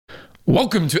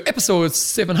Welcome to episode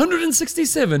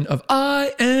 767 of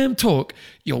I Am Talk,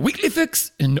 your weekly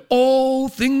fix in all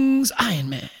things Iron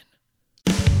Man.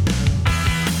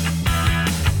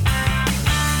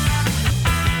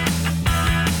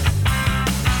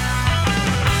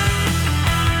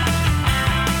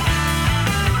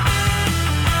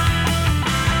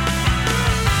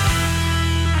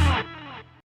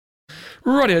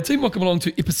 Rightio team, welcome along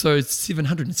to episode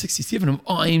 767 of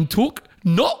I Am Talk.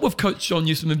 Not with Coach John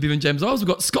Newsom and Bevan James Eyles. We've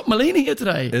got Scott Molina here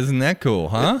today. Isn't that cool,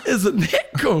 huh? Isn't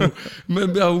that cool?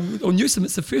 On Newsom,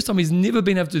 it's the first time he's never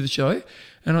been able to do the show.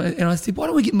 And I said, why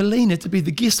don't we get Molina to be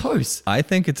the guest host? I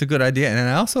think it's a good idea. And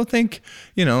I also think,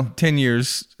 10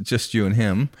 years, just you and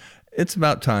him, it's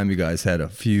about time you guys had a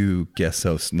few guest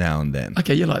hosts now and then.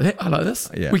 Okay, you like that? I like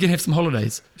this. Yeah. We can have some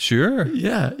holidays. Sure.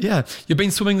 Yeah. You've been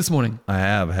swimming this morning? I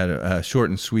have had a short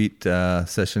and sweet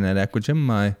session at Equigym,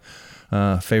 my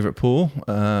favorite pool.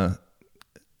 I'm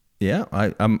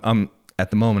at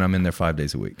the moment, I'm in there 5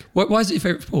 days a week. Why is it your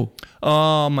favorite pool?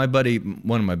 Oh, my buddy,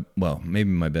 maybe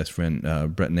my best friend,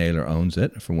 Brett Naylor owns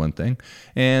it, for one thing.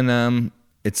 And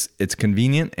it's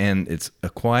convenient and it's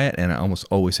quiet, and I almost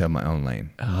always have my own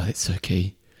lane. Oh, that's so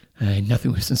key.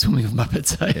 Nothing worse than swimming with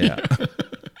Muppets, eh? Yeah.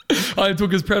 I Am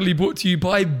Talk is proudly brought to you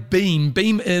by Beam.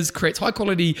 Beam creates high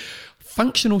quality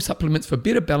functional supplements for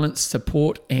better balance,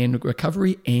 support, and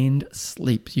recovery and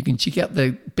sleep. You can check out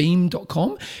the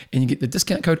beam.com and you get the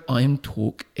discount code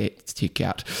IAMTalk at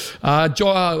checkout.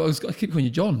 John, I keep calling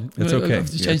you John. It's okay. I've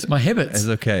just changed my habits. It's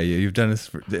okay. You've done this.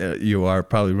 You are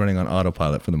probably running on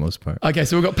autopilot for the most part. Okay,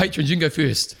 so we've got patrons. You can go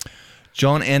first.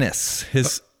 John Ennis,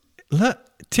 his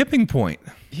tipping point.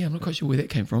 Yeah, I'm not quite sure where that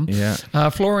came from. Yeah.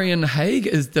 Florian Haig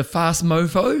is the fast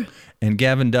mofo. And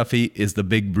Gavin Duffy is the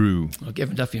big brew. Well,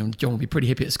 Gavin Duffy and John will be pretty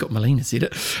happy that Scott Molina said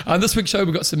it. This week's show,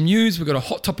 we've got some news. We've got a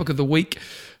hot topic of the week.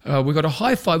 We've got a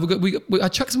high five. I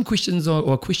chucked some questions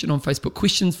or a question on Facebook,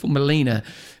 questions for Molina.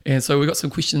 And so we've got some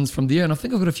questions from there. And I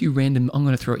think I've got a few random I'm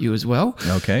going to throw at you as well.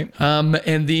 Okay.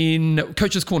 And then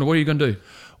Coach's Corner, what are you going to do?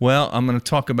 Well, I'm going to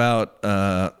talk about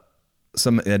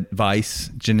some advice,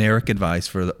 generic advice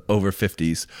for the over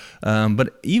 50s.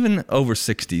 But even over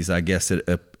 60s, I guess it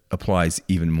applies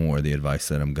even more, the advice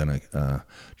that I'm going to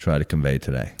try to convey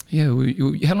today. Yeah. How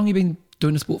long have you been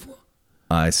doing the sport for?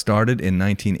 I started in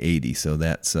 1980, so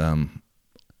that's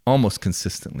almost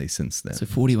consistently since then. So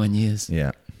 41 years.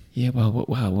 Yeah. Yeah, well,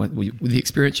 with the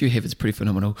experience you have, it's pretty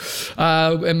phenomenal.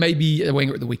 And maybe a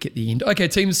wanger at the week at the end. Okay,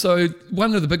 team, so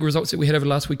one of the big results that we had over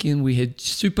last weekend, we had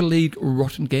Super League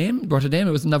Rotterdam.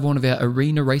 It was another one of our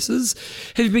arena races.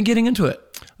 Have you been getting into it?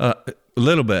 A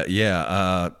little bit,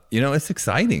 yeah. It's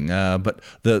exciting, but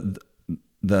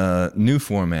the new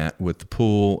format with the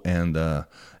pool and the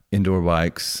indoor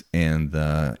bikes and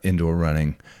the indoor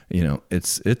running,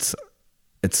 it's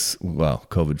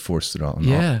COVID forced it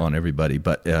on everybody,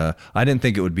 but I didn't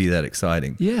think it would be that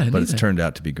exciting. Yeah, but it's turned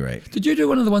out to be great. Did you do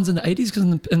one of the ones in the 80s?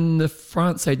 Because in the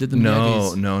France they did them in the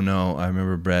 80s. No. I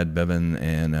remember Brad Bevan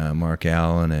and Mark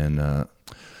Allen and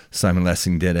Simon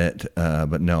Lessing did it,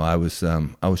 but no, I was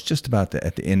just about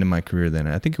at the end of my career then.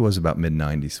 I think it was about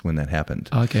mid-90s when that happened.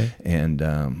 Okay. And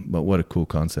but what a cool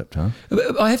concept, huh?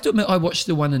 I have to admit, I watched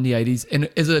the one in the 80s, and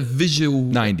as a visual...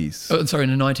 90s. Oh, sorry,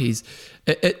 in the 90s.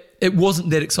 It wasn't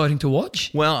that exciting to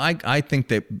watch. Well, I think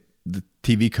that the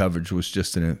TV coverage was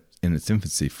just in its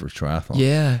infancy for triathlon.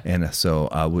 Yeah. And so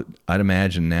I'd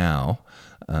imagine now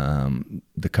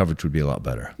the coverage would be a lot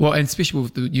better. Well, and especially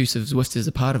with the use of Zwift as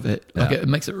a part of it. It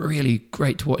makes it really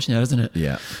great to watch now, doesn't it?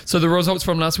 Yeah. So the results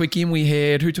from last weekend, we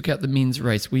had, who took out the men's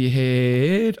race? We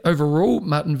had, overall,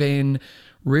 Martin Van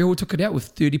Riel took it out with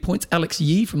 30 points. Alex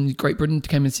Yee from Great Britain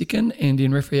came in second, and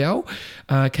then Raphael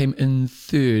came in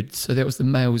third. So that was the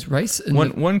males race.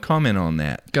 One comment on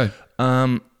that. Go.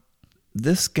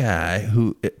 This guy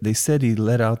who they said he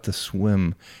let out the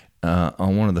swim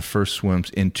on one of the first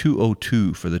swims in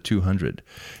 2:02 for the 200.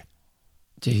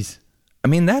 Jeez. I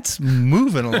mean, that's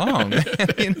moving along.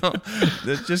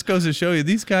 That just goes to show you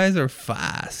these guys are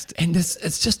fast. And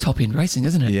it's just top end racing,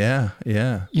 isn't it? Yeah.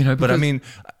 But I mean,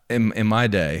 in my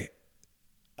day,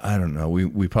 I don't know.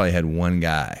 We probably had one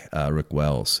guy, Rick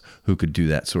Wells, who could do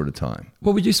that sort of time.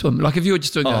 What would you swim? Like if you were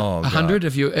just doing 100,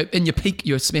 if you're in your peak,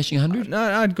 you're smashing 100? No,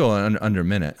 I'd go under a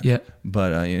minute. Yeah.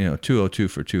 But 2:02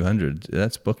 for 200,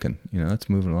 that's booking. That's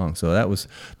moving along. So that was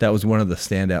one of the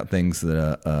standout things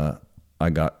that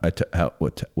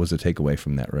what was a takeaway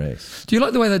from that race. Do you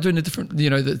like the way they're doing the different?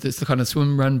 It's the kind of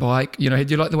swim, run, bike. Do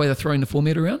you like the way they're throwing the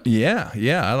format around? Yeah,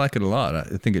 I like it a lot. I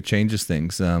think it changes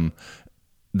things.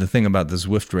 The thing about the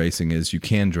Zwift racing is you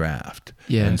can draft.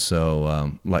 Yeah. And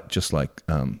so, like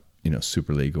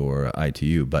Super League or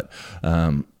ITU, but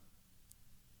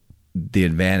the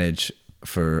advantage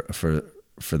for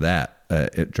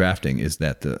that drafting is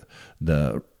that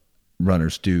the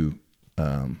runners do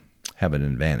have an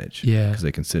advantage, because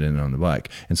they can sit in on the bike.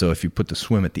 And so if you put the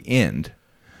swim at the end,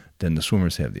 then the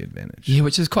swimmers have the advantage. Yeah,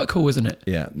 which is quite cool, isn't it?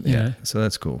 Yeah. So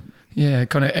that's cool. Yeah,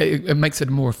 kind of. It makes it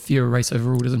a more fair race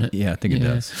overall, doesn't it? Yeah, I think it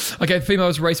does. Okay,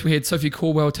 females race. We had Sophie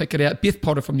Corwell take it out, Beth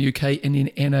Potter from the UK, and then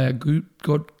Anna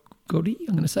Goddy,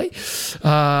 I'm going to say.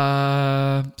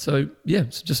 So yeah,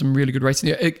 it's just some really good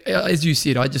racing. As you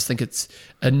said, I just think it's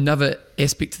another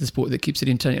aspect to the sport that keeps it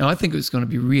entertaining. And I think it's going to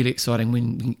be really exciting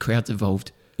when crowds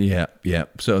involved. Yeah.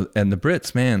 So, and the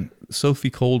Brits, man,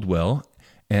 Sophie Coldwell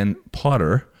and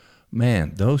Potter,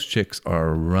 man, those chicks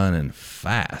are running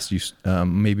fast. You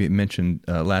maybe mentioned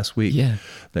last week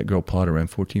that girl Potter ran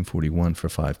 14:41 for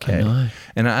 5K. I know.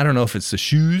 And I don't know if it's the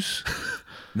shoes.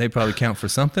 They probably count for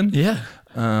something. Yeah.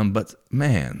 But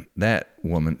man, that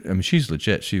woman, I mean, she's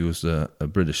legit. She was a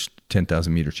British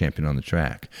 10,000 meter champion on the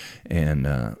track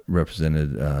and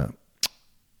represented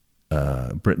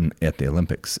Britain at the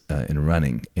Olympics in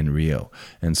running in Rio.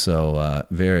 And so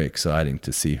very exciting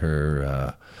to see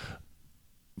her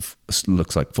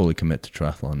looks like fully commit to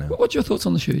triathlon now. What's your thoughts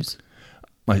on the shoes?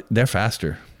 They're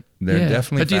faster. They're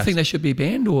definitely But do you think they should be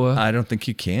banned, or? I don't think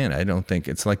you can. I don't think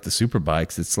it's like the super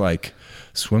bikes. It's like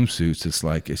swimsuits.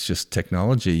 It's just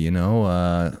technology,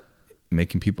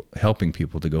 helping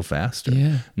people to go faster.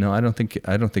 Yeah. No, I don't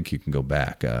think you can go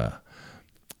back.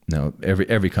 No,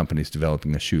 every company's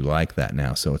developing a shoe like that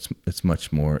now, so it's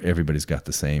much more. Everybody's got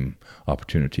the same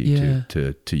opportunity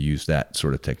to use that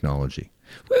sort of technology.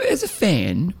 Well, as a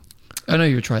fan, I know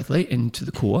you're a triathlete and to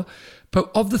the core,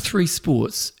 but of the three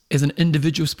sports, as an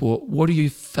individual sport, what are your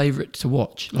favorite to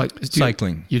watch? Like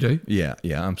cycling. You do? Yeah.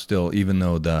 I'm still, even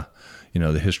though the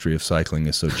history of cycling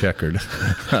is so checkered,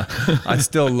 I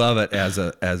still love it as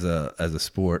a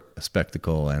sport, a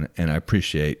spectacle, and I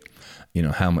appreciate,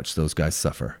 how much those guys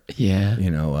suffer. Yeah.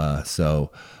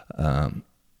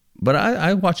 But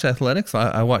I watch athletics.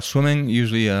 I watch swimming,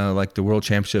 usually like the World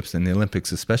Championships and the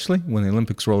Olympics, especially. When the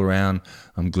Olympics roll around,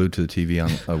 I'm glued to the TV.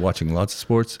 I'm watching lots of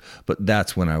sports, but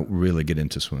that's when I really get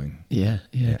into swimming. Yeah.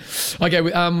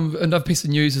 Okay, another piece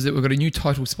of news is that we've got a new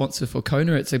title sponsor for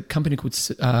Kona. It's a company called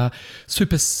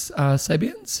Super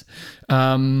Sapiens.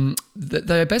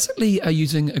 They basically are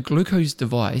using a glucose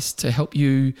device to help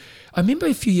you. I remember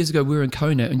a few years ago we were in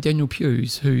Kona, and Daniel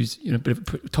Hughes, who's a bit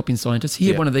of a top-end scientist, he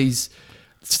had one of these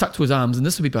stuck to his arms, and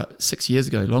this would be about 6 years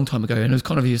ago, a long time ago, and it was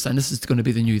kind of, he was saying this is going to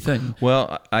be the new thing.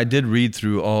 Well, I did read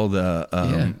through all the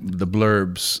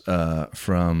blurbs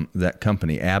from that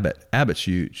company, Abbott. Abbott's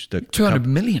huge. 200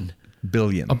 million.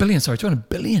 Billion. Oh, billion, sorry, 200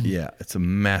 billion. Yeah, it's a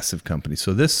massive company.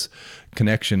 So this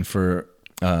connection for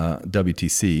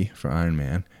WTC, for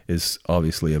Ironman, is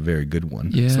obviously a very good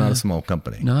one. Yeah. It's not a small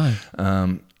company. No.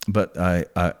 But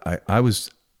I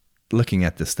was looking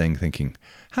at this thing thinking,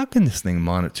 how can this thing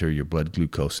monitor your blood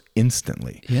glucose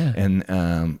instantly? Yeah. And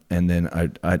then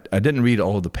I didn't read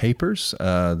all the papers,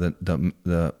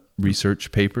 the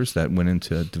research papers that went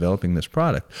into developing this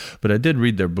product, but I did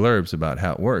read their blurbs about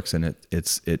how it works. And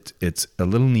it's a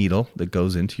little needle that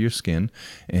goes into your skin,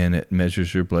 and it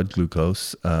measures your blood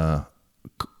glucose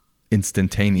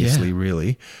instantaneously,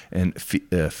 really, and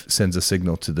sends a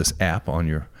signal to this app on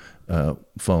your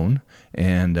phone,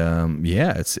 and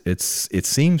it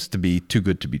seems to be too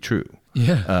good to be true.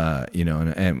 Yeah.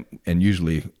 And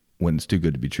usually when it's too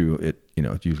good to be true, it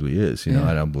usually is.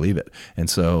 I don't believe it. And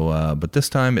so, but this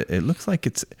time it looks like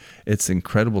it's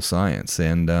incredible science,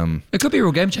 and it could be a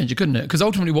real game changer, couldn't it? Because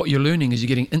ultimately, what you're learning is you're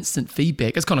getting instant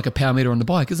feedback. It's kind of like a power meter on the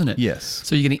bike, isn't it? Yes.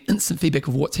 So you're getting instant feedback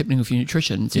of what's happening with your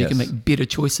nutrition, so you can make better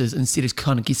choices instead of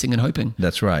kind of guessing and hoping.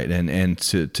 That's right. And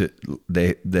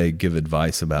they give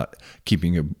advice about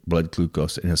keeping your blood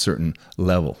glucose in a certain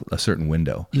level, a certain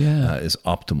window. Yeah. Is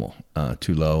optimal.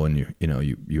 Too low, and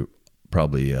you're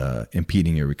probably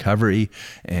impeding your recovery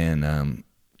and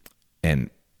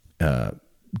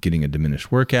getting a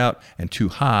diminished workout. And too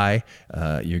high,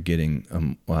 you're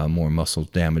getting more muscle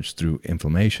damage through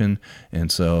inflammation. And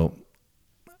so,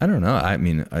 I don't know. I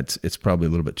mean, it's probably a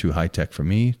little bit too high tech for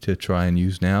me to try and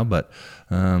use now, but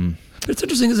it's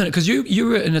interesting, isn't it? Because you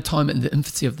were in a time in the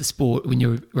infancy of the sport when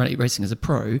you were racing as a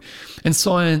pro, and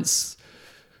science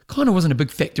kind of wasn't a big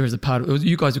factor as a part of it.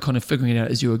 You guys were kind of figuring it out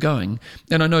as you were going.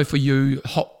 And I know for you,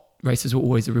 hot races were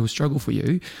always a real struggle for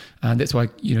you. And that's why,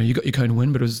 you got your Kona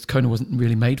win, but Kona wasn't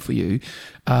really made for you.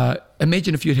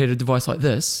 Imagine if you'd had a device like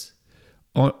this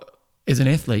as an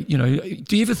athlete.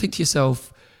 Do you ever think to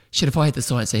yourself, shit, if I had the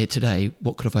science I had today,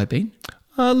 what could have I been?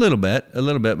 A little bit.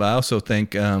 But I also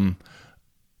think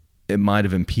it might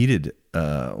have impeded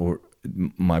or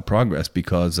my progress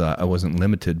because I wasn't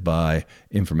limited by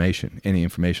any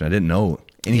information. I didn't know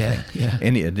anything. I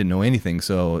didn't know anything.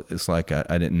 So it's like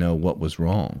I didn't know what was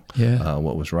wrong,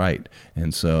 what was right.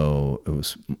 And so it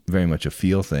was very much a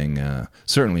feel thing,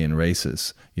 certainly in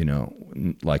races,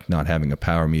 like not having a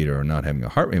power meter or not having a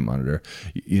heart rate monitor.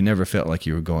 You never felt like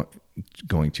you were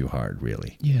going too hard,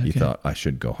 really. You thought I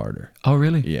should go harder. Oh,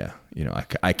 really? Yeah.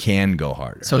 I can go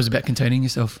harder. So it was about containing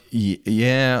yourself?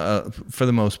 Yeah, for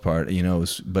the most part,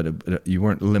 but you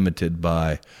weren't limited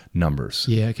by numbers.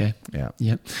 Yeah, okay.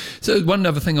 Yeah. So one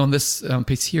other thing on this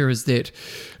piece here is that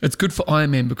it's good for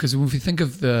Ironman because if you think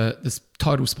of this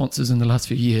title sponsors in the last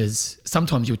few years,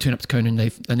 sometimes you'll turn up to Kona and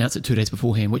they've announced it 2 days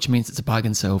beforehand, which means it's a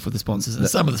bargain sale for the sponsors. And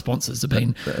some of the sponsors have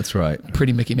been that's right,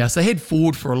 pretty Mickey Mouse. They had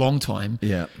Ford for a long time.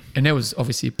 Yeah. And that was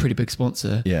obviously a pretty big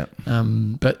sponsor. Yeah.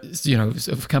 But,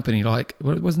 if a company like,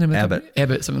 what was the name of the company?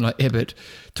 Abbott, something like Abbott,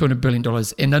 $200 billion.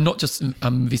 And they're not just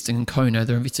investing in Kona,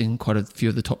 they're investing in quite a few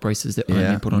of the top races that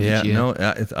Ironman put on each year. No,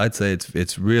 I'd say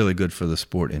it's really good for the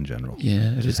sport in general.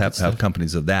 Yeah, it is. Have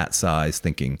companies of that size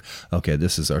thinking, okay,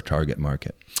 this is our target market.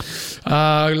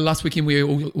 Last weekend we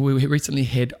recently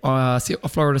had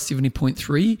Florida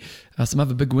 70.3, some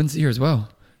other big wins here as well.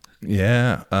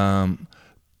 Yeah.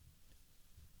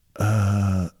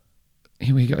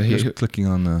 Here we go. Just clicking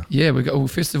on the... Yeah, we got. Well,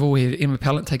 first of all, we had Emma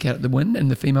Pallant take out the win in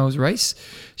the females race.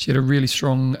 She had a really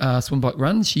strong swim bike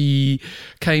run. She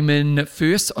came in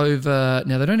first over...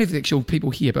 Now, they don't have the actual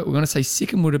people here, but we're going to say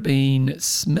second would have been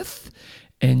Smith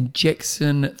and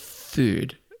Jackson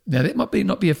third. Now, that might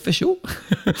not be official.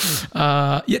 That's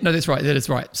right. That is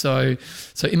right. So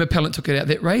Emma Pallant took it out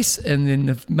that race, and then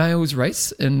the males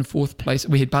race in fourth place.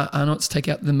 We had Bart Arnott's take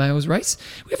out the males race.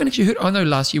 We haven't actually heard... I know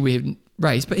last year we had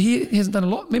race, but he hasn't done a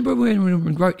lot. Remember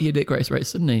when he had that great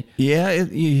race, didn't he? Yeah,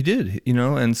 he did,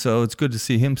 and so it's good to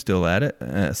see him still at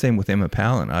it. Same with Emma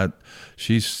Pallant.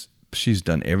 She's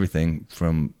done everything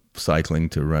from cycling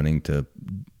to running to,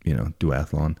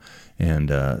 duathlon.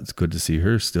 And it's good to see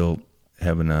her still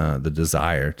having the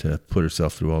desire to put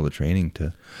herself through all the training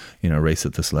to, race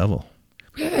at this level.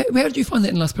 How did you find that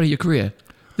in the last part of your career?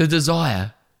 The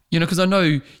desire? Because I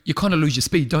know you kind of lose your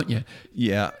speed, don't you?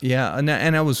 Yeah, and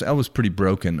I was pretty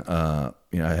broken. I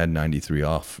had 93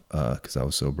 off because I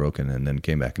was so broken, and then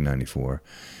came back in 94,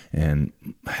 and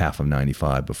half of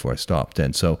 95 before I stopped.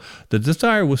 And so the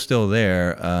desire was still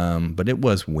there, but it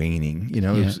was waning.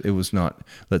 It was not.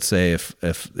 Let's say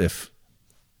if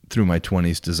through my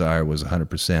 20s desire was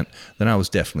 100%, then I was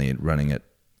definitely running at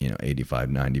 85,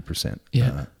 90%.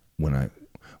 Yeah. When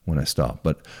I stopped,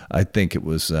 but I think it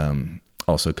was.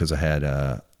 Also, because I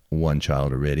had one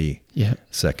child already,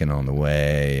 second on the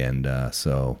way, and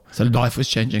so life was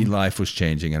changing. Life was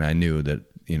changing, and I knew that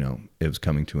it was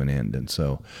coming to an end, and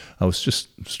so I was just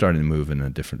starting to move in a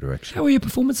different direction. How were your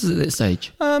performances at that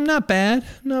stage? Not bad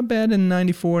in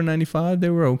 94, 95. They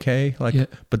were okay,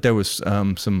 but there was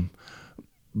some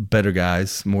better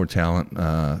guys, more talent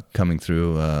coming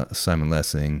through. Simon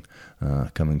Lessing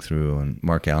coming through, and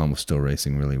Mark Allen was still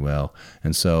racing really well,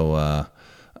 and so.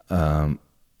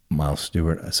 Miles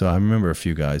Stewart. So I remember a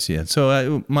few guys. Yeah. So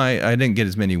I didn't get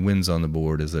as many wins on the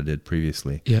board as I did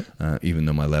previously. Yeah. Even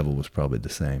though my level was probably the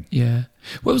same. Yeah.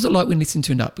 What was it like when Nissan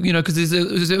turned up? Because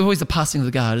there's always the passing of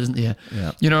the guard, isn't there?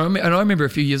 Yeah. And I remember a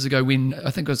few years ago when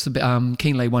I think it was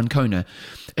Kienle won Kona,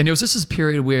 and there was just this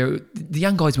period where the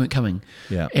young guys weren't coming.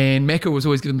 Yeah. And Macca was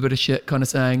always giving a bit of shit, kind of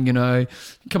saying,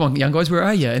 come on, young guys, where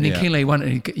are you? And then Kienle won,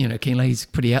 and Kienle's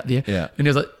pretty out there. Yeah. And he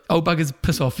was like, oh, buggers,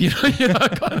 piss off,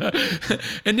 kind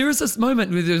of. And there was this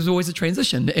moment where there was always a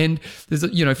transition, and there's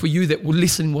for you that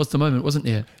listening was the moment, wasn't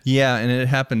there? Yeah, and it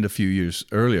happened a few years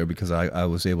earlier because I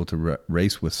was able to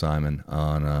race with Simon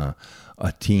on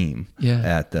a team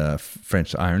at the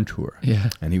French Iron Tour. Yeah.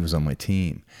 And he was on my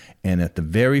team. And at the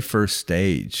very first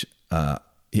stage,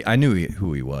 I knew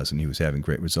who he was, and he was having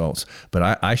great results.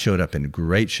 But I showed up in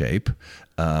great shape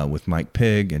with Mike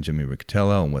Pigg and Jimmy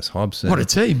Riccatello and Wes Hobson. What a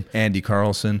team. Andy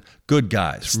Carlson. Good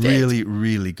guys. Really,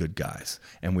 really good guys.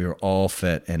 And we were all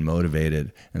fit and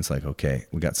motivated. And it's like, okay,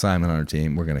 we got Simon on our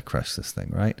team. We're going to crush this thing,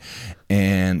 right?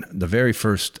 And the very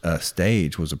first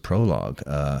stage was a prologue,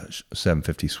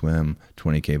 750 swim,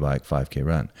 20K bike, 5K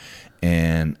run.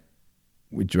 And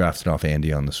we drafted off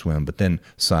Andy on the swim, but then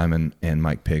Simon and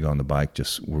Mike Pigg on the bike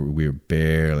we were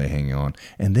barely hanging on.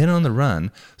 And then on the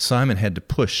run, Simon had to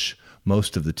push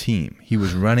most of the team. He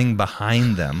was running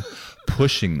behind them,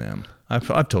 pushing them.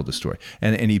 I've told the story.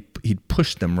 And he'd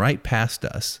push them right past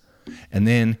us, and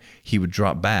then he would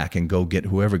drop back and go get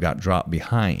whoever got dropped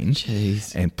behind.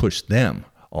 Jeez. And push them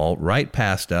all right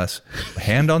past us,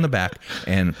 hand on the back,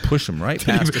 and push them right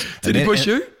past us. Did he push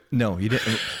you? No, he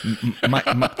didn't.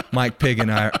 Mike Pigg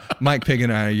and I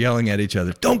are yelling at each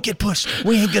other. Don't get pushed.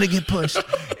 We ain't gonna get pushed.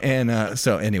 And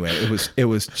so anyway, it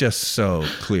was just so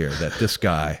clear that this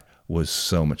guy was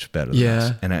so much better than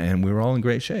us, and we were all in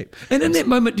great shape. And in that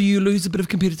moment, do you lose a bit of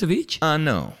competitive edge?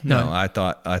 No. I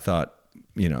thought,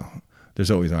 you know,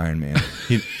 there's always Iron Man.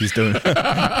 He's doing.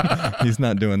 He's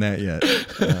not doing that yet.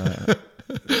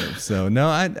 So no,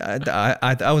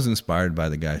 I was inspired by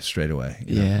the guy straight away.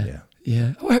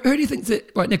 Yeah. Who do you think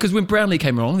that right now? Because when Brownlee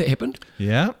came along, that happened.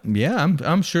 Yeah.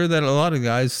 I'm sure that a lot of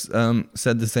guys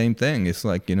said the same thing. It's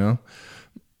like, you know,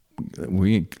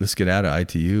 let's get out of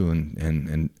ITU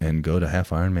and go to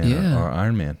half Ironman or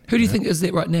Ironman. Who do you think is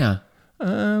that right now?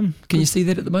 Can you see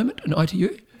that at the moment in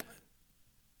ITU?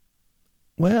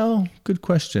 Well, good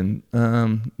question.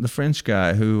 The French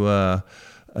guy who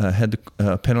had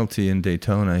the penalty in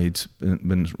Daytona, he'd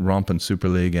been romping Super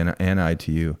League and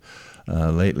ITU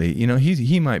lately. You know,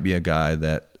 he might be a guy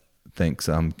that thinks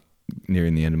I'm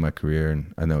nearing the end of my career,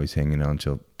 and I know he's hanging on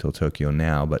till Tokyo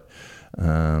now, but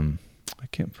I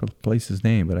can't place his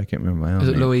name, but I can't remember my own name.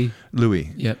 Is it Louis?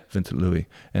 Louis. Yep. Vincent Louis.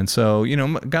 And so, you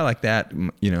know, a guy like that,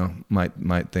 you know,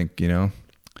 might think, you know,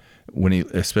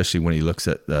 especially when he looks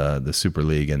at the Super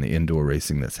League and the indoor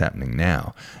racing that's happening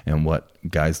now, and what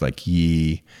guys like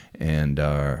Yee and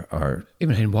our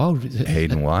even Hayden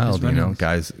Wild, you know,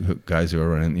 guys who are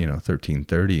running, you know,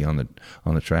 13:30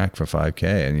 on the track for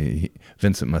 5K, and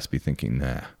Vincent must be thinking,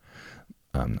 nah,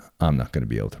 I'm not going to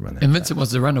be able to run that. And Vincent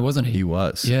was the runner, wasn't he? He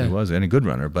was, and a good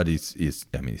runner, but he's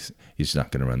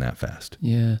not going to run that fast.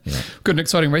 Yeah. Got an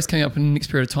exciting race coming up in the next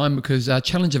period of time, because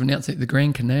Challenge have announced that the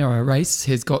Gran Canaria race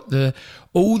has got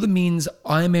all the men's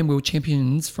Ironman World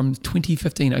Champions from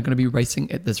 2015 are going to be racing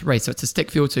at this race. So it's a stack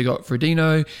field. So you got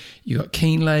Frodeno, you got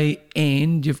Keenley,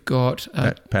 and you've got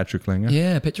Patrick Langer.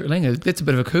 Yeah, Patrick Langer. That's a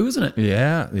bit of a coup, isn't it?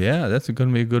 Yeah, that's going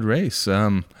to be a good race.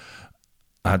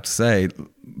 I'd say,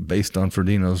 based on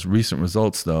Frodeno's recent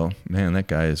results, though, man, that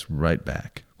guy is right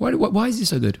back. Why is he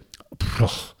so good?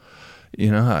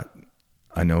 You know,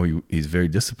 I know he's very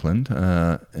disciplined,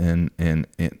 and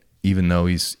even though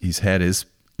he's had his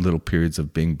little periods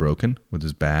of being broken with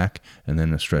his back and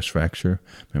then a stress fracture.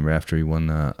 Remember, after he won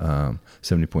the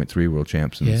 70.3 World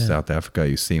Champs in South Africa,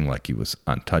 he seemed like he was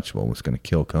untouchable, was going to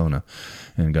kill Kona,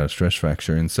 and got a stress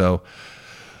fracture. And so,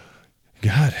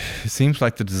 God, it seems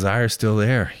like the desire is still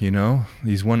there, you know?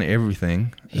 He's won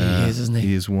everything. He is, isn't he?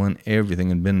 He's won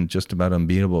everything and been just about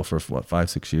unbeatable for,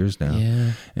 5-6 years now.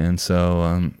 Yeah. And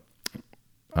so,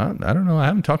 I don't know. I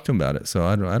haven't talked to him about it, so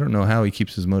I don't know how he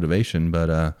keeps his motivation,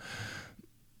 but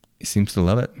he seems to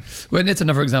love it. Well, that's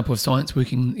another example of science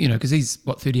working, you know, because he's,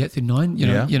 38,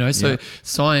 39, so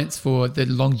science for the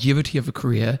longevity of a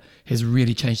career has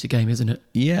really changed the game, hasn't it?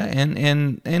 Yeah,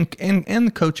 and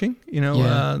the coaching, you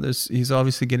know, he's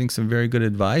obviously getting some very good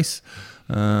advice.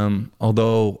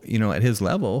 Although, you know, at his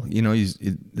level, you know,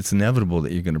 it's inevitable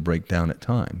that you're going to break down at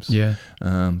times. Yeah.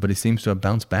 But he seems to have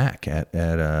bounced back at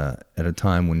a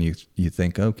time when you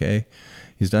think, okay,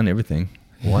 he's done everything.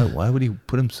 Why would he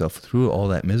put himself through all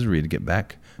that misery to get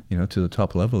back, you know, to the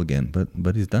top level again?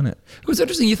 But he's done it. It was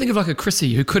interesting. You think of like a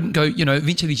Chrissy who couldn't go, you know,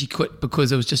 eventually she quit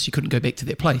because it was just she couldn't go back to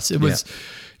that place. It was,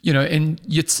 you know, and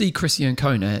you'd see Chrissy in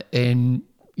Kona and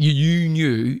you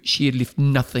knew she had left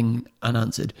nothing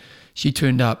unanswered. She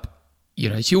turned up, you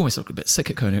know, she almost looked a bit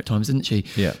sick at Kona at times, didn't she?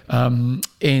 Yeah.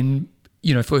 And,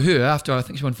 you know, for her, after I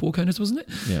think she won 4 Konas, wasn't it?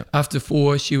 Yeah. After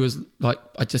 4, she was like,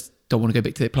 I just don't want to go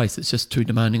back to that place. It's just too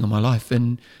demanding on my life.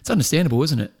 And it's understandable,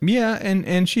 isn't it? Yeah,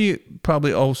 and she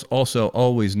probably also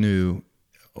always knew,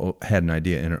 had an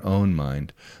idea in her own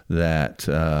mind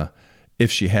that if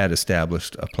she had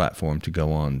established a platform to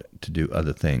go on to do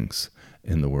other things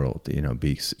in the world, you know,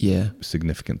 be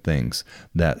significant things,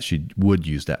 that she would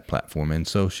use that platform. And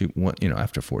so she went, you know,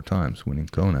 after 4 times winning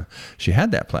Kona, she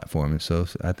had that platform. And so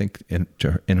I think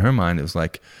in her mind, it was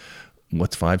like,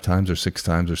 what's 5 times or 6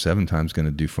 times or 7 times going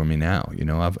to do for me now? You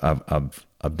know,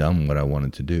 I've done what I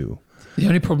wanted to do. The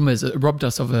only problem is it robbed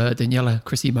us of a Daniela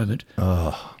Chrissy moment.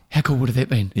 Oh, how cool would have that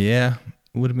been? Yeah,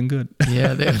 it would have been good.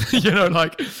 Yeah, you know,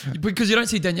 like, because you don't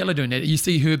see Daniela doing that. You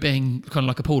see her being kind of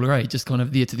like a Paula Ray, just kind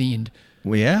of there to the end.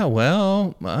 Well, yeah,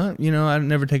 you know, I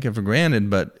never take it for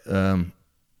granted, but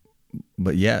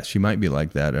yeah, she might be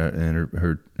like that. And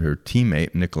her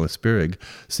teammate, Nicholas Spirig,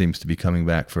 seems to be coming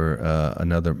back for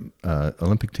another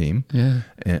Olympic team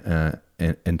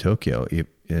in Tokyo.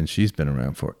 And she's been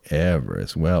around forever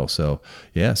as well. So,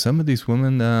 yeah, some of these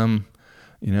women,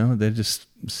 you know, they just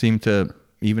seem to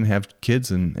even have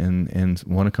kids and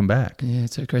want to come back. Yeah,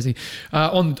 it's so crazy.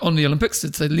 On the Olympics,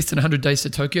 it's less than 100 days to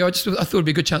Tokyo. I thought it'd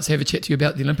be a good chance to have a chat to you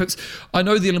about the Olympics. I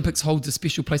know the Olympics holds a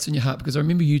special place in your heart because I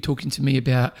remember you talking to me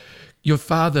about your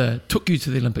father took you to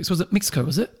the Olympics. Was it Mexico,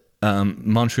 was it?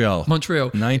 Montreal.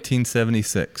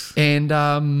 1976. And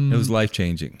it was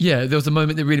life-changing. Yeah, there was a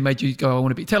moment that really made you go, I want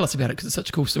to be. Tell us about it because it's such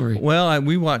a cool story. Well,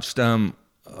 we watched a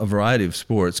variety of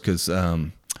sports because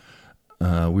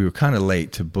we were kind of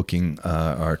late to booking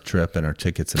our trip and our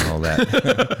tickets and all that.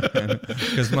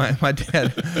 Because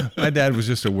my dad was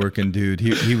just a working dude.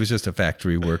 He was just a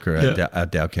factory worker at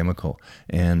Dow Chemical,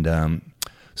 and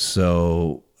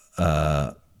so.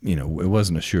 It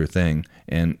wasn't a sure thing,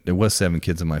 and there was 7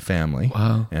 kids in my family.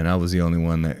 Wow. And I was the only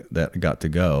one that got to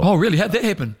go. Oh, really? How'd that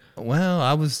happen? Well,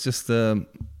 I was just the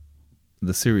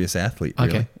serious athlete, really.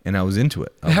 Okay. And I was into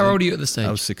it. How old are you at this stage?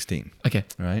 I was 16. Okay.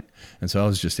 Right? And so I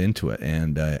was just into it.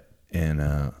 And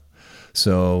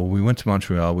so we went to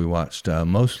Montreal. We watched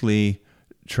mostly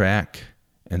track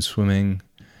and swimming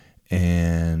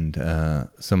and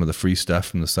some of the free stuff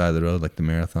from the side of the road, like the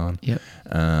marathon,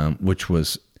 which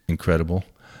was incredible.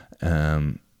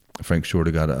 Frank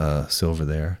Shorter got a silver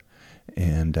there,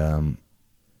 and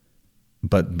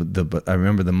but I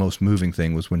remember the most moving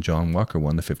thing was when John Walker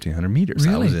won the 1500 meters.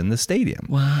 Really? I was in the stadium.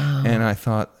 Wow! And I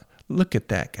thought, look at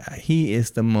that guy. He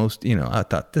is the most. I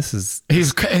thought this is.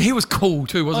 He was cool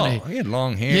too, wasn't he? He had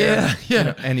long hair.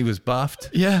 Yeah. And he was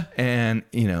buffed. Yeah. And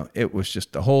it was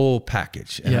just the whole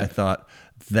package. And I thought,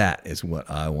 that is what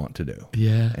I want to do.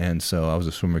 Yeah. And so I was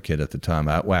a swimmer kid at the time.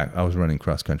 I was running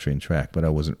cross country and track, but I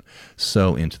wasn't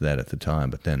so into that at the time.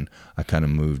 But then I kind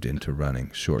of moved into running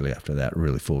shortly after that,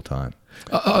 really full time.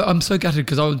 I'm so gutted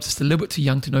because I was just a little bit too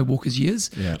young to know Walker's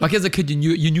years. Yeah. Like as a kid,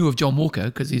 you knew of John Walker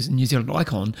because he's a New Zealand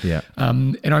icon. Yeah.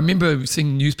 And I remember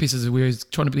seeing news pieces where he's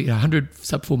trying to beat 100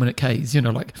 sub 4 minute Ks.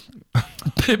 Like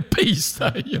beast,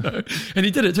 and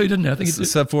he did it too, didn't he? I think he did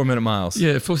sub 4 minute miles.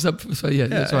 Yeah,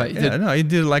 that's right. He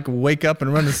did like wake up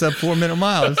and run a sub 4 minute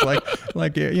mile. It's like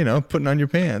putting on your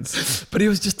pants. But he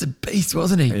was just a beast,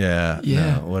 wasn't he? Yeah.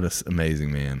 Yeah. No, what an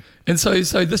amazing man. And so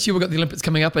this year we've got the Olympics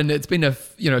coming up, and it's been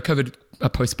COVID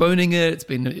postponing it.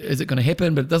 Is it going to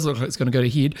happen? But it does look like it's going to go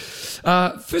ahead.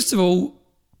 First of all,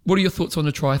 what are your thoughts on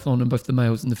the triathlon on both the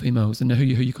males and the females, and who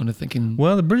you kind of thinking?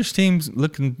 Well, the British team's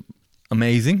looking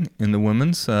amazing in the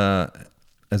women's,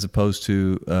 as opposed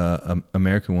to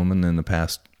American women in the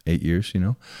past 8 years.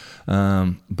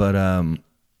 But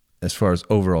as far as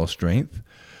overall strength.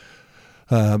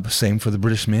 Same for the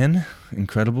British men.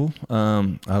 Incredible.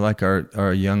 I like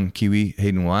our young Kiwi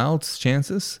Hayden Wild's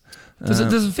chances. Does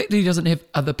it affect that he doesn't have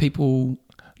other people?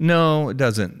 No, it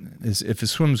doesn't. If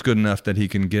his swim's good enough that he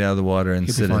can get out of the water and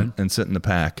sit in the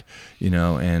pack,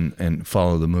 and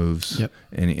follow the moves,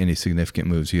 any significant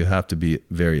moves. You have to be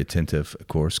very attentive, of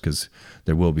course, because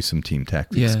there will be some team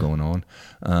tactics going on.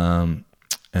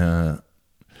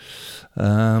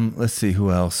 Let's see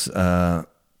who else.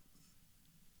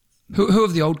 Who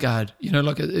of the old guard?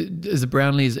 Is it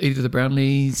Brownlees? Either the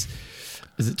Brownlees?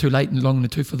 Is it too late and long in the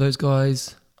tooth for those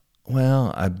guys?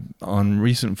 Well, on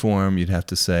recent form, you'd have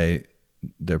to say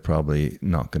they're probably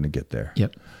not going to get there.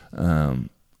 Yep.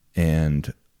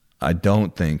 And I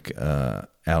don't think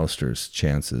Alistair's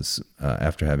chances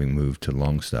after having moved to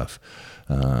long stuff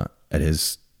at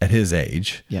his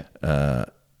age. Yeah.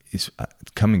 He's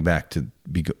coming back to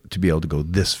be able to go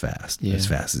this fast, as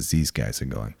fast as these guys are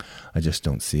going. I just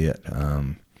don't see it.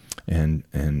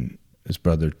 And his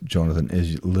brother Jonathan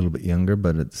is a little bit younger,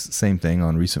 but it's the same thing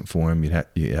on recent form. You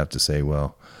have to say,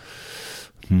 well,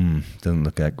 doesn't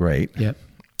look that great. Yep.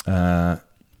 But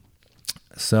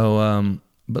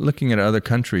looking at other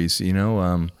countries,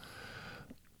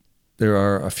 there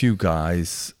are a few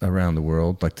guys around the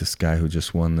world, like this guy who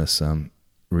just won this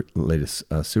latest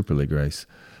Super League race.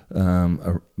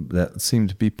 That seemed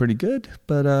to be pretty good,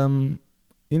 but I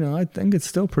think it's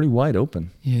still pretty wide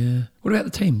open. Yeah. What about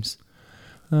the teams?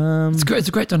 It's great. It's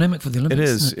a great dynamic for the Olympics. It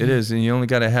is. Isn't it? It is, and you only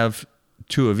got to have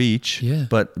 2 of each. Yeah.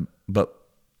 But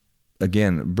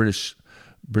again, British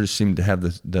seem to have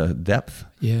the depth.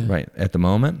 Yeah. Right at the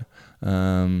moment.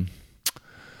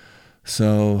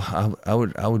 So I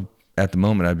would. At the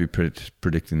moment, I'd be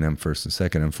predicting them first and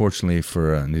second. Unfortunately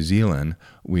for New Zealand,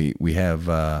 we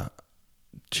have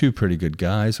 2 pretty good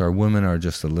guys. Our women are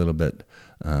just a little bit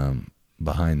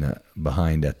behind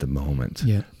at the moment.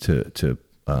 Yeah. To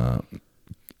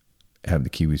have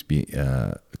the Kiwis be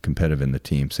competitive in the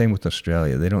team. Same with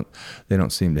Australia. They don't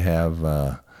seem to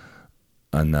have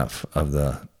enough of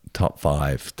the top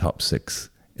 5, top 6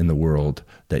 in the world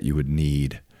that you would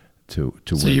need to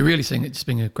win. So you're really saying it just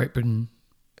being a Great Britain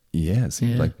Yeah, it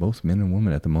seems Yeah. like both men and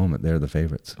women at the moment, they're the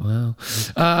favorites. Wow.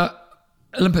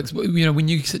 Olympics, when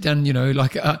you sit down,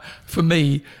 for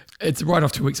me, it's right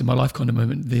off 2 weeks of my life kind of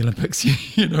moment, the Olympics.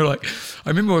 I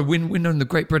remember when we went on the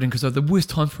Great Britain, because it was the worst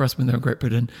time for us when they were in Great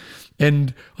Britain.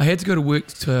 And I had to go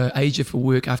to Asia for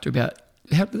work after about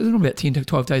 10 to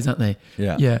 12 days, aren't they?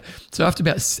 Yeah. Yeah. So after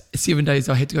about 7 days,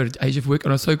 I had to go to Asia for work,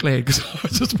 and I was so glad because I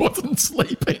just wasn't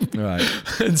sleeping. Right.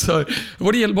 And so,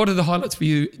 what are the highlights for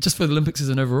you, just for the Olympics as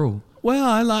an overall? Well,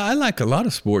 I like a lot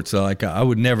of sports. I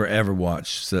would never ever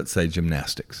watch, let's say,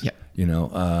 gymnastics.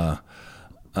 Yeah.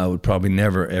 I would probably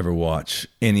never ever watch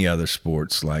any other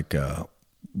sports like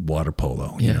water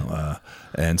polo. Yeah.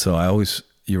 And so I always.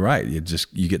 You're right. You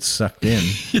get sucked in,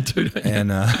 You do, don't you? and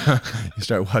you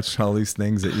start watching all these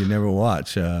things that you never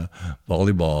watch.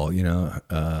 Volleyball,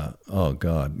 oh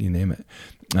God, you name it.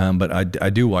 But I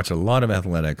do watch a lot of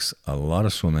athletics, a lot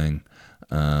of swimming,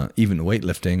 even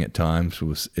weightlifting at times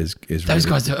is Those really,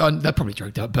 guys, they're probably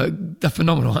drugged up, but they're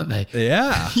phenomenal, aren't they?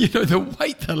 Yeah. The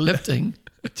weight they're lifting.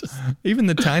 Just, Even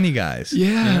the tiny guys,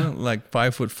 Yeah. like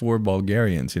 5'4"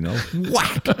 Bulgarians,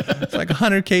 whack, it's like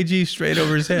 100 kg straight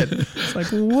over his head. It's like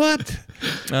what?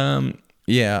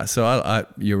 Yeah, so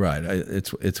you're right.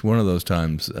 It's one of those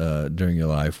times during your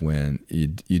life when you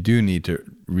do need to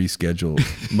reschedule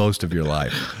most of your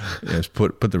life. Just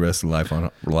put the rest of life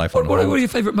on what hold. are your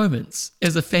favourite moments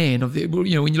as a fan of when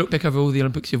you look back over all the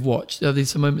Olympics you've watched? Are there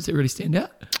some moments that really stand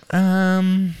out?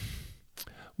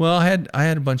 Well, I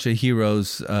had a bunch of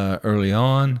heroes early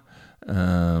on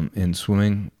in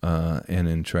swimming and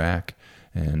in track,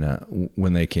 and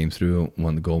when they came through,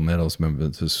 won the gold medals. Remember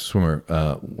this swimmer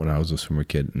when I was a swimmer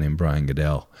kid named Brian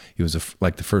Goodell. He was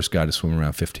like the first guy to swim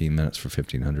around 15 minutes for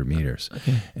 1,500 meters.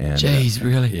 Okay. And, Jeez,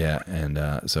 really? Yeah,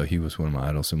 and so he was one of my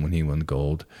idols. And when he won the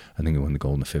gold, I think he won the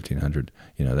gold in the 1,500.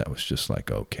 That was just like,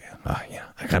 okay,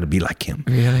 I got to be like him.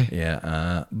 Really?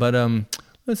 Yeah, but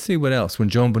let's see what else. When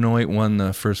Joan Benoit won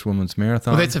the first women's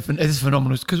marathon. Well, that's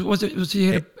phenomenal. Because was she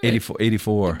had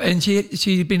 84. and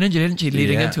she'd been injured, hadn't she,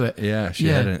 leading into it? Yeah, she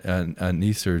had a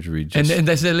knee surgery. And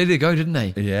they said let her go, didn't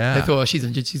they? Yeah. They thought, oh, she's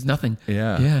injured, she's nothing.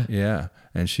 Yeah.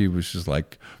 And she was just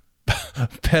like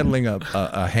pedaling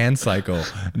a hand cycle,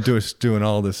 doing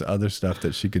all this other stuff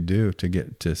that she could do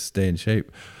to stay in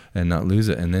shape and not lose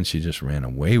it. And then she just ran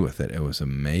away with it. It was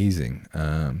amazing.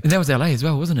 And that was LA as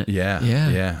well, wasn't it?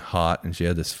 Yeah. Hot. And she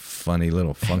had this funny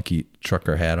little funky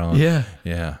trucker hat on. Yeah.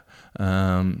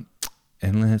 And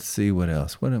let's see what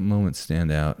else. What moments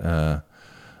stand out?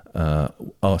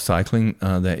 Cycling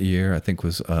that year, I think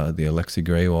was the Alexi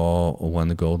Graywall won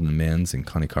the gold in the men's, and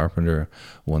Connie Carpenter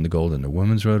won the gold in the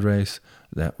women's road race.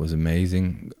 That was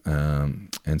amazing.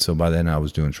 And so by then I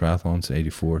was doing triathlons in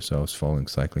 84, so I was following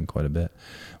cycling quite a bit.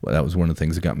 Well, that was one of the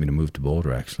things that got me to move to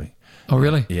Boulder, actually. Oh,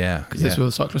 really? Yeah. Because that's where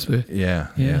the cyclists were.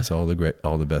 Yeah. So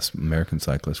all the best American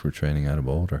cyclists were training out of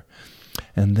Boulder.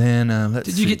 And then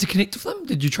Did you get to connect with them?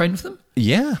 Did you train with them?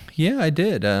 Yeah, I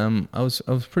did. I was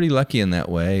pretty lucky in that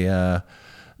way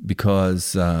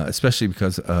because especially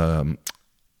because a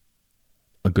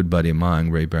good buddy of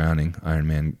mine, Ray Browning,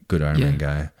 good Ironman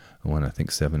guy, won I think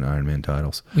 7 Ironman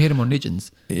titles. We had him on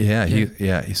Legends.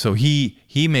 So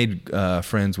he made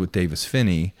friends with Davis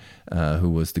Finney, who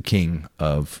was the king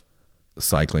of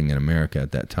cycling in America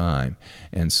at that time.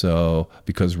 And so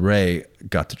because Ray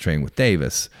got to train with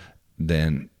Davis,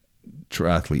 then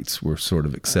triathletes were sort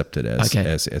of accepted as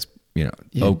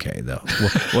okay though.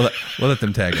 We'll let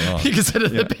them tag along. You can sit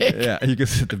at the back. Yeah, you can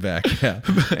sit at the back. Yeah.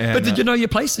 But did you know your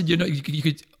place? Did you know you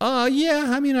could? Yeah.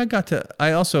 I mean,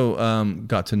 I also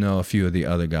got to know a few of the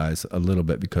other guys a little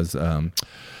bit because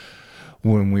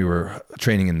when we were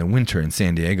training in the winter in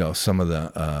San Diego, some of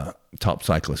the top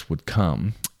cyclists would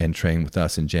come and train with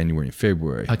us in January and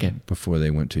February before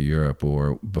they went to Europe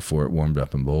or before it warmed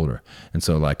up in Boulder. And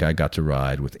so like I got to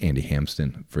ride with Andy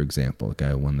Hampsten, for example, the guy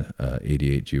who won the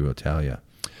 88 Giro Italia.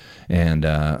 And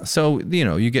so,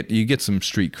 you get some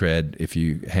street cred if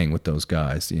you hang with those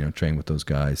guys, train with those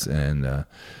guys. And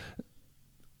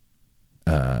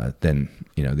then,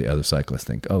 the other cyclists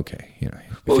think, okay,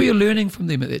 What were you learning from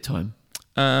them at that time?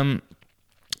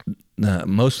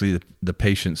 Mostly the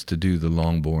patience to do the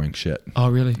long, boring shit. Oh,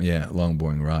 really? Yeah, long,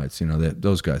 boring rides.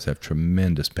 Those guys have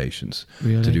tremendous patience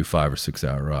to do 5 or 6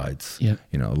 hour rides. Yeah.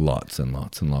 Lots and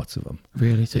lots and lots of them.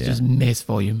 Really? So just mass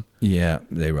volume. Yeah,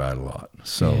 they ride a lot.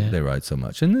 So they ride so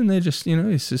much. And then they just,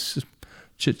 it's just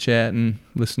chit chat and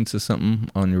listen to something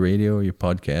on your radio or your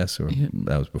podcast, or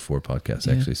that was before podcasts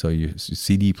actually. So your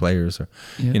CD players or,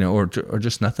 or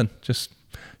just nothing, just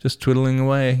twiddling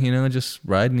away, just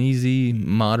riding easy,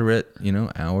 moderate,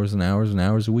 hours and hours and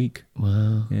hours a week.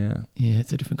 Wow. Yeah. Yeah,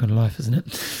 it's a different kind of life, isn't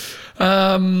it?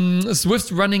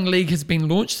 Swift Running League has been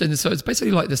launched, and so it's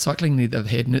basically like the cycling league they've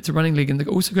had, and it's a running league, and they're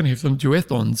also going to have some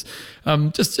duathlons.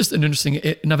 Just an interesting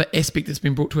another aspect that's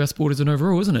been brought to our sport as an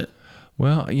overall, isn't it?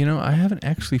 Well, I haven't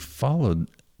actually followed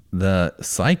the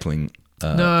cycling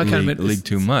league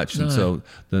too much, and so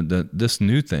this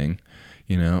new thing,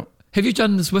 Have you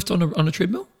done the Swift on a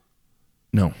treadmill?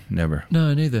 No, never.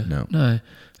 No, neither. No.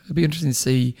 It'd be interesting to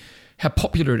see how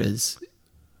popular it is.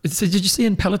 So did you see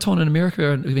in Peloton in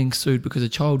America being sued because a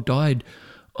child died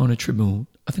on a treadmill?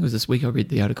 I think it was this week I read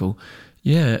the article.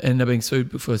 Yeah, and they're being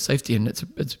sued for safety, and it's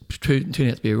turning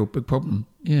out to be a real big problem.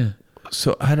 Yeah.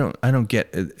 So I don't get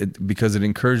it because it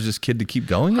encouraged this kid to keep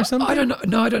going or something. I don't know.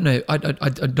 No, I don't know. I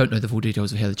don't know the full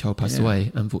details of how the child passed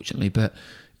away, unfortunately. But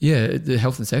yeah, the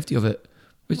health and safety of it,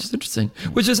 which is interesting.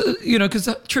 Which is because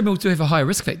treadmills do have a higher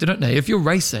risk factor, don't they? If you're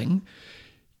racing,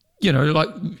 like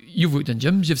you've worked in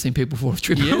gyms, you've seen people fall off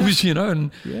treadmills,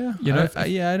 and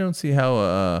I don't see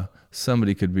how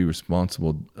somebody could be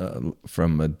responsible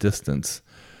from a distance,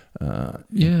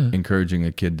 encouraging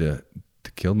a kid to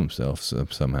kill themselves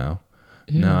somehow.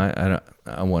 Yeah. No,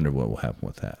 I wonder what will happen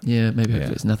with that. Yeah, maybe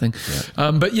hopefully it's nothing.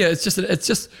 Yeah. But yeah, it's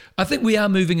just. I think we are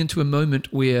moving into a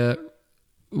moment where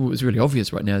it's really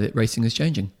obvious right now that racing is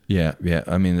changing. Yeah.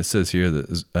 I mean, it says here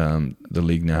that the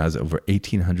league now has over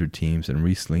 1,800 teams, and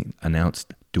recently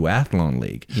announced Duathlon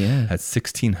League has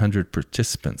 1,600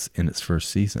 participants in its first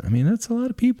season. I mean, that's a lot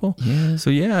of people. Yeah.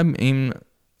 So I mean,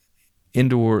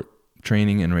 indoor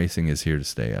training and racing is here to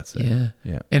stay, I'd say.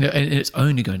 Yeah. And it's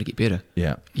only going to get better.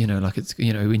 Yeah. It's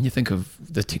when you think of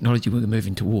the technology we're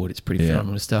moving toward, it's pretty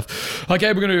phenomenal stuff. Okay,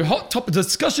 we're going to do hot topic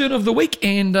discussion of the week,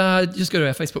 and just go to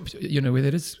our Facebook. You know where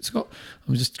that is, Scott?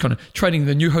 I'm just kind of training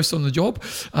the new host on the job.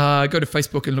 Go to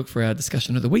Facebook and look for our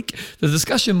discussion of the week. The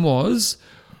discussion was,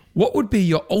 what would be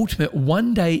your ultimate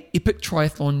one-day epic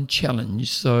triathlon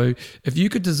challenge? So if you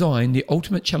could design the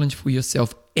ultimate challenge for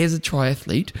yourself as a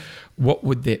triathlete, what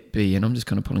would that be? And I'm just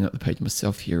kind of pulling up the page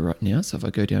myself here right now. So if I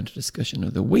go down to discussion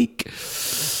of the week,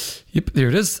 yep, there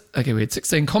it is. Okay, we had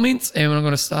 16 comments, and I'm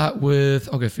going to start with,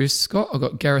 I'll go first, Scott. I've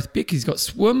got Gareth Beck. He's got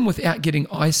swim without getting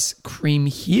ice cream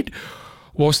head,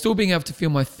 while still being able to feel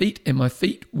my feet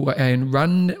and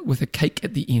run with a cake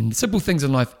at the end. Simple things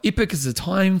in life. Epic is a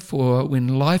time for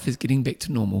when life is getting back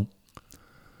to normal.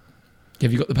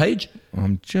 Have you got the page?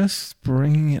 I'm just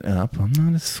bringing it up. I'm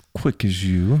not as quick as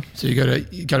you. So you go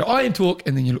to I Am Talk,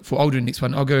 and then you look for, I'll do the next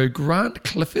one. I'll go Grant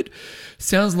Clifford.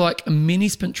 Sounds like many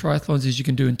sprint triathlons as you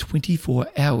can do in 24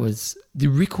 hours. The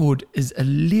record is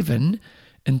 11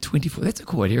 in 24. That's a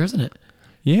cool idea, isn't it?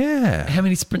 Yeah. How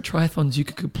many sprint triathlons you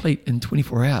could complete in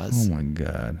 24 hours? Oh my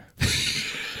God.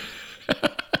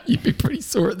 You'd be pretty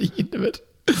sore at the end of it.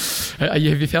 Have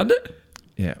you found it?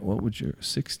 Yeah. What would your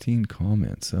 16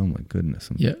 comments? Oh my goodness.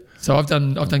 So I've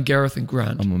done Gareth and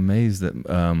Grant. I'm amazed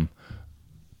that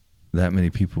that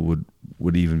many people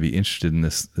would even be interested in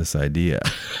this idea.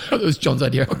 That was John's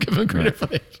idea. I'll give him credit for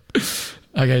that.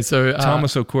 Okay, so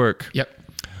Thomas O'Quirk. Yep.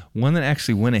 One that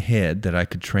actually went ahead that I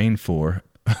could train for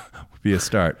would be a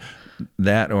start.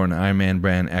 That or an Ironman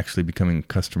brand actually becoming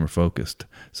customer focused.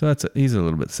 So he's a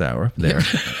little bit sour there.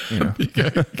 Kevin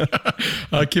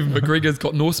McGregor's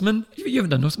got Norseman. You haven't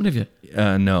done Norseman, have you?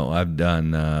 No, I've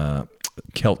done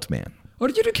Keltman. Oh,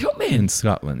 did you do Keltman? In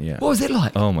Scotland, yeah. What was that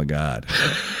like? Oh my God.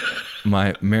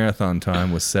 My marathon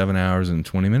time was 7 hours and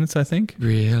 20 minutes, I think.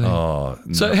 Really? Oh.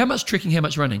 No. So how much trekking, how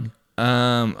much running?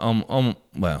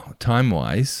 Well,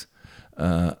 time-wise,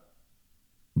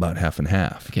 about half and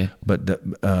half. Okay. But the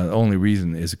only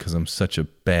reason is because I'm such a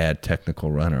bad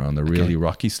technical runner on the really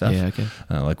rocky stuff. Yeah, okay.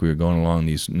 Like we were going along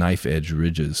these knife edge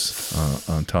ridges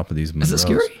on top of these Monroes. Is it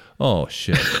scary? Oh,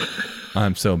 shit.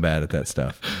 I'm so bad at that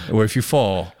stuff. Where if you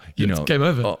fall, it's game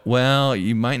over. Well,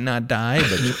 you might not die,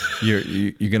 but you're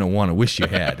going to want to wish you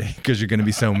had because you're going to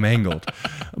be so mangled.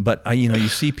 But you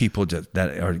see people that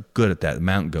are good at that.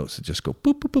 Mountain goats that just go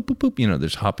boop boop boop boop boop. They're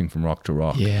just hopping from rock to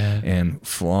rock, and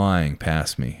flying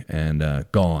past me and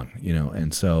gone.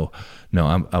 And so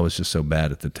no, I was just so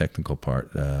bad at the technical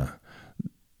part that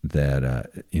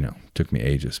took me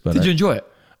ages. But did you enjoy it?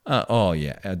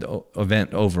 The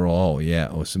event overall,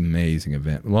 it was an amazing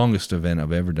event. Longest event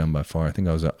I've ever done by far. I think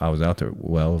I was out there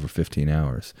well over 15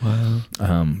 hours. Wow.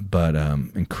 But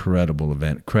incredible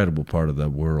event, incredible part of the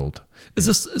world. Is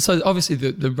this so? Obviously,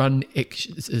 the run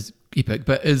is epic,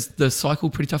 but is the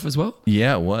cycle pretty tough as well?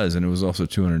 Yeah, it was, and it was also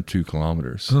 202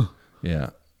 kilometers. Huh.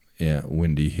 Yeah,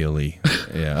 windy, hilly.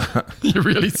 Yeah, you're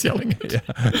really selling it.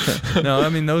 Yeah. No, I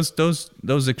mean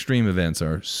those extreme events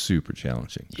are super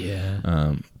challenging.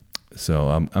 Yeah. So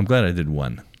I'm glad I did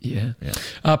one. Yeah.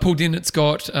 Yeah. Paul Dennett's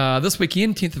got this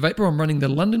weekend, 10th of April, I'm running the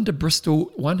London to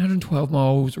Bristol 112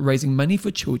 miles, raising money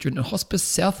for children and Hospice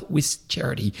Southwest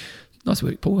charity. Nice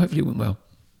work, Paul. Hopefully it went well.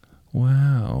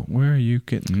 Wow, where are you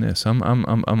getting this? I'm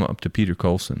up to Peter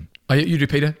Colson. Oh, you do,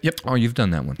 Peter? Yep. Oh, you've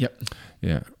done that one. Yep.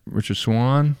 Yeah, Richard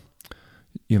Swan.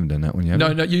 You haven't done that one yet.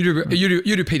 No, you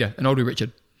do Peter, and I'll do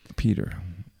Richard. Peter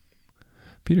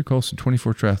Colson,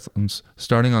 24 triathlons,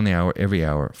 starting on the hour every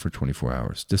hour for 24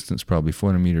 hours. Distance probably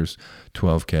 400 meters,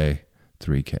 12K,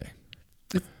 3K.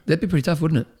 That'd be pretty tough,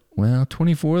 wouldn't it? Well,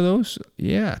 24 of those?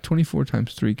 Yeah, 24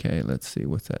 times 3K. Let's see,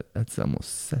 what's that? That's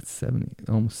 70,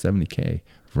 almost 70K.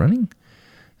 Running?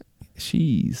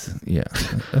 Jeez. Yeah,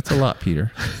 that's a lot,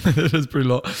 Peter. That is pretty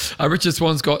lot. Richard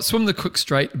Swan's got swim the quick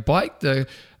straight, bike the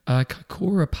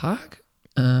Kakura Park,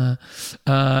 and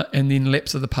then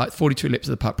laps of the park, 42 laps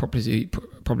of the park,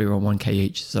 probably around 1K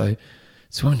each. So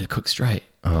swim the quick straight.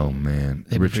 Oh, man.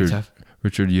 That'd be pretty tough.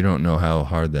 Richard, you don't know how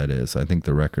hard that is. I think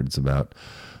the record's about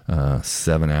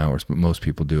 7 hours, but most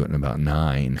people do it in about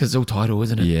 9. Because it's all tidal,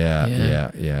 isn't it?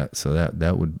 Yeah. So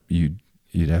that would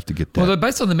you'd have to get that. Well, they're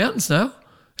based on the mountains now.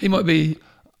 He might be.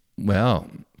 Well,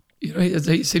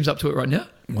 he seems up to it right now.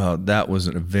 Well, that was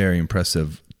a very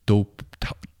impressive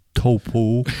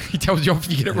topo. He tells you off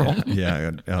if you get it wrong.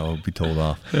 Yeah, I'll be told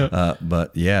off. Yeah.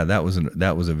 But yeah, that was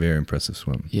a very impressive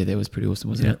swim. Yeah, that was pretty awesome,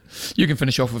 wasn't it? You can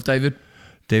finish off with David.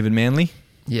 David Manley.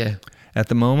 Yeah. At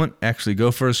the moment, actually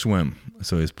go for a swim.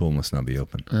 So his pool must not be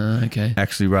open. Okay.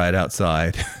 Actually ride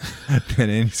outside than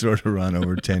any sort of run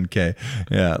over 10K.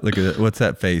 Yeah, look at it. What's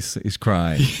that face? He's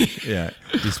crying. Yeah,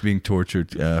 he's being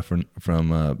tortured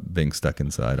from being stuck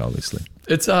inside, obviously.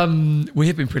 It's we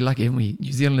have been pretty lucky, haven't we?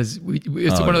 New Zealanders.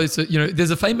 It's one of those.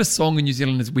 There's a famous song in New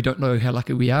Zealand is "We Don't Know How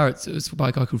Lucky We Are." It's by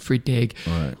a guy called Fred Dagg.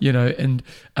 Right. And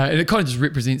it kind of just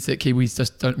represents that Kiwis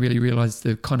just don't really realise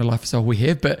the kind of lifestyle we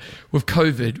have. But with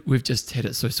COVID, we've just had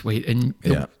it so sweet, and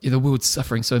the world's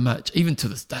suffering so much, even to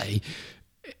this day.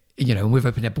 We've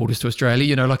opened our borders to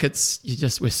Australia.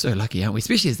 We're so lucky, aren't we?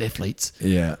 Especially as athletes.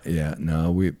 Yeah.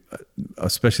 No, we,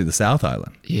 especially the South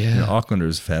Island. Yeah.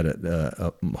 Aucklanders have had it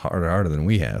harder than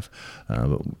we have.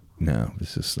 But no,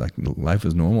 it's just like life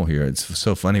is normal here. It's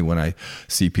so funny when I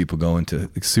see people go into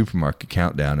the supermarket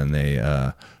countdown and they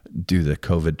do the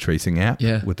COVID tracing app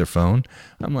with their phone.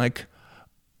 I'm like,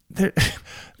 there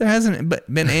hasn't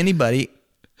been anybody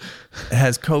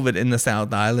has COVID in the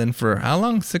South Island for how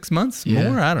long? 6 months?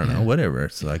 More? I don't know. Whatever.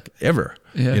 It's like ever.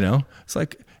 Yeah. It's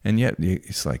like, and yet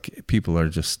it's like people are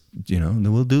just,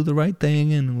 we'll do the right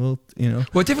thing and we'll.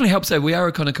 Well, it definitely helps that we are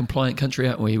a kind of compliant country,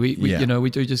 aren't we? We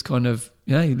do just kind of,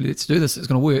 let's do this. It's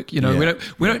going to work. We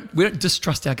don't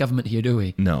distrust our government here, do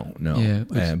we? No.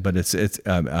 Yeah, but it's.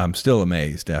 I'm still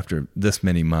amazed after this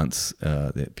many months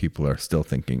that people are still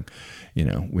thinking,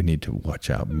 we need to watch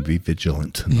out and be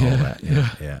vigilant and all that.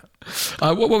 Yeah.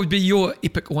 What would be your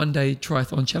epic one-day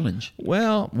triathlon challenge?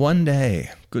 Well, one day.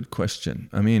 Good question.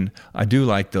 I mean, I do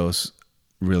like those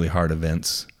really hard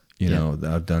events.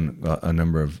 I've done a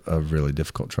number of really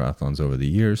difficult triathlons over the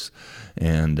years,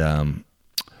 and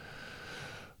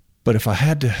but if I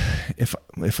had to, if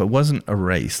it wasn't a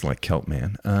race like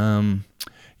Kelpman,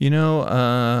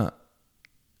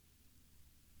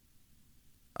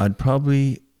 I'd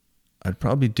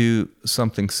probably do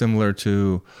something similar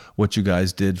to what you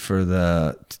guys did for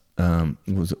the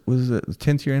was it the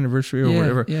 10th year anniversary or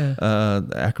whatever? Yeah.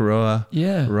 The Akaroa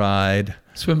ride.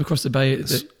 Swim across the bay.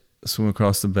 Swim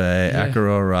across the bay,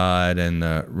 Akaroa ride, and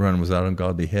the run was out on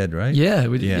Godley Head, right? Yeah,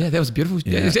 that was beautiful.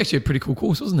 Yeah. It was actually a pretty cool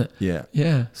course, wasn't it?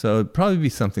 Yeah. So it'd probably be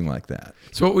something like that.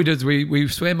 So what we did is we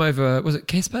swam over, was it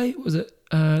Cass Bay? Was it?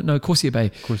 No, Corsair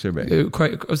Bay. Corsair Bay.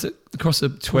 Was it across the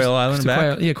Quail Island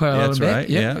back? Quail Island back. Right.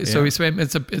 Yeah. So we swam.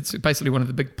 It's basically one of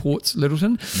the big ports,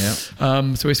 Littleton.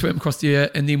 Yeah. So we swam across there,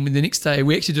 and then the next day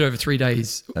we actually did over 3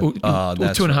 days, or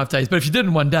 2.5 days. But if you did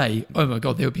in one day, oh my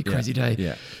God, that would be a crazy day.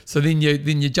 Yeah. So then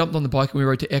you jumped on the bike and we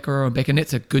rode to Akaroa and back, and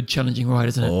that's a good challenging ride,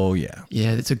 isn't it? Oh yeah.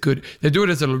 Yeah, that's a good. They do it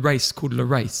as a race called La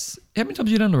Race. How many times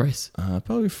have you done a race?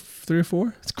 Probably 3 or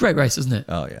 4. It's a great race, isn't it?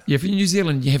 Oh yeah. Yeah, if you're in New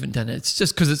Zealand and you haven't done it, it's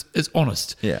just because it's honest.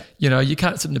 Yeah. You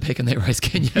can't sit in the pack in that race,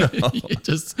 can you? No.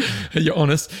 You're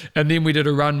honest. And then we did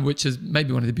a run, which is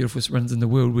maybe one of the beautifulest runs in the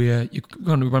world, where you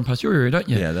kind of run past your area, don't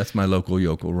you? Yeah, that's my local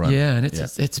yokel run. Yeah, and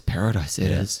it's paradise.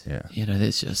 It is. Yeah.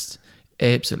 That's just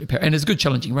absolutely paradise. And it's a good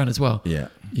challenging run as well. Yeah.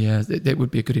 Yeah, that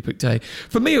would be a good epic day.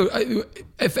 For me,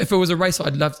 if it was a race,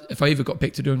 I'd love, if I ever got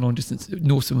back to doing long distance,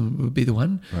 Norseman would be the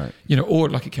one. Right. Or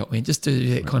like a Kelpman, just to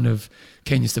do that kind of,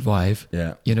 can you survive?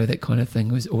 Yeah. That kind of thing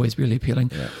was always really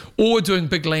appealing. Yeah. Or doing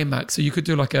big landmarks. So you could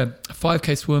do like a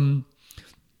 5K swim,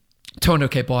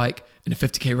 200K bike, and a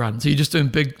 50K run. So you're just doing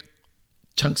big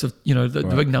chunks of,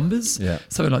 the big numbers. Yeah.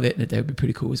 Something like that in a day would be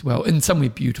pretty cool as well. And somewhere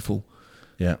beautiful.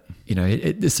 Yeah.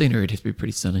 The scenery would have to be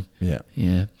pretty stunning. Yeah.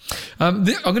 Yeah. I'm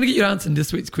going to get you to answer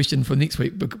this week's question for next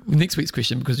week's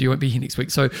question, because you won't be here next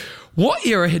week. So, what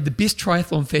era had the best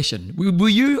triathlon fashion? Were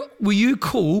you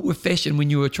cool with fashion when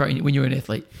you were training, when you were an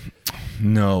athlete?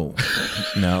 No.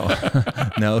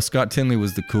 Scott Tinley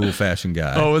was the cool fashion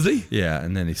guy. Oh, was he? Yeah,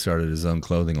 and then he started his own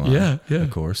clothing line. Yeah.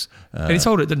 Of course. And he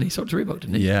sold it, didn't he? Sold it to Reebok,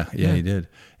 didn't he? Yeah, he did.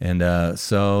 And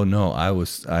so no,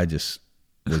 I just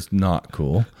was not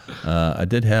cool. I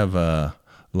did have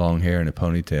long hair and a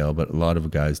ponytail, but a lot of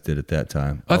guys did at that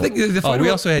time. I think the photo. We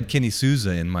also had Kenny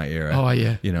Souza in my era. Oh,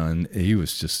 yeah. And he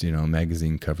was just a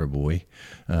magazine cover boy.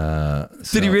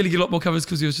 Did he really get a lot more covers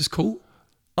because he was just cool?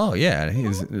 Oh yeah,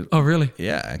 Oh really?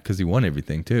 Yeah, because he won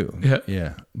everything too.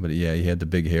 Yeah. But yeah, he had the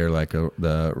big hair like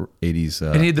the '80s.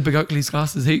 And he had the big Oakley's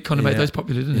glasses. He kind of made those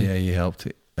popular, didn't he? Yeah, he helped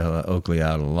Oakley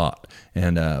out a lot.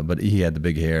 And but he had the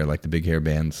big hair, like the big hair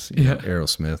bands.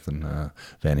 Aerosmith and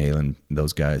Van Halen,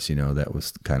 those guys. That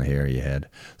was the kind of hair he had.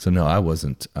 So no, I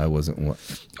wasn't.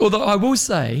 Although I will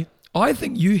say, I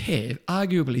think you have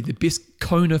arguably the best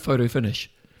Kona photo finish.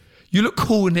 You look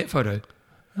cool in that photo.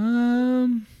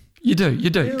 You do,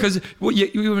 because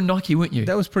you were in Nike, weren't you?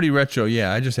 That was pretty retro.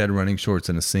 Yeah, I just had running shorts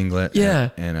and a singlet.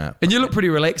 Yeah, and you look pretty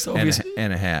relaxed, obviously,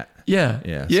 and a hat. Yeah.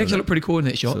 You so actually look pretty cool in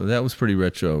that shot. So that was pretty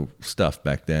retro stuff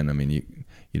back then. I mean,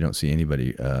 you don't see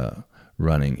anybody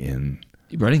running in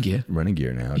running gear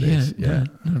nowadays. Yeah,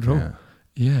 not at all.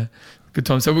 Yeah. Good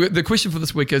time. So the question for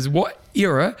this week is: what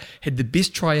era had the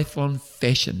best triathlon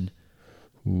fashion?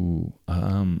 Ooh,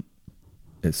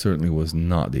 it certainly was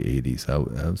not the '80s. I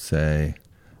would say.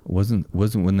 Wasn't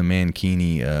when the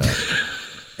Mankini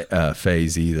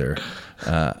phase either.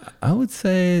 I would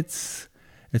say it's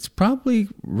probably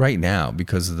right now,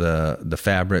 because of the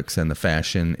fabrics and the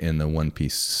fashion in the one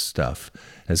piece stuff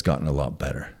has gotten a lot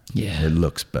better. Yeah, it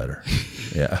looks better.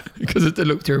 Yeah, because it did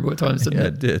look terrible at times, didn't it?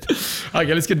 It did.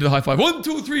 Okay, let's get into the high five. 1,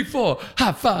 2, 3, 4.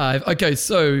 High five. Okay,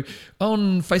 so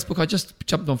on Facebook, I just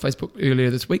jumped on Facebook earlier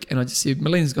this week, and I just said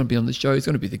Molina's going to be on the show. He's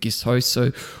going to be the guest host.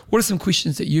 So, what are some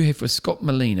questions that you have for Scott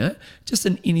Molina, just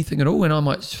in anything at all? And I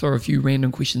might throw a few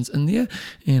random questions in there,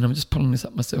 and I'm just pulling this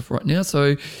up myself right now.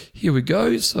 So here we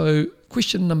go. So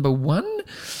question number 1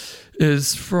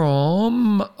 is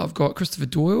from, I've got Christopher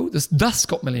Doyle. This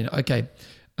Scott Molina. Okay.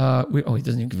 He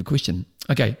doesn't even give a question.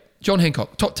 Okay. John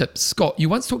Hancock, top tip. Scott, you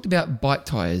once talked about bike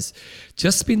tyres.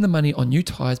 Just spend the money on new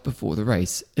tyres before the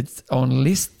race. It's one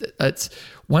less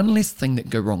thing that can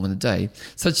go wrong on the day.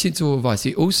 Such sensible advice.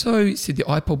 He also said the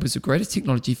iPod was the greatest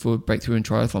technology for breakthrough in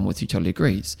triathlon, which he totally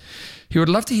agrees. He would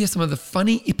love to hear some of the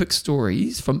funny epic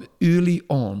stories from early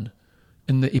on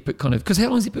in the epic kind of, because how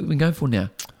long has Epic been going for now?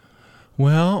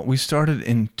 Well, we started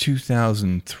in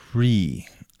 2003.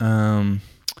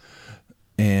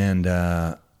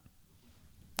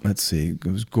 Let's see, it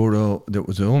was Gordo. There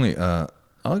was only, I'll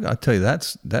tell you,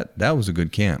 that was a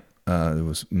good camp. It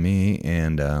was me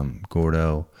and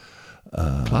Gordo.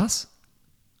 Klaus?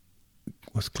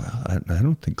 Was Klaus? I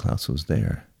don't think Klaus was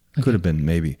there. Okay. Could have been,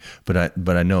 maybe. But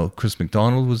I know Chris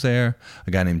McDonald was there.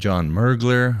 A guy named John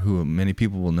Mergler, who many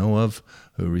people will know of,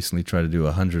 who recently tried to do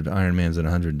 100 Ironmans in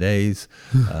 100 days.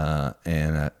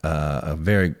 And a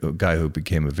guy who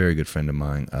became a very good friend of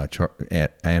mine,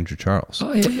 Andrew Charles.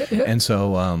 Oh, yeah. And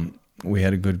so we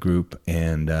had a good group,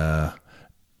 and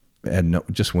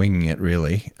just winging it,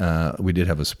 really. We did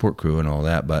have a support crew and all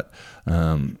that, but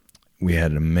we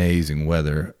had amazing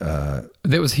weather.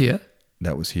 That was here?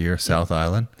 That was here, South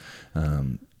Island,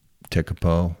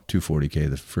 Tekapo, 240K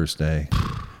the first day.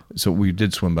 So we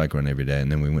did swim, bike, run every day,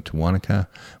 and then we went to Wanaka.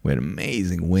 We had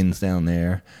amazing winds down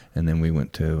there, and then we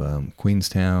went to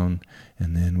Queenstown,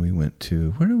 and then we went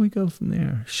to, where did we go from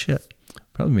there? Shit,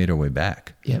 probably made our way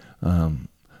back. Yep.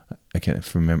 I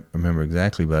can't remember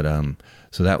exactly, but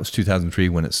so that was 2003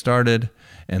 when it started,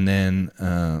 and then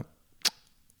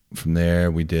from there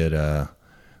we did.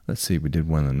 We did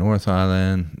one in the North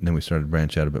Island, and then we started to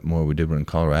branch out a bit more. We did one in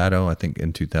Colorado, I think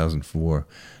in 2004.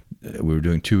 We were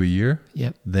doing 2 a year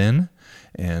then.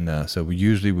 And so we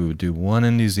would do one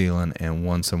in New Zealand and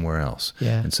one somewhere else.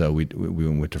 Yeah. And so we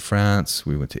went to France,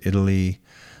 we went to Italy,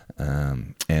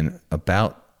 and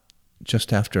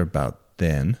just after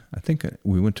then, I think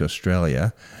we went to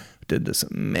Australia, did this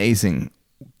amazing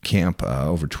camp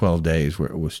over 12 days where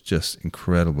it was just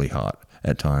incredibly hot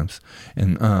at times.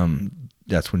 And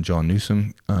that's when John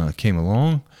Newsom came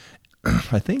along,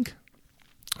 I think.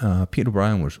 Pete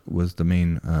O'Brien was the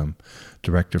main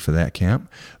director for that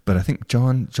camp, but I think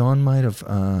John might have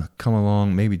come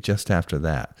along maybe just after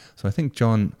that. So I think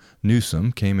John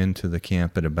Newsom came into the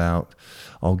camp at about,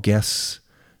 I'll guess,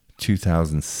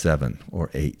 2007 or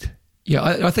 8. Yeah,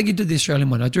 I think he did the Australian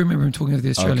one. I do remember him talking about the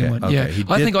Australian one. Okay, Yeah, he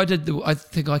I did- think I did. I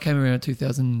think I came around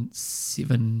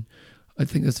 2007. I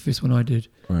think that's the first one I did.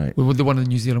 Right. Well, the one of the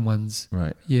New Zealand ones.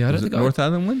 Right. Yeah, I was don't it think North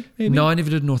Island one? Maybe? No, I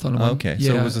never did North Island one. Okay,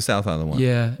 Yeah. so it was the South Island one.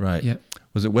 Yeah. Right. Yeah.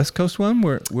 Was it West Coast one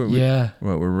where Yeah.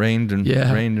 where rained and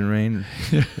Yeah. rained and rained?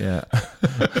 Yeah.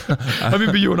 I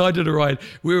remember you and I did a ride.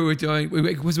 We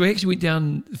actually went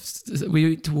down. We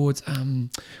went towards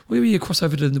where were you cross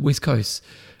over to the West Coast?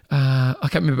 I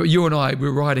can't remember. But you and I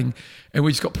were riding, and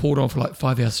we just got poured on for like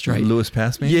 5 hours straight. Lewis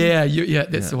Pass, maybe? Yeah,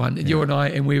 that's the one. And you and I,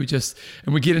 and we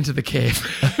get into the cab,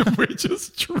 and we're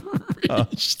just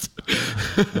drenched.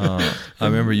 I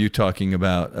remember you talking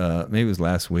about maybe it was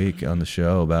last week on the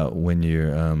show about when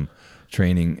you're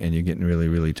training and you're getting really,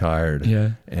 really tired.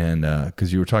 Yeah. And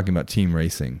because you were talking about team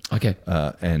racing. Okay.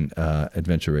 And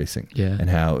adventure racing. Yeah. And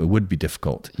how it would be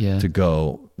difficult Yeah. to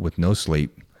go with no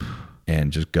sleep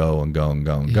and just go and go and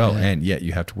go and go. Yeah. And yet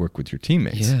you have to work with your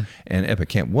teammates. Yeah. And Epic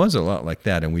Camp was a lot like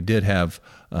that. And we did have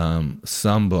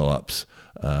some blow-ups.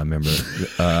 Remember,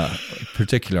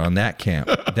 particular on that camp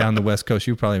down the West Coast.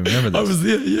 You probably remember this. I was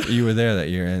there. Yeah. You were there that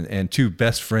year, and two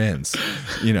best friends,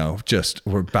 just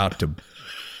were about to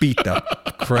beat the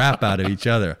crap out of each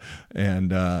other,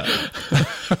 and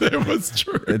That was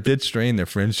true. it did strain their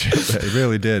friendship. It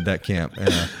really did, that camp,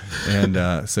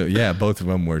 so yeah, both of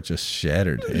them were just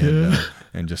shattered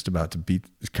and just about to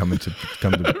come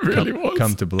really was.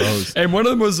 come to blows. And one of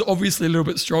them was obviously a little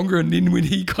bit stronger, and then when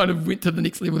he kind of went to the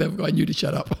next level, that guy knew to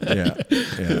shut up. Yeah.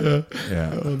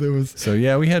 Oh, there was. So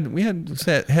yeah, we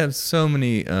had so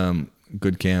many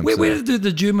good camps. Where did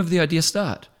the germ of the idea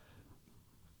start?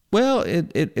 Well,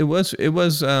 it was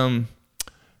an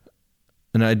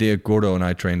idea. Gordo and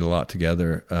I trained a lot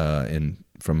together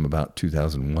from about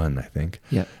 2001, I think.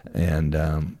 Yeah. And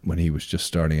when he was just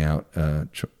starting out,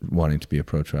 wanting to be a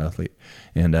pro triathlete,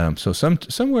 and so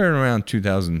somewhere around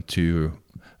 2002,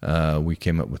 we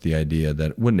came up with the idea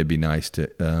that wouldn't it be nice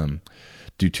to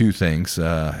do two things: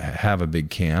 have a big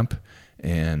camp.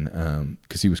 And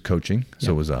because he was coaching,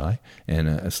 so was I, and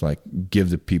it's like give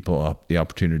the people the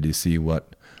opportunity to see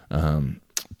what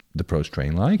the pros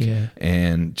train like,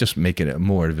 and just make it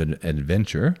more of an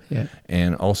adventure,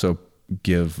 and also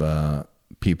give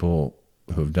people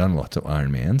who have done lots of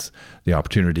Ironmans the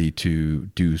opportunity to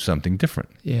do something different,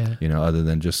 other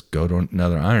than just go to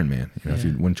another Ironman. If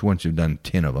you once you've done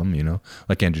 10 of them,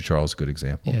 like Andrew Charles, a good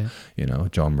example.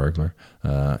 John Mergler,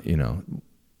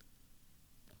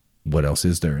 what else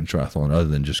is there in triathlon other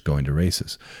than just going to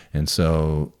races? And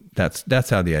so that's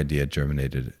how the idea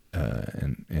germinated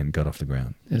and got off the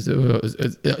ground.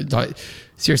 Like,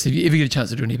 seriously, if you ever get a chance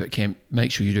to do an Epic Camp,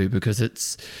 make sure you do, because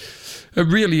it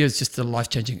really is just a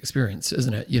life-changing experience,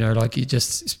 isn't it? Like you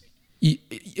just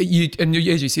and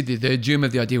as you said, the germ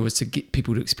of the idea was to get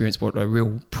people to experience what a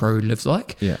real pro lives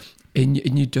like. Yeah. And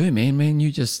you do, man.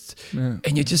 You just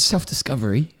and you're just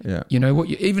self-discovery. Yeah.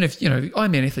 Even if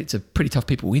Ironman athletes are pretty tough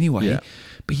people anyway. Yeah.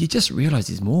 But you just realize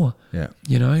there's more. Yeah.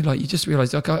 Like you just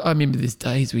realize. Like I remember there's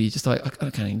days where you're just like, I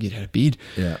can't even get out of bed.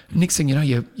 Yeah. Next thing you know,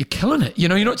 you're killing it.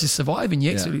 You're not just surviving.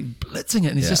 You're actually blitzing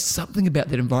it. And there's just something about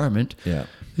that environment. Yeah.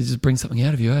 That just brings something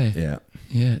out of you, eh? Yeah.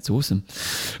 Yeah, it's awesome.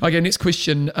 Okay, next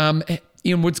question.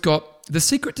 Ian Wood's got the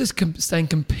secret to staying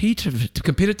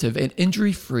competitive and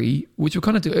injury-free, which we'll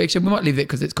kind of do. Actually, we might leave that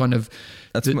because it's kind of...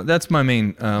 That's my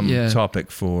main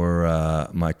topic for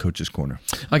my coach's corner.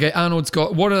 Okay, Arnold's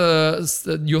got, what are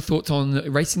your thoughts on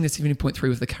racing the 70.3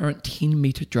 with the current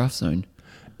 10-meter draft zone?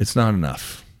 It's not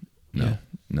enough. No,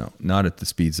 not at the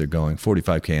speeds they're going.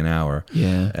 45K an hour.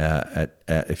 Yeah.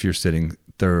 If you're sitting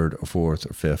third or fourth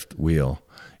or fifth wheel,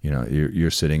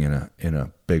 you're sitting in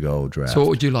a big old draft. So what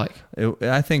would you like?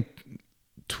 I think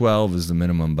 12 is the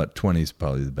minimum, but 20 is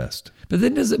probably the best. But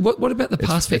then what about the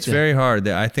pass factor? It's very hard.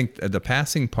 I think the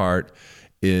passing part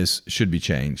should be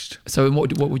changed. So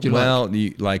what would you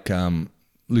like? Well,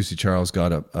 Lucy Charles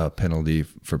got a penalty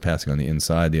for passing on the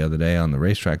inside the other day on the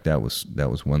racetrack. That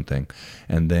was one thing.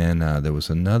 And then there was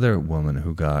another woman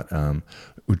who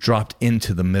who dropped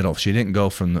into the middle. She didn't go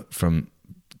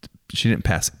she didn't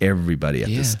pass everybody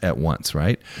at once,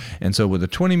 right? And so with a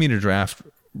 20-meter draft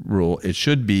rule, it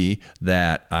should be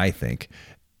that, I think,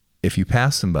 if you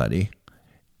pass somebody,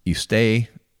 you stay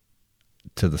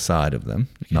to the side of them,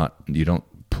 you don't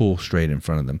pull straight in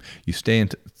front of them. You stay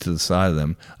to the side of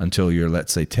them until you're,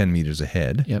 let's say, 10 meters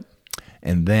ahead. Yep.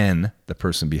 And then the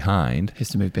person behind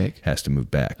has to move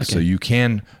back. Okay. So you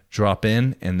can drop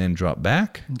in and then drop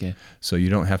back. Okay. So you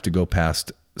don't have to go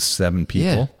past 7 people.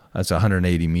 Yeah. That's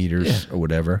 180 meters or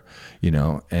whatever,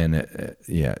 and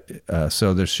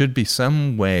so there should be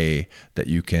some way that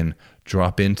you can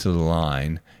drop into the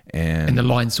line, And the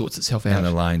line sorts itself out. and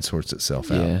the line sorts itself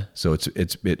Yeah. out. So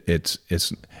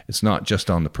it's not just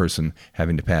on the person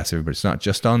having to pass everybody. It's not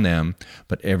just on them,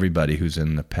 but everybody who's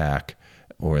in the pack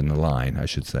or in the line, I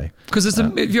should say. Because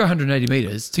if you're 180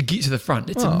 meters to get to the front,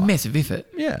 it's a massive effort.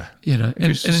 Yeah. You know,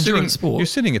 You're an endurance sport. You're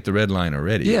sitting at the red line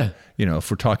already. Yeah. You know, if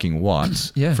we're talking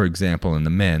watts, Yeah. for example, in the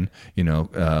men, you know,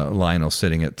 Lionel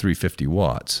sitting at 350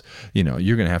 watts, you know,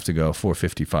 you're going to have to go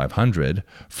 450, 500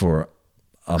 for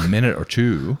a minute or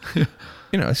two.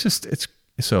 You know,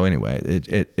 so anyway,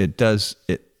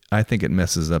 I think it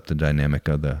messes up the dynamic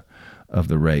of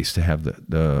the race to have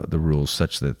the rules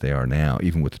such that they are now,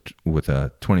 even with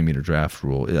a 20-meter draft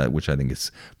rule, which I think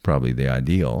is probably the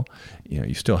ideal. You know,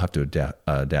 you still have to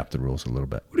adapt the rules a little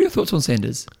bit. What are your thoughts on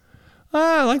Sanders?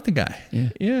 I like the guy.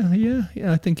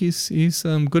 Yeah. I think he's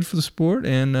good for the sport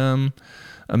and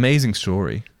amazing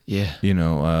story. Yeah. You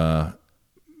know,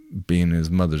 being in his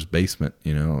mother's basement,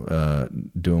 you know,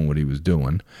 doing what he was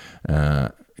doing.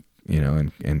 You know,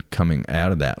 and coming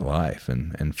out of that life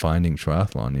and finding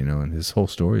triathlon, you know, and his whole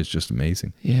story is just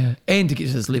amazing. Yeah. And to get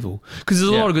to this level. Because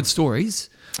there's a lot of good stories.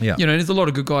 Yeah. You know, there's a lot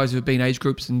of good guys who have been age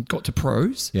groups and got to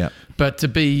pros. Yeah. But to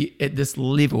be at this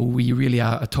level where you really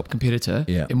are a top competitor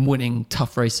and winning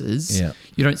tough races,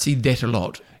 you don't see that a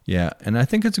lot. Yeah, and I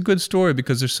think it's a good story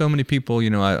because there's so many people.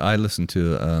 You know, I listen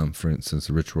to, for instance,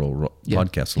 the Rich Roll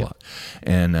podcast a lot,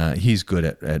 and he's good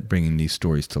at bringing these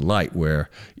stories to light. Where,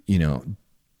 you know,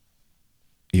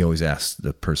 he always asks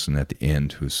the person at the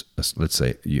end, who's, let's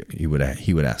say, he would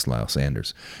ask Lyle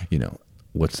Sanders, you know,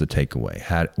 what's the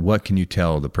takeaway? What can you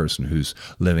tell the person who's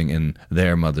living in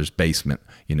their mother's basement,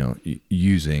 you know,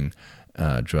 using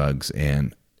drugs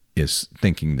and is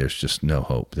thinking there's just no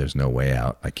hope, there's no way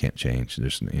out, I can't change,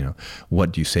 there's, you know,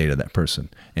 what do you say to that person?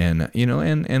 And you know,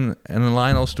 and the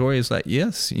Lionel story is like,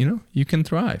 yes, you know, you can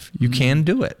thrive, you can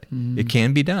do it, it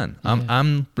can be done.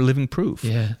 I'm living proof,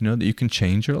 you know, that you can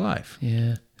change your life.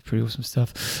 Yeah, pretty awesome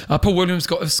stuff. Paul Williams,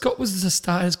 if Scott was to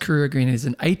start his career again as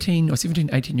an 18 or 17,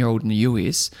 18-year-old in the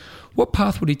US, what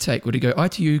path would he take? Would he go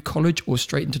ITU, college, or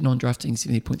straight into non-drafting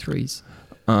 70.3s?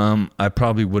 I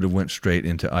probably would have went straight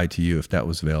into ITU if that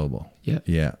was available. Yeah.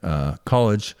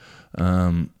 College,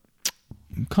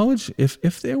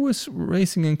 if there was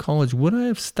racing in college, would I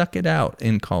have stuck it out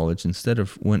in college instead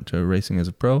of went to racing as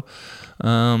a pro?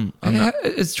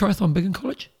 Is triathlon big in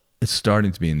college? It's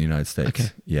starting to be in the United States. Okay.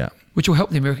 Yeah. Which will help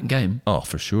the American game. Oh,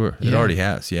 for sure. It Yeah. already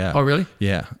has. Yeah. Oh, really?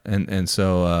 Yeah. And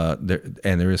so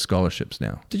there is scholarships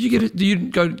now. Did you get it? You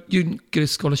didn't get a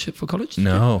scholarship for college?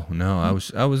 No. I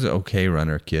was an okay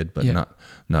runner kid, but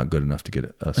not good enough to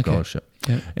get a scholarship.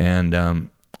 Yeah.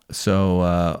 And so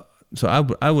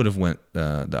I would have went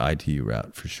the ITU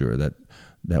route for sure. That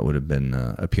would have been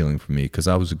appealing for me because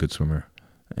I was a good swimmer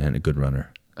and a good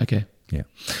runner. Okay. Yeah.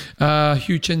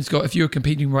 Hugh Chin's got, if you were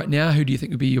competing right now, who do you think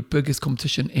would be your biggest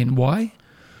competition and why?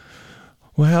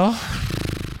 Well,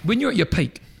 when you're at your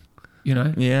peak, you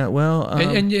know. Yeah. Well,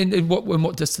 and in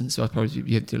what distance? I suppose you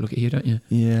have to look at here, don't you?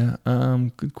 Yeah.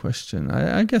 Good question.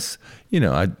 I guess, you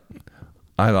know,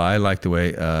 I like the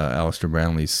way Alistair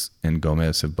Brownlees and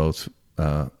Gomez have both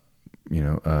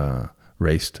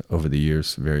raced over the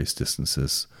years, various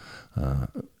distances,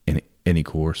 in any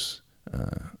course.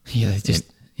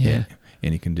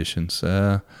 Any conditions.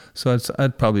 So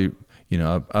I'd probably, you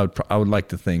know, I would like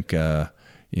to think,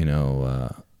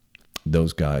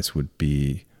 those guys would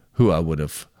be who I would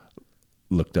have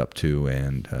looked up to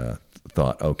and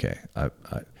thought, okay,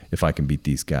 if I can beat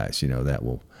these guys, you know, that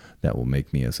will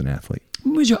make me as an athlete.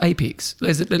 When was your apex?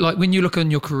 Is it like when you look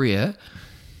on your career,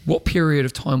 what period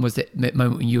of time was that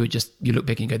moment when you look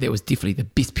back and go, that was definitely the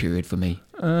best period for me?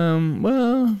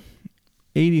 Well,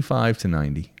 85 to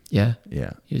 90. Yeah.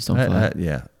 Yeah. You're just on fire.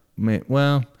 Yeah.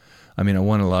 Well, I mean, I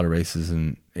won a lot of races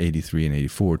in 83 and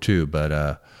 84 too, but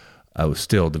I was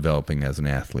still developing as an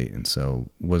athlete. And so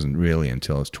it wasn't really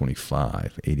until I was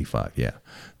 85,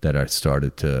 that I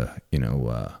started to, you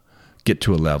know, get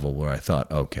to a level where I thought,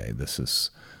 okay, this is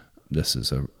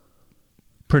a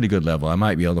pretty good level. I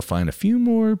might be able to find a few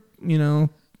more, you know,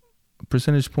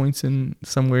 percentage points in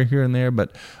somewhere here and there,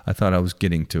 but I thought I was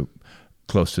getting to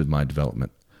close to my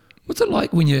development. What's it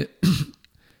like when you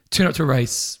turn up to a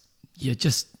race, you're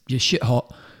shit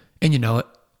hot and you know it?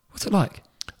 What's it like?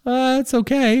 It's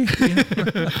okay.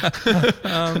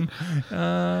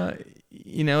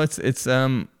 You know, it's it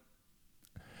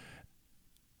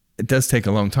does take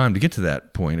a long time to get to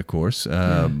that point, of course.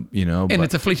 You know, and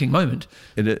it's a fleeting moment.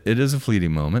 It is a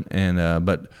fleeting moment, and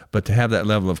but to have that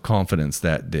level of confidence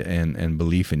and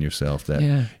belief in yourself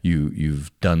that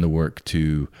you've done the work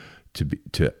to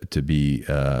be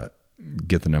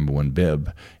get the number one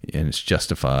bib, and it's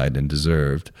justified and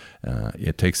deserved.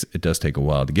 It does take a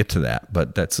while to get to that,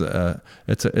 but it's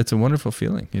a wonderful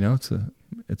feeling.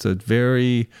 It's a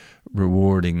very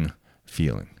rewarding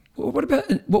feeling. Well,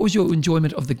 what was your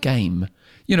enjoyment of the game?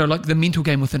 Like the mental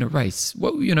game within a race.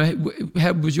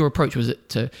 How was your approach?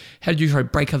 How did you try to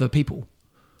break other people?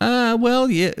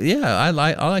 Well, yeah. I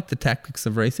like the tactics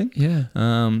of racing. Yeah.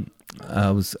 I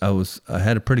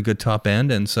had a pretty good top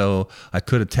end, and so I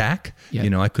could attack.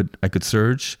 Yeah. I could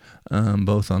surge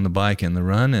both on the bike and the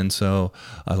run, and so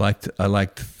I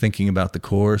liked thinking about the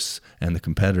course and the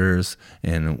competitors,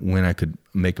 and when I could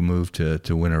make a move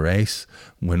to win a race,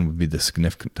 when would be the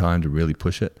significant time to really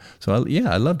push it. So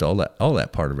I loved all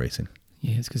that part of racing.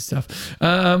 Yeah, it's good stuff.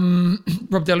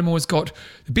 Rob Dellamore's got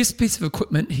the best piece of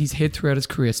equipment he's had throughout his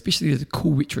career, especially the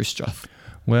cool retro stuff.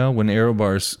 Well, when aero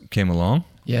bars came along,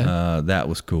 that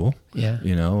was cool. Yeah,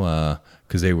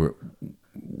 because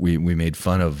we made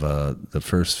fun of the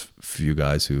first few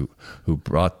guys who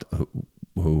brought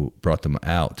them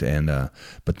out, and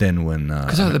but then when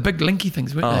because the big linky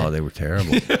things, weren't they? Oh, they were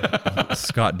terrible.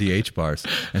 Scott DH bars,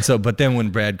 and so but then when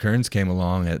Brad Kearns came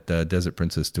along at Desert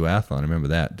Princess Duathlon, I remember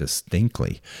that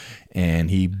distinctly, and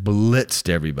he blitzed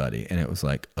everybody, and it was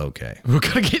like, okay, we're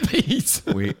gonna get these.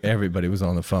 Everybody was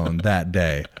on the phone that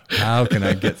day. How can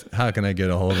I get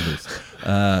a hold of this?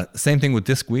 Same thing with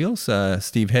disc wheels.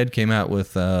 Steve Head came out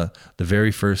with the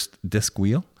very first disc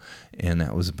wheel, and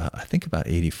that was about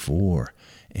 84.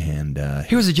 And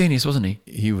he was a genius, wasn't he?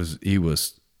 He was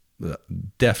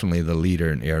definitely the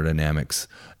leader in aerodynamics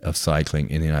of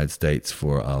cycling in the United States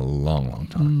for a long, long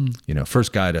time.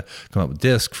 First guy to come up with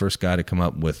disc, first guy to come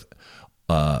up with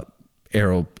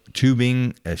aero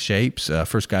tubing shapes,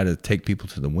 first guy to take people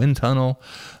to the wind tunnel.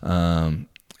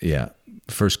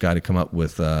 First guy to come up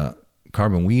with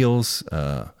carbon wheels,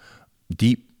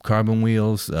 deep carbon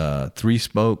wheels,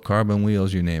 3-spoke carbon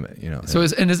wheels, you name it. So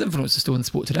his influence is still in the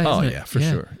sport today. Isn't it? Yeah, for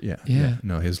sure. Yeah.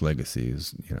 No, his legacy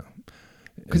is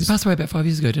because he passed away about 5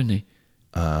 years ago, didn't he?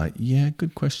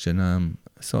 Good question. I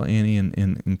saw Annie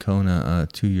in Kona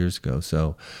 2 years ago,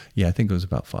 so I think it was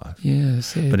about 5. Yeah,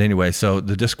 sad. But anyway, so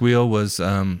the disc wheel was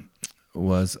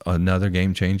another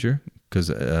game changer because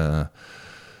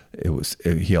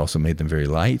he also made them very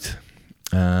light.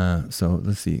 So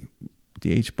let's see,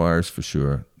 DH bars for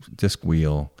sure, disc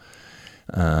wheel,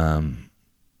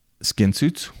 skin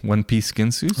suits, one-piece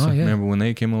skin suits. Oh, yeah. Remember when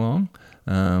they came along?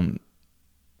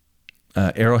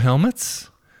 Aero helmets.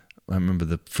 I remember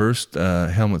the first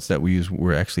helmets that we used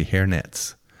were actually hair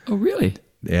nets. Oh, really?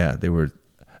 Yeah, they were.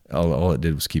 All it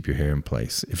did was keep your hair in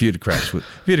place. If you'd have crashed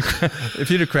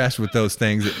with those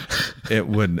things, it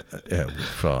would.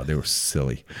 They were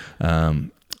silly.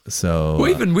 Well,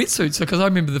 even wetsuits, because I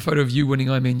remember the photo of you winning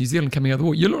Ironman New Zealand coming out of the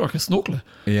water. You look like a snorkeler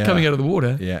coming out of the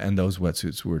water. Yeah, and those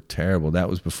wetsuits were terrible. That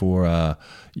was before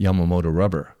Yamamoto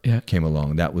rubber came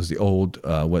along. That was the old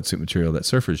wetsuit material that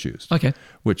surfers used. Okay.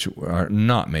 Which are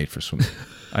not made for swimming.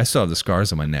 I saw the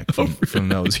scars on my neck from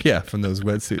those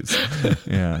wetsuits.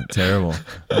 Yeah, terrible.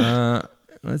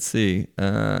 Let's see.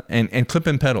 And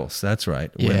clip-in pedals. That's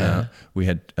right. Yeah. When, we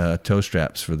had toe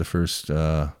straps for the first,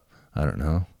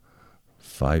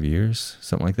 5 years,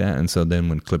 something like that. And so then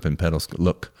when clip-in pedals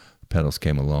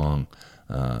came along,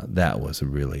 that was a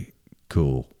really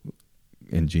cool,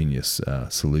 ingenious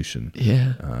solution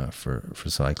for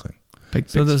cycling.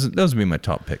 So those would be my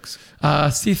top picks.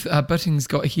 Seth Butting's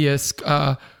got here,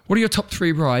 what are your top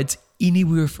 3 rides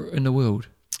anywhere in the world?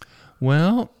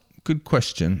 Well, good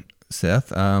question,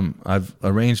 Seth. I've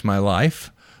arranged my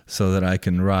life so that I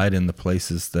can ride in the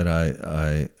places that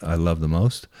I love the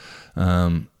most.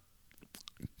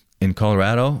 In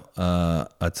Colorado,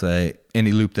 I'd say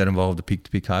any loop that involved a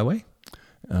peak-to-peak highway.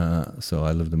 So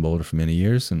I lived in Boulder for many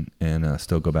years and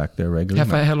still go back there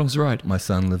regularly. How long's the ride? My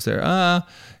son lives there.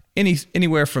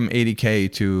 Anywhere from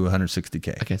 80K to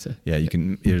 160K. Okay, so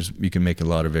you can make a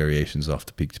lot of variations off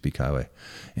the peak-to-peak highway,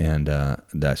 and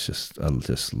that's just I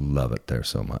just love it there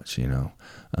so much,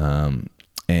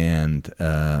 And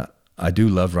I do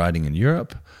love riding in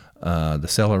Europe. The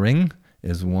Sella-Ring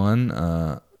is one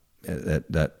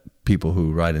that people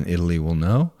who ride in Italy will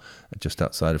know, just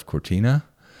outside of Cortina.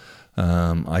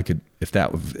 I could, if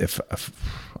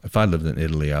I lived in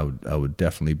Italy, I would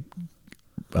definitely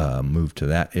move to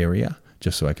that area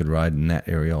just so I could ride in that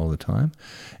area all the time.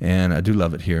 And I do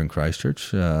love it here in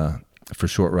Christchurch for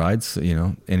short rides.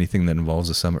 Anything that involves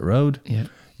a summit road. Yeah.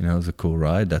 It's a cool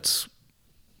ride. That's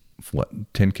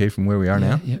 10K from where we are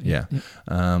now. Yeah.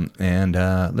 And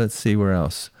let's see where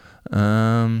else.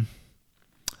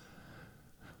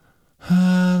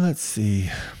 Let's see.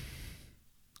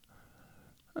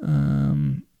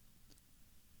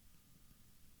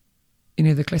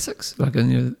 any of the classics, like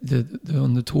the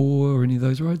on the tour or any of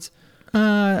those rides?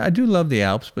 I do love the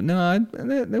Alps, but no,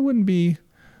 that wouldn't be.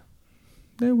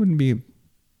 That wouldn't be.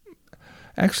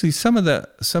 Actually, some of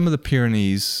the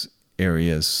Pyrenees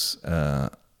areas,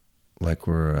 like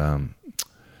where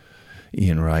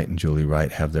Ian Wright and Julie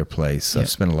Wright have their place. Yeah. I've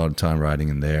spent a lot of time riding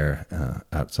in there,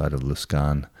 outside of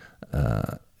Luscan,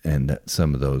 and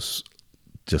some of those,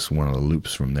 just one of the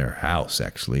loops from their house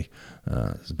actually.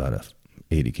 It's about a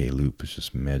 80K loop. It's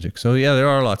just magic. So yeah, there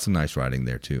are lots of nice riding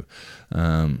there too.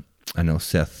 I know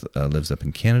Seth lives up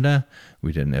in Canada.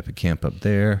 We did an epic camp up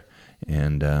there,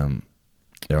 and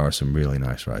there are some really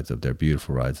nice rides up there,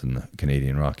 beautiful rides in the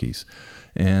Canadian Rockies.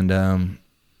 And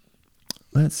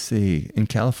let's see, in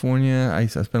California, I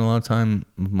spent a lot of time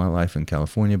of my life in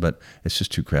California, but it's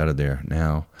just too crowded there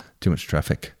now, too much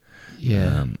traffic.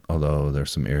 Yeah. Although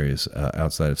there's some areas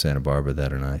outside of Santa Barbara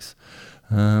that are nice.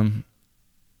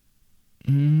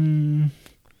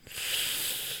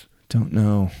 Don't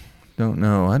know.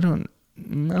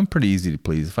 I'm pretty easy to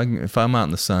please. If I'm out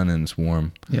in the sun and it's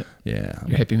warm, Yeah. yeah,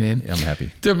 You're happy, man. I'm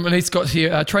happy. Dominique's got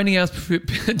here, training hours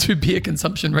to beer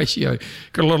consumption ratio.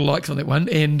 Got a lot of likes on that one.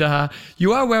 And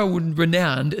you are well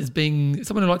renowned as being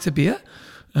someone who likes a beer.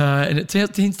 And it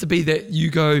tends to be that you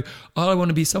go, I want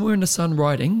to be somewhere in the sun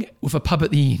riding with a pub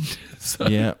at the end. So,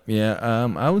 Yeah.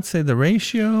 I would say the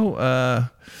ratio,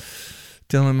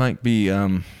 Dylan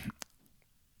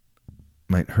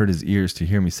might hurt his ears to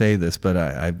hear me say this, but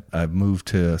I've moved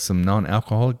to some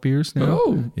non-alcoholic beers now.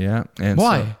 Oh. Yeah. And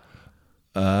why?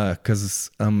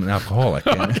 Because I'm an alcoholic.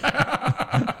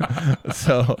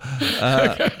 So,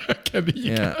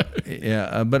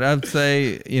 yeah. But I'd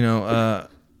say,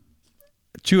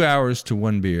 2 hours to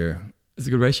one beer Is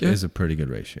a good ratio? is a pretty good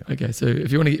ratio. Okay, so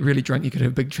if you want to get really drunk, you could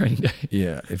have a big training day.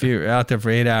 Yeah. If you're out there for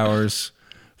 8 hours,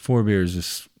 4 beers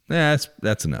is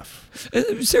that's enough.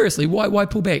 Seriously, why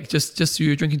pull back? Just so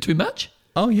you're drinking too much?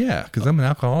 Oh yeah, because I'm an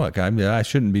alcoholic. I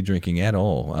shouldn't be drinking at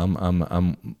all.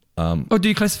 Do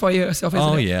you classify yourself as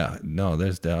Oh an yeah, no,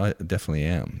 I definitely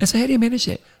am. And so how do you manage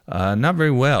that? Not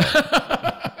very well.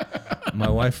 My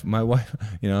wife.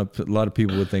 A lot of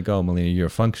people would think, "Oh, Melina, you're a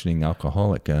functioning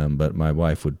alcoholic," but my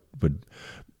wife would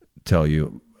tell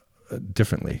you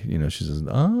differently. She says,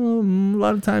 "Oh, a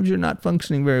lot of times you're not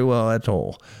functioning very well at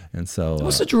all." And so,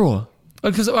 What's the draw?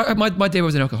 Because my dad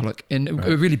was an alcoholic, and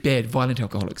a really bad, violent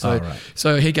alcoholic. So, right.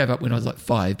 so he gave up when I was like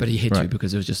 5, but he had to Right.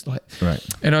 because it was just like. Right.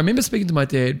 And I remember speaking to my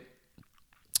dad,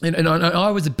 and I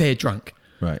was a bad drunk.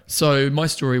 right. So my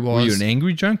story was. Were you an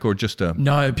angry drunk or just a?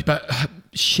 No, but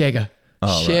shagger.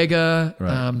 Oh, Shagger,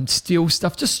 Right. steal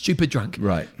stuff, just stupid drunk.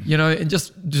 Right. And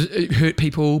just it hurt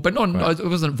people, but it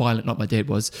wasn't violent like my dad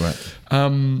was. Right.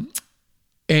 And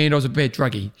I was a bad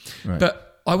druggie. Right.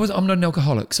 But I'm not an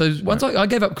alcoholic. So once I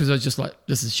gave up because I was just like,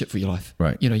 this is shit for your life.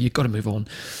 Right. You've got to move on.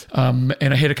 And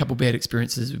I had a couple of bad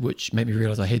experiences which made me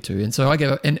realize I had to. And so I gave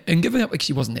up. And giving up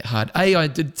actually wasn't that hard. I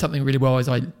did something really well, is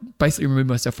I basically removed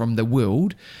myself from the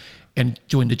world and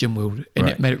joined the gym world. And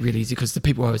Right. that made it really easy because the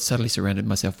people I was suddenly surrounded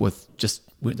myself with just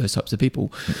weren't those types of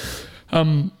people.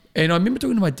 And I remember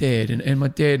talking to my dad, and my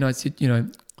dad and I said,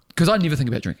 because I never think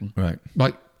about drinking. Right.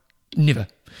 Like, never.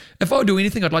 If I would do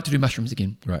anything, I'd like to do mushrooms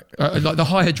again. Right. Like the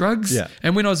higher drugs. Yeah.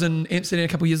 And when I was in Amsterdam a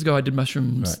couple of years ago, I did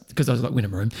mushrooms Right. because I was like, when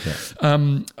in Rome.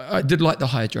 Yeah. I did like the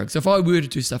higher drugs. So if I were to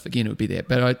do stuff again, it would be that.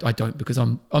 But I don't, because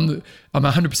I'm a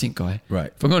 100% guy.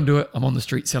 Right. If I'm going to do it, I'm on the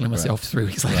street selling myself 3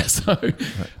 weeks later. So,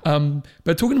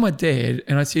 but talking to my dad,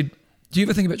 and I said, do you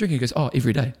ever think about drinking? He goes, oh,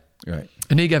 every day. Right.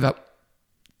 And he gave up,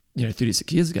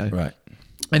 36 years ago. Right.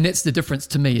 And that's the difference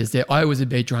to me, is that I was a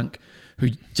bad drunk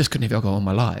who just couldn't have alcohol in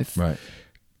my life. Right.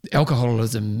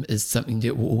 Alcoholism is something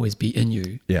that will always be in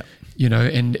you. Yeah.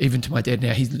 And even to my dad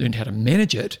now, he's learned how to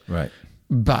manage it. Right.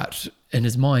 But in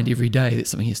his mind, every day,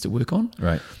 that's something he has to work on.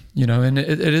 Right. And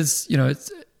it is,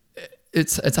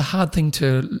 it's a hard thing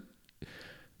to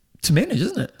manage,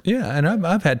 isn't it? Yeah, and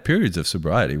I've had periods of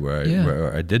sobriety where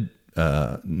Yeah. I did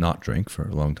not drink for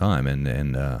a long time, and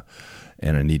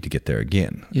I need to get there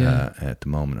again. Yeah. At the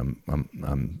moment,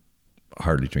 I'm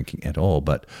hardly drinking at all,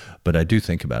 but I do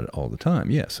think about it all the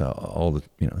time. Yes, all the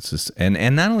it's just and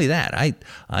not only that,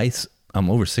 I'm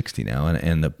over 60 now,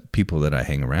 and the people that I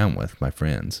hang around with, my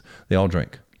friends, they all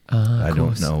drink. I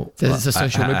don't know. There's a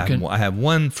social lubricant. I have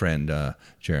one friend,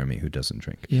 Jeremy, who doesn't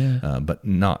drink. Yeah. But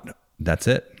not. That's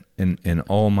it. In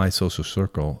all my social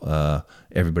circle,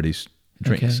 everybody's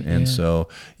drinks, Okay, and yeah. so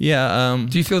yeah.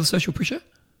 Do you feel the social pressure?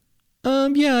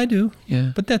 Yeah, I do.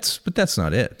 Yeah. But that's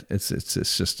not it. It's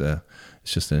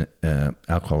just an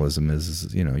alcoholism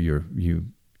is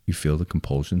you feel the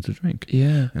compulsion to drink.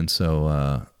 Yeah. And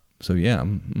so yeah,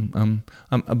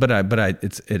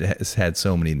 it has had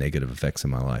so many negative effects in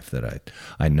my life that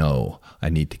I know I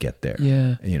need to get there.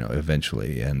 Yeah.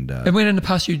 Eventually. And when in the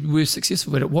past you were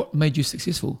successful at it, what made you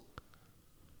successful?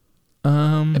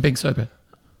 At being sober.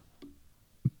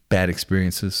 Bad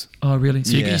experiences. Oh, really?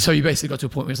 So, Yeah. so you basically got to a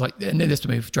point where it's like, and then that's to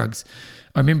me with drugs.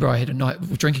 I remember I had a night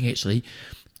of drinking actually,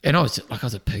 and I was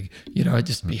a pig, I'd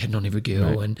just be hitting on every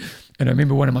girl. Right. And I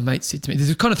remember one of my mates said to me,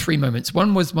 there's kind of three moments.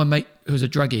 One was my mate who was a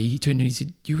druggie. He turned and he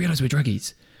said, "You realise we're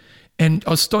druggies?" And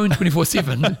I was stoned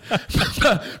 24/7,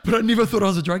 but I never thought I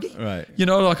was a druggie. Right.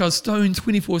 I was stoned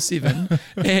 24/7,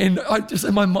 and I just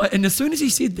in my mind. And as soon as he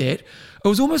said that, it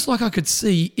was almost like I could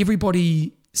see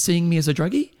everybody seeing me as a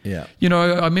druggie. Yeah.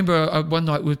 I remember one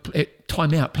night we were at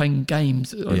Time Out playing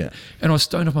games, Yeah. and I was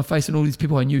stoned off my face, and all these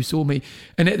people I knew saw me.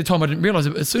 And at the time, I didn't realise it.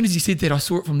 But as soon as he said that, I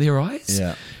saw it from their eyes.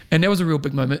 Yeah. And that was a real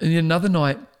big moment. And then another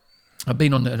night, I've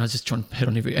been on it, and I was just trying to hit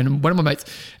on every. And one of my mates,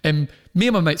 and me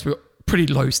and my mates were pretty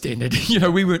low standard.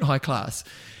 We weren't high class.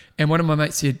 And one of my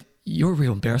mates said, "You're a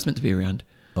real embarrassment to be around."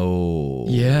 Oh.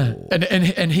 Yeah.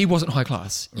 And he wasn't high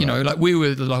class. Like we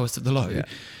were the lowest of the low. Yeah.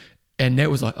 And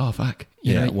that was like, oh fuck.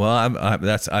 Yeah. Well,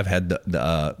 I've had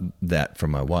that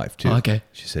from my wife too. Oh, okay.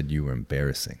 She said you were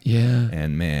embarrassing. Yeah.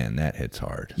 And man, that hits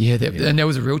hard. Yeah. And that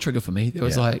was a real trigger for me. It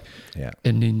was like, yeah.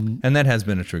 And that has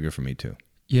been a trigger for me too.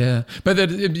 Yeah. But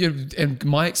and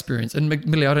my experience, and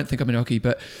admittedly, I don't think I'm an alkie,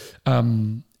 but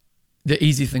the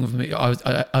easy thing for me, I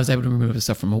was able to remove the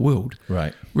stuff from my world.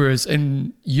 Right. Whereas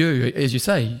in you, as you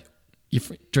say,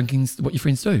 drinking's what your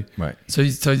friends do. Right. So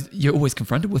you're always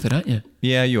confronted with it, aren't you?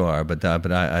 Yeah, you are, but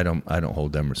I don't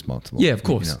hold them responsible. Yeah, of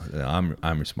course. I'm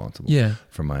responsible. Yeah.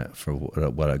 For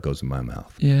what goes in my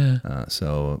mouth. Yeah.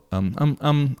 So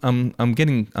I'm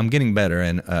getting better,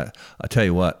 and I tell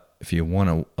you what, if you want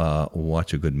to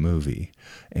watch a good movie,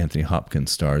 Anthony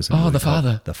Hopkins stars in a movie The Father.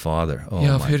 called The Father. Oh,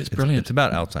 yeah, I've heard it's brilliant. It's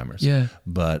about Alzheimer's. Yeah.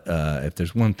 But if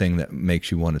there's one thing that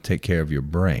makes you want to take care of your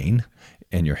brain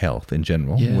and your health in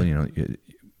general, Yeah. when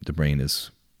the brain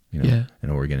is an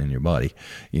organ in your body,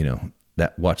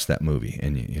 watch that movie,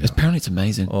 and Apparently it's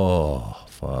amazing. Oh,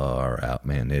 far out,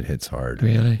 man! It hits hard.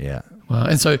 Really? Yeah. Wow.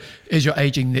 And so as you're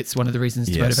aging, that's one of the reasons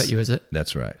to motivate you, is it?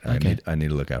 That's right. Okay. I need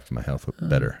to look after my health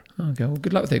better. Okay. Well,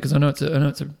 good luck with that, because I know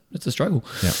it's a struggle.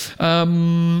 Yeah.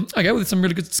 Okay. Well, there's some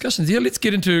really good discussions here. Let's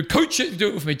get into coaching. Do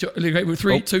it with me.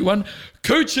 3, 2, 1.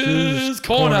 Coach's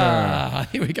Corner.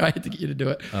 Here we go. I had to get you to do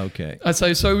it. Okay.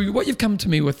 So what you've come to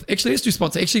me with, actually, let's do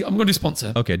sponsor. Actually, I'm going to do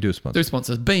sponsor. Okay, do a sponsor. Do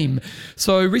sponsors. Beam.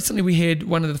 So recently we had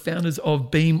one of the founders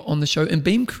of Beam on the show, and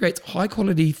Beam creates high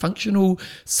quality functional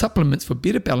supplements for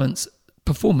better balance,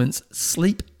 performance,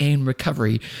 sleep, and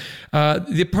recovery.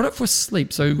 Their product for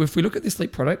sleep. So if we look at their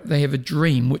sleep product, they have a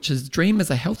Dream, which is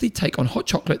a healthy take on hot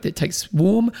chocolate that takes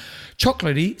warm,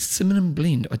 chocolatey cinnamon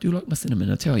blend. I do like my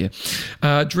cinnamon, I tell you.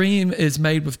 Dream is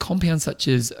made with compounds such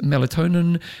as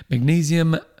melatonin,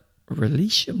 magnesium,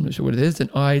 release, I'm not sure what it is, and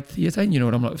I-theatine,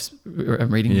 what I'm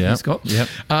reading here, Scott,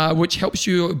 which helps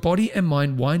your body and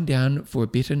mind wind down for a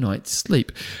better night's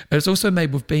sleep. It's also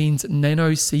made with Beam's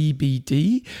Nano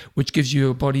CBD, which gives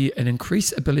your body an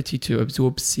increased ability to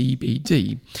absorb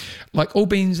CBD. Like all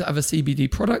Beam's other CBD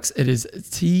products, it is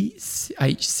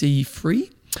THC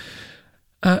free.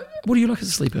 What do you like as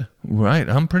a sleeper? Right,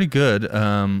 I'm pretty good,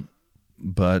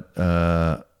 but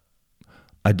I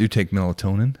do take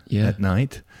melatonin at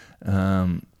night.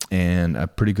 And I'm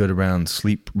pretty good around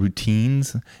sleep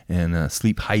routines and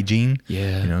sleep hygiene.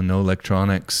 Yeah. No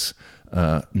electronics,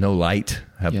 no light.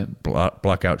 Have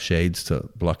block out shades to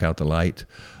block out the light,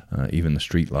 even the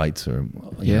street lights or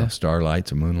star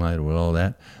lights or moonlight or all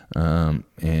that.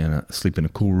 And sleep in a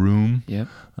cool room. Yeah.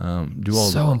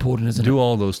 Important, isn't it? Do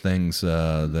all those things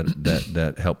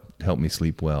that help me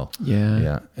sleep well.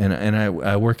 Yeah. And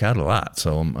I work out a lot,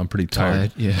 so I'm pretty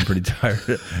tired. Yeah. I'm pretty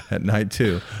tired at night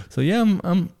too. So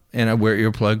and I wear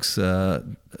earplugs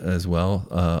as well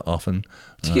often.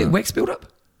 Do you get wax build up?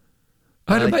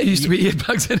 I had a mate who used to wear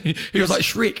earplugs, and he was like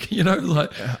Shrek,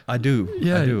 like. I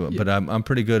do. But I'm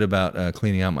pretty good about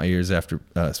cleaning out my ears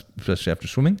especially after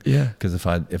swimming. Yeah. Because if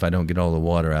I don't get all the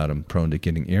water out, I'm prone to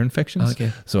getting ear infections.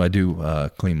 Okay. So I do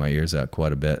clean my ears out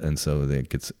quite a bit, and so it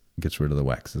gets rid of the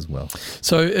wax as well.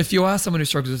 So if you are someone who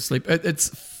struggles with sleep, it's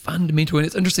fundamental, and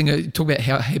it's interesting to talk about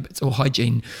how habits or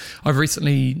hygiene. I've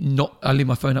recently I leave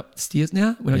my phone upstairs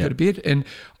now when I go to bed, and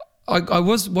I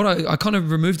kind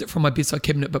of removed it from my bedside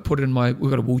cabinet, but put it in we've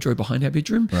got a wardrobe behind our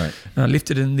bedroom. Right. And I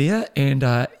left it in there, and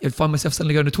I'd find myself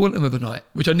suddenly going to the toilet in the middle of the night,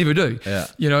 which I never do. Yeah.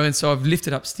 And so I've left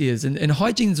it upstairs, and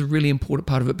hygiene is a really important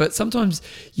part of it, but sometimes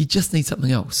you just need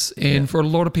something else. And for a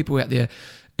lot of people out there,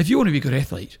 if you want to be a good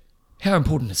athlete, how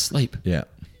important is sleep? Yeah.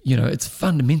 it's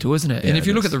fundamental, isn't it? Yeah, and if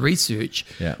you it look is. at the research,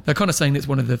 Yeah. they're kind of saying that's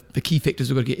one of the key factors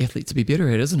we've got to get athletes to be better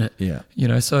at, isn't it? Yeah.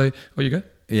 So, you go.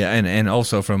 Yeah, and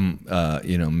also from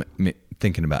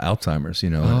thinking about Alzheimer's,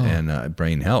 and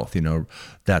brain health,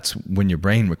 that's when your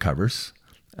brain recovers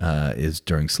is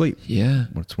during sleep. Yeah.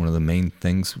 It's one of the main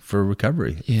things for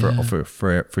recovery Yeah.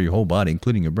 for your whole body,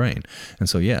 including your brain. And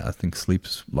so, yeah, I think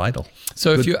sleep's vital.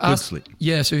 So if Good- you are good sleep.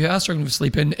 so if you are struggling with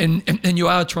sleep and you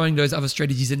are trying those other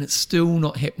strategies and it's still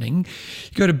not happening,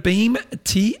 you go to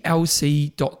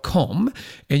beamtlc.com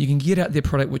and you can get out their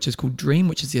product, which is called Dream,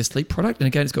 which is their sleep product. And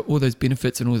again, it's got all those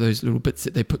benefits and all those little bits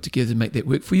that they put together to make that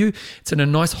work for you. It's in a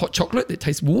nice hot chocolate that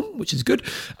tastes warm, which is good.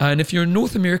 And if you're in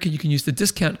North America, you can use the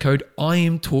discount code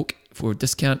IMTalk for a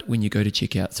discount when you go to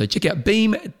checkout. So check out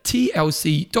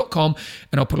beamtlc.com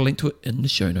and I'll put a link to it in the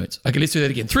show notes. Okay, let's do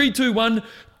that again. 3, 2, 1,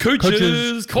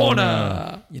 Coach's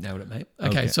Corner. You nailed it, mate.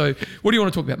 Okay, so what do you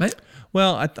want to talk about, mate?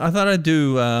 Well, I thought I'd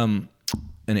do an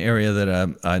area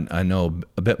that I know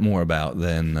a bit more about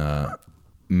than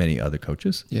many other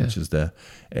coaches, Yeah. which is the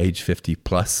age 50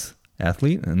 plus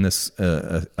athlete. And this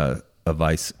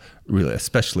advice really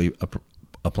especially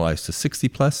applies to 60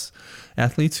 plus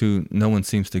athletes who no one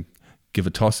seems to give a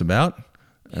toss about.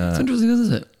 It's interesting,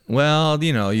 isn't it? Well,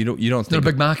 you don't It's not a think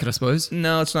big market, I suppose.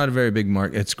 No, it's not a very big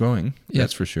market. It's growing. Yeah.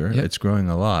 That's for sure. Yeah. It's growing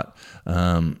a lot.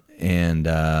 And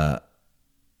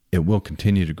it will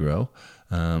continue to grow.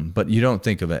 But you don't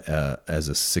think of it as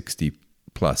a 60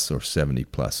 plus or 70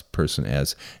 plus person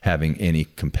as having any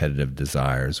competitive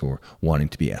desires or wanting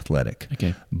to be athletic.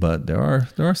 Okay. But there are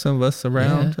some of us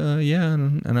around.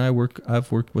 And I've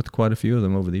worked with quite a few of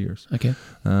them over the years. Okay.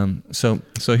 So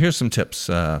here's some tips.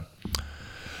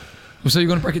 So you're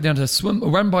going to break it down to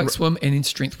run, bike, swim, and then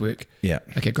strength work. Yeah.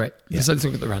 Okay, great. Yeah. So let's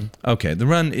look at the run. Okay, the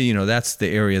run, that's the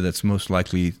area that's most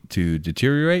likely to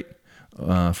deteriorate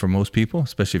for most people,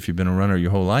 especially if you've been a runner your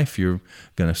whole life. You're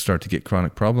going to start to get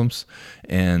chronic problems.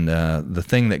 And the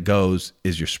thing that goes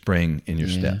is your spring and your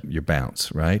step, your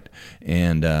bounce, right?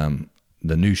 And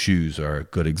the new shoes are a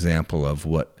good example of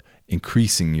what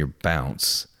increasing your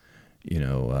bounce,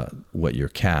 what your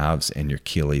calves and your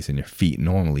Achilles and your feet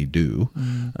normally do.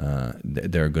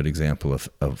 They're a good example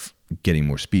of getting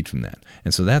more speed from that.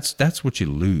 And so that's what you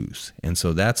lose. And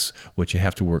so that's what you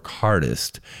have to work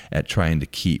hardest at trying to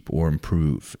keep or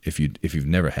improve if you've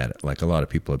never had it. Like a lot of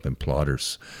people have been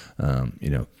plodders,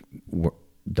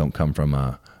 don't come from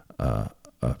a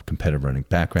competitive running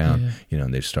background,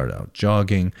 and they started out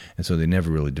jogging, and so they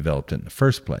never really developed it in the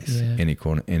first place. Yeah. Any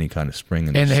kind of spring,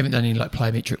 And they haven't done any like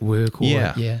plyometric work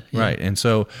or right. And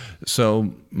so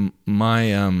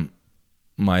my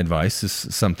advice is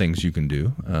some things you can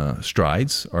do.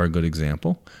 Strides are a good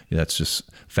example. That's just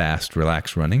fast,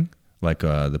 relaxed running, like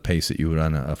the pace that you would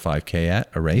run a 5K at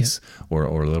a race, or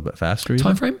a little bit faster.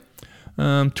 time frame.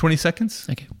 20 seconds.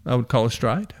 Okay. I would call a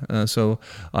stride. So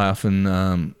I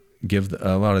often give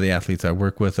a lot of the athletes I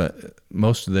work with,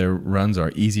 most of their runs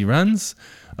are easy runs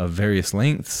of various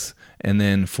lengths, and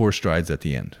then 4 strides at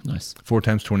the end. Nice. 4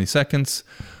 times 20 seconds,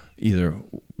 either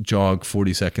jog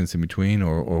 40 seconds in between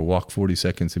or walk 40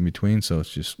 seconds in between. So it's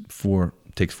just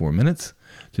takes 4 minutes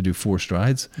to do 4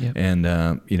 strides. Yep. And,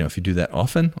 if you do that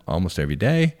often, almost every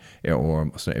day or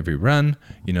almost every run,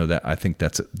 that I think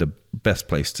that's the best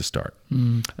place to start.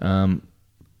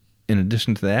 In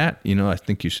addition to that, I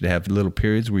think you should have little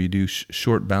periods where you do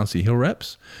short, bouncy hill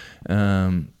reps.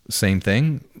 Same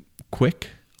thing, quick.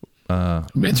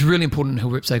 It's really important in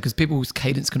hill reps because people's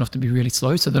cadence can often be really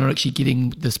slow, so they're not actually getting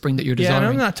the spring that you're Yeah, desiring.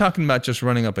 and I'm not talking about just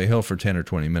running up a hill for 10 or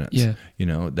 20 minutes. Yeah.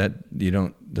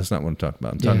 That's not what I'm talking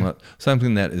about. I'm talking about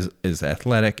something that is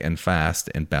athletic and fast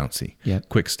and bouncy. Yeah.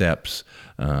 Quick steps,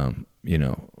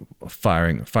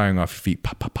 firing off your feet,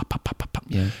 pop, pop, pop, pop, pop, pop.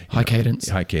 Yeah. High cadence.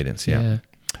 High cadence, yeah.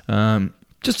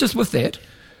 Just with that,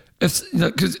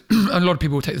 because a lot of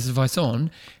people will take this advice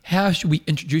on, how should we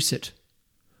introduce it?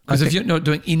 Because if you're not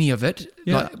doing any of it,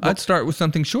 I'd start with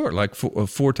something short, like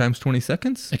 4 times 20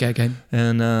 seconds. Okay.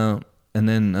 And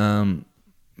then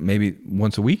maybe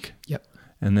once a week. Yep.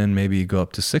 And then maybe go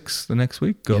up to 6 the next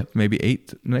week, go up maybe 8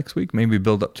 the next week, maybe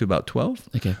build up to about 12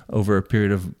 over a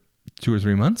period of 2 or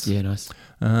 3 months. Yeah, nice.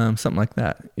 Something like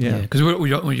that. Yeah. Because what we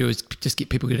don't want to do is just get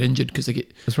people get injured because they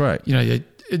get... That's right.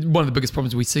 One of the biggest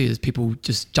problems we see is people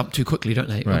just jump too quickly, don't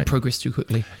they? Right. Or progress too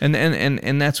quickly.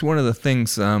 And that's one of the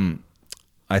things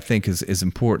I think is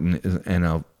important, and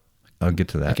I'll get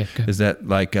to that. Okay, go. Is that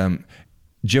like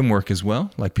gym work as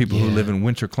well? Like people who live in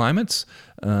winter climates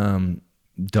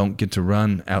don't get to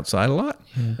run outside a lot,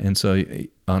 and so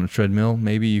on a treadmill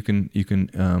maybe you can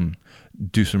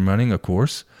do some running, of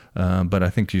course, but I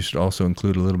think you should also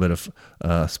include a little bit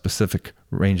of specific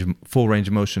full range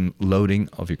of motion loading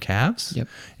of your calves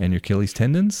and your Achilles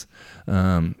tendons.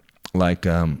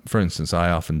 For instance,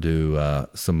 I often do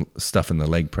some stuff in the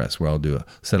leg press where I'll do a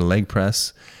set of leg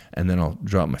press, and then I'll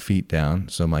drop my feet down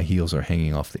so my heels are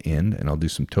hanging off the end, and I'll do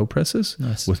some toe presses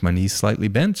with my knees slightly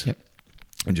bent.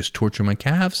 And just torture my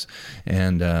calves,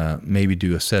 and maybe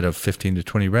do a set of 15 to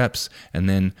 20 reps. And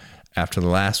then after the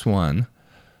last one,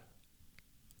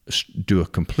 do a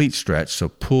complete stretch. So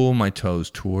pull my toes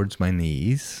towards my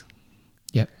knees.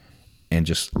 And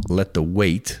just let the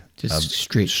weight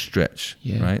stretch.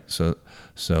 Right. So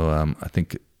I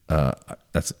think I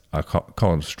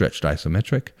call them stretched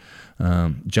isometric.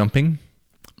 Jumping,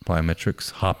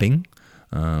 plyometrics, hopping.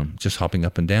 Just hopping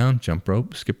up and down, jump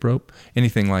rope, skip rope,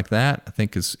 anything like that, I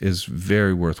think is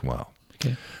very worthwhile.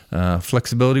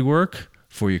 Flexibility work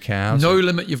for your calves. No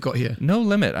limit you've got here. No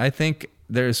limit. I think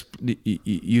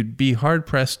you'd be hard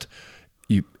pressed.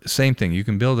 Same thing. You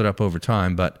can build it up over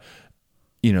time, but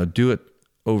do it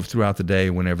throughout the day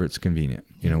whenever it's convenient.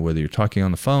 Whether you're talking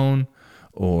on the phone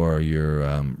or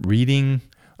you're reading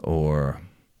or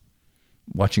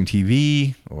watching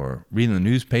TV or reading the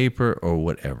newspaper or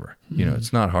whatever.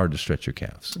 It's not hard to stretch your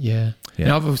calves. Yeah. And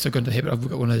I've also gone to the habit, I've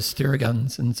got one of those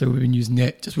Theraguns, and so we've been using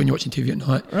that just when you're watching TV at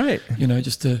night. Right.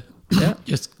 Just to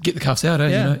just get the calves out,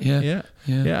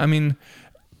 Yeah. I mean,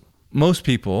 most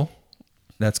people,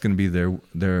 that's going to be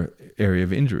their area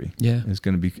of injury. It's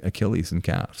going to be Achilles and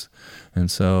calves.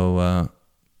 And so,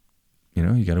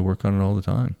 you got to work on it all the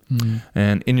time.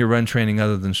 And in your run training,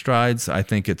 other than strides, I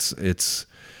think it's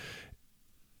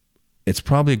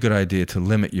probably a good idea to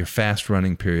limit your fast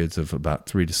running periods of about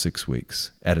 3 to 6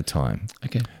 weeks at a time.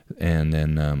 And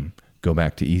then go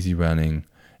back to easy running,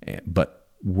 but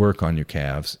work on your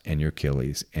calves and your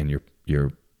Achilles and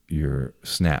your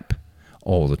snap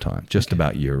all the time, just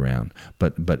about year round.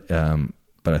 But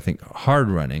I think hard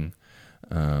running.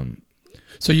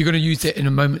 So you're going to use that in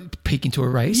a moment, peak into a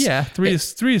race. Yeah, 3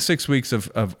 to 6 weeks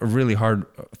of really hard,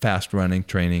 fast running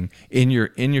training in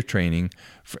your training,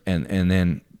 and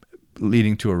then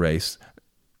leading to a race.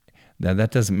 Now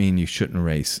that doesn't mean you shouldn't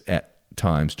race at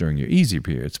times during your easy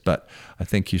periods, but I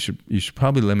think you should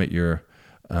probably limit your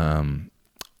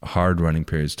hard running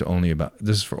periods to only about,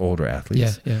 this is for older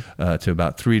athletes, to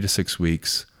about 3 to 6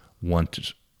 weeks,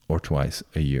 once or twice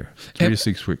a year. 3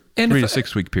 to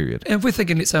 6 week period. And if we're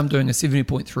thinking, let's say I'm doing a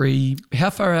 70.3, how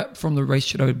far out from the race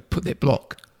should I put that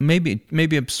block? Maybe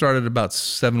start at about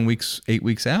 7 weeks, 8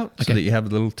 weeks out, so that you have a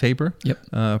little taper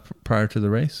prior to the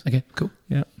race. Okay, cool.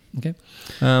 Yeah. Okay.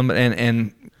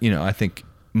 And I think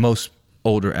most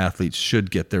older athletes should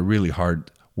get their really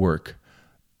hard work,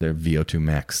 their VO2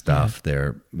 max stuff,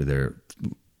 their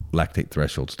lactate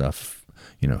threshold stuff,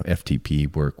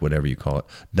 FTP work, whatever you call it,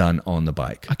 done on the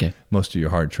bike. Okay. Most of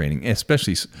your hard training,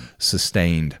 especially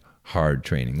sustained hard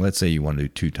training. Let's say you want to do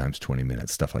 2 times 20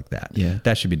 minutes, stuff like that. Yeah.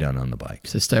 That should be done on the bike.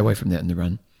 So stay away from that in the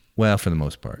run. Well, for the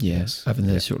most part. Yes. Other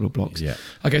than those short little blocks. Yeah.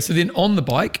 Okay. So then on the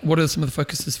bike, what are some of the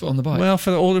focuses for on the bike? Well,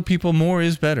 for the older people, more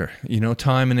is better.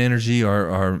 Time and energy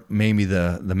are maybe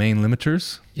the main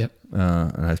limiters. Yep.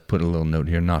 And I put a little note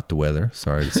here, not the weather,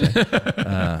 sorry to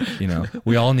say.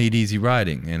 We all need easy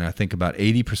riding. And I think about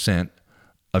 80%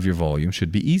 of your volume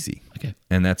should be easy. Okay.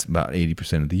 And that's about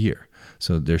 80% of the year.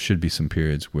 So there should be some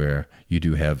periods where you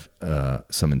do have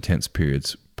some intense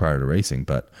periods prior to racing,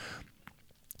 but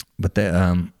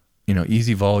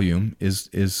easy volume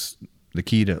is the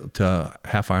key to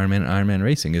half Ironman and Ironman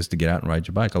racing, is to get out and ride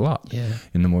your bike a lot. Yeah.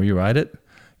 And the more you ride it,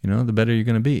 the better you're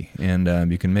going to be.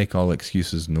 And you can make all the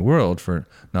excuses in the world for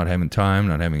not having time,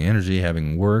 not having energy,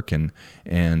 having work, and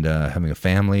having a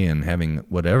family and having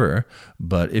whatever.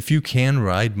 But if you can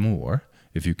ride more,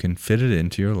 if you can fit it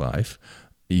into your life,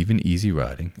 even easy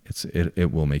riding,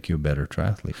 it will make you a better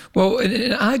triathlete. Well,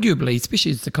 and arguably,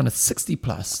 especially as the kind of 60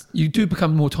 plus, you do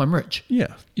become more time rich.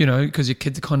 Yeah. Because your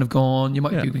kids are kind of gone. You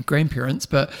might be with grandparents,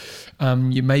 but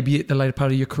you may be at the later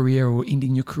part of your career or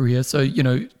ending your career. So,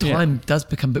 time does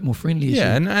become a bit more friendly.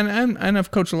 Yeah, and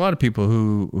I've coached a lot of people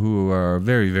who are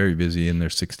very, very busy in their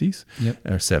 60s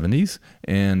or 70s.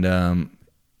 And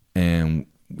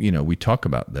we talk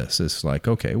about this. It's like,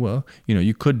 okay, well,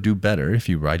 you could do better if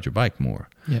you ride your bike more.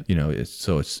 Yep. It's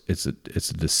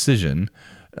a decision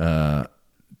to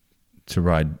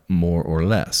ride more or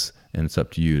less, and it's up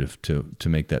to you to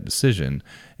make that decision.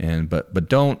 But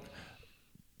don't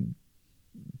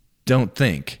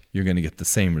think you're going to get the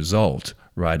same result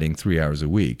riding 3 hours a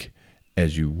week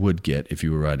as you would get if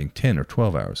you were riding 10 or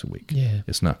 12 hours a week. Yeah.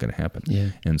 It's not going to happen.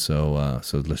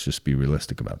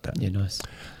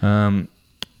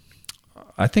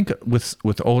 I think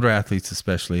with older athletes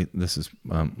especially, this is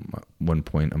one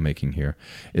point I'm making here,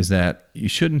 is that you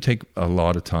shouldn't take a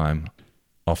lot of time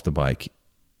off the bike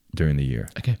during the year.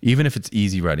 Okay. Even if it's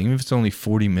easy riding, even if it's only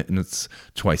 40 minutes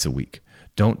twice a week.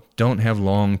 Don't have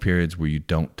long periods where you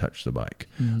don't touch the bike.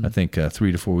 I think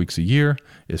 3 to 4 weeks a year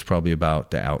is probably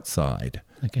about the outside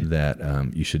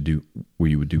that you should do, where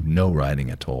you would do no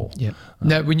riding at all. Yeah.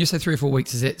 Now, when you say 3 or 4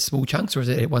 weeks, is it small chunks or is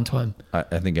it at one time?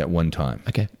 I think at one time.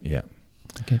 Okay. Yeah.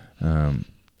 Okay.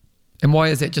 And why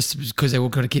is that? Just because they will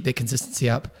kind of keep their consistency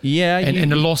up? Yeah.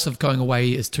 And the loss of going away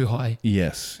is too high?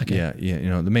 Yes. Okay. Yeah. You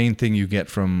know, the main thing you get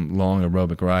from long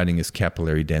aerobic riding is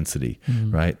capillary density,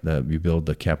 right? You build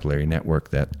the capillary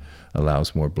network that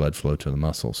allows more blood flow to the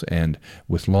muscles. And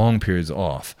with long periods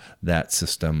off, that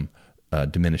system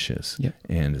diminishes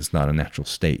and it's not a natural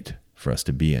state for us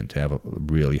to be in, to have a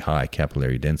really high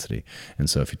capillary density.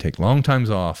 And so if you take a long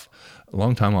time off,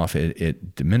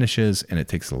 it diminishes and it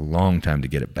takes a long time to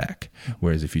get it back.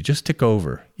 Whereas if you just tick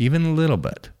over even a little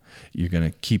bit, you're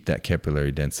going to keep that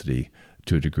capillary density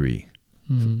to a degree.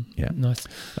 Yeah. Nice.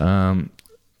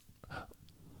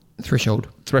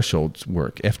 Thresholds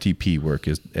work.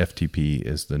 FTP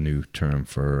is the new term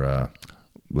for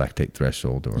lactate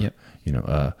threshold, or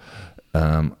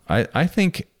I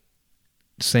think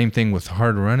same thing with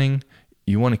hard running.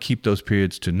 You want to keep those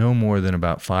periods to no more than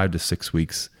about 5 to 6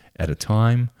 weeks at a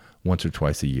time, once or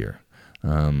twice a year.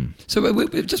 So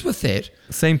just with that,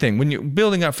 same thing when you're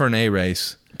building up for an A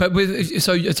race. But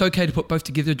so it's okay to put both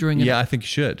together during it? Yeah, I think you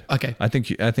should. Okay. I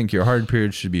think your hard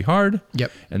period should be hard.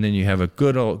 Yep. And then you have a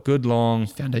good long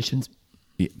foundation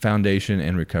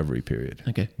and recovery period.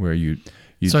 Okay. Where you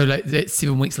so like that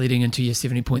 7 weeks leading into your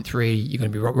 70.3, you're going to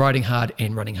be riding hard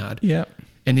and running hard. Yeah.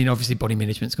 And then obviously body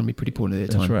management's going to be pretty important at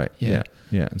that time. That's right.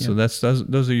 Yeah. So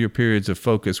those are your periods of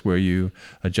focus where you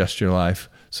adjust your life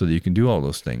so that you can do all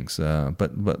those things.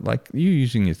 But like you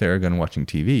using your Theragun and watching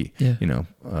TV,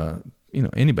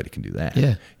 anybody can do that.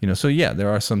 Yeah. So there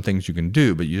are some things you can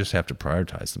do, but you just have to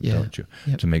prioritize them, don't you?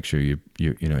 Yep. To make sure you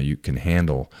can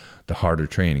handle the harder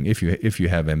training if you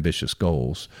have ambitious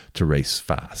goals to race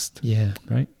fast. Yeah.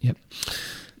 Right? Yep.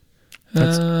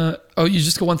 You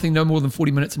just got one thing, no more than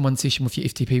 40 minutes in one session with your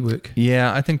FTP work.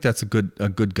 Yeah, I think that's a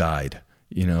good guide.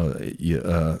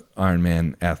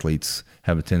 Ironman athletes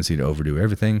have a tendency to overdo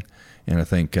everything. And I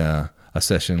think a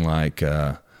session like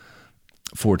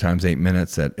 4 times 8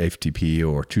 minutes at FTP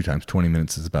or 2 times 20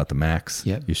 minutes is about the max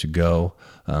you should go.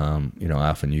 I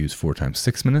often use 4 times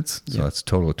 6 minutes, so that's a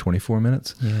total of 24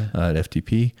 minutes at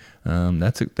FTP.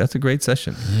 That's a great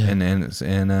session, and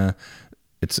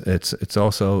it's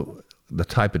also the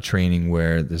type of training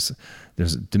where there's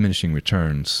diminishing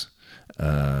returns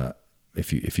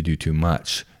if you do too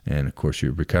much, and of course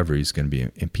your recovery is going to be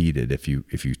impeded if you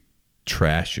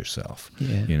trash yourself.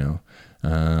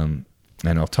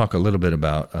 And I'll talk a little bit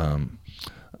about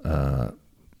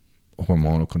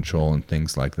hormonal control and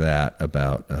things like that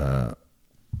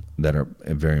that are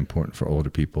very important for older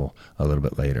people a little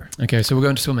bit later. Okay, so we're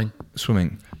going to swimming.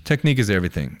 Swimming technique is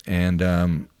everything,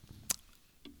 and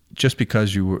just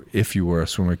because if you were a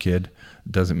swimmer kid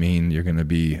doesn't mean you're going to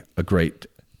be a great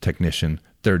technician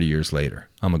 30 years later.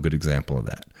 I'm a good example of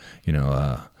that.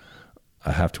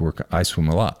 I have to work. I swim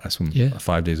a lot. I swim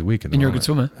 5 days a week. And you're a good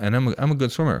swimmer. And I'm a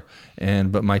good swimmer.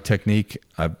 But my technique,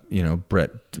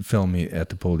 Brett filmed me at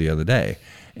the pool the other day,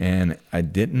 and I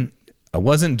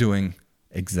wasn't doing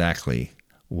exactly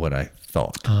what I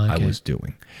thought I was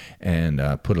doing, and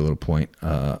put a little point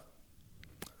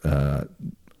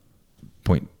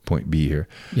B here.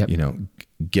 Yep.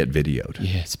 Get videoed.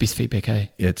 Yeah, it's best feedback, eh?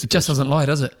 It just doesn't lie,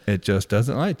 does it? It just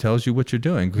doesn't lie. It tells you what you're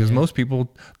doing, because most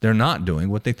people, they're not doing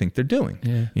what they think they're doing.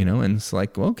 Yeah. And it's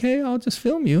like, well, okay, I'll just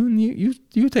film you and you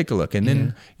take a look. And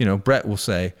then, Brett will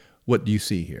say, what do you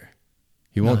see here?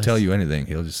 He won't tell you anything.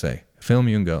 He'll just say, film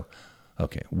you and go,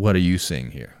 okay, what are you seeing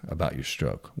here about your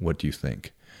stroke? What do you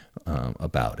think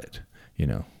about it?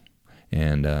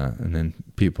 And then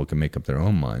people can make up their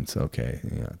own minds. Okay,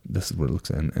 this is what it looks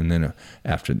like. And then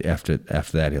after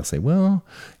that, he'll say, well,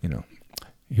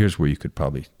 here's where you could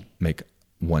probably make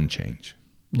one change.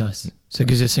 Nice. So it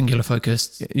gives you a singular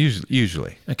focus.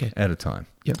 Usually. Okay. At a time.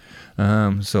 Yep.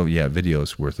 Video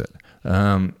is worth it.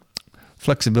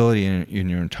 Flexibility in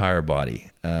your entire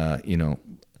body.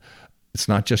 It's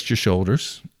not just your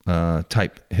shoulders.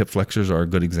 Tight hip flexors are a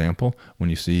good example. When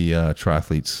you see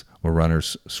triathletes or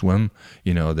runners swim,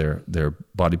 their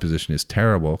body position is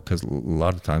terrible because a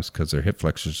lot of times because their hip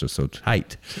flexors are so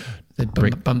tight.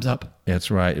 It bumps up. That's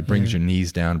right. It brings your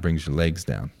knees down, brings your legs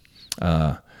down.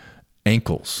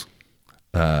 Ankles.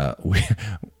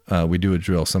 We do a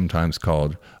drill sometimes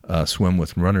called swim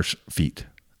with runner's feet.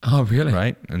 Oh, really?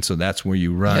 right? And so that's where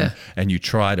you run Yeah. and you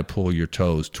try to pull your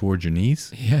toes towards your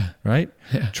knees, Yeah. right?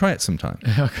 Yeah. Try it sometime.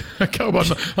 Okay, well,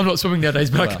 I'm not swimming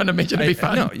nowadays, but I can't imagine it'd be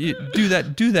fun. No, you do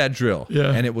that drill,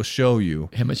 Yeah. and it will show you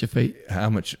How much your feet? how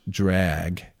much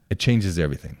drag. It changes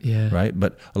everything, Yeah. right?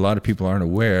 But a lot of people aren't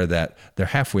aware that they're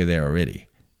halfway there already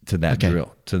to that Okay.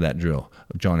 drill.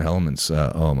 John Hellman's,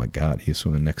 oh my God, he was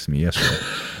swimming next to me yesterday,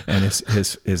 and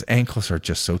his ankles are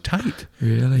just so tight.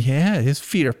 Really? Yeah, his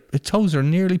toes are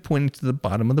nearly pointing to the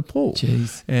bottom of the pool.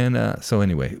 Jeez. And so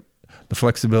anyway, the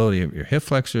flexibility of your hip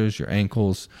flexors, your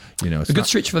ankles, it's A good not-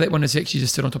 stretch for that one is actually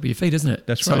just sit on top of your feet, isn't it?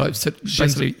 That's so right. Like sit,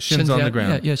 basically shins on the down.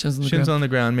 ground. Yeah, shins on the Shins ground. on the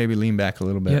ground, maybe lean back a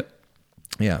little bit. Yep.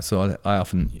 Yeah, so I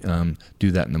often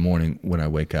do that in the morning when I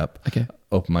wake up. Okay.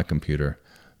 Open my computer,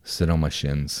 sit on my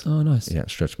shins. Oh, nice. Yeah,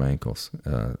 stretch my ankles.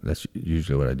 That's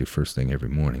usually what I do first thing every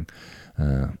morning.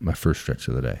 My first stretch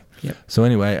of the day. Yep. So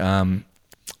anyway,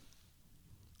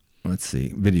 let's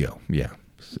see. Video. Yeah.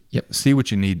 Yep. See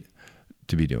what you need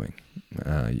to be doing.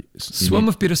 Swim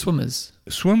with better swimmers.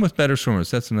 Swim with better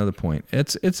swimmers. That's another point.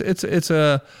 It's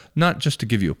not just to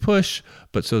give you a push,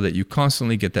 but so that you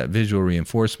constantly get that visual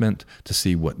reinforcement to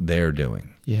see what they're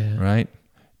doing. Yeah. Right.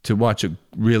 To watch a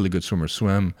really good swimmer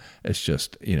swim, it's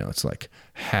just it's like,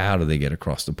 how do they get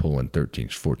across the pool in 13,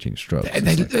 14 strokes?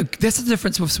 That's the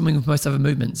difference with swimming with most other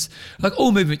movements. Like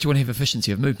all movement, you want to have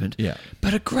efficiency of movement. Yeah.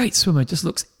 But a great swimmer just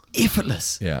looks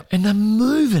effortless. Yeah. And they're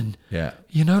moving. Yeah.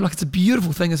 Like it's a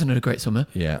beautiful thing, isn't it? A great swimmer.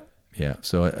 Yeah. Yeah.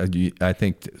 So I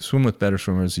think swim with better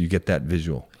swimmers, you get that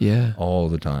visual. Yeah. All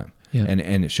the time. Yeah.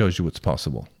 And it shows you what's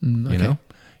possible. Okay.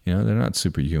 They're not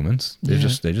superhumans. They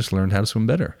Yeah. just learned how to swim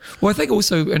better. Well, I think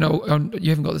also, you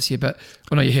haven't got this here, but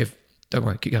no, you have. Don't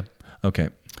worry, keep going. Okay.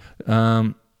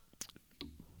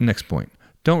 Next point.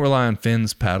 Don't rely on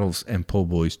fins, paddles, and pull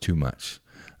buoys too much.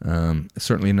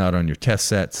 Certainly not on your test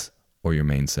sets or your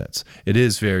main sets. It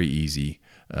is very easy,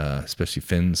 especially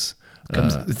fins.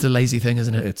 It's a lazy thing,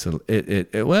 isn't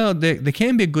it? Well, they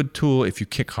can be a good tool if you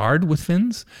kick hard with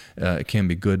fins. It can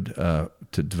be good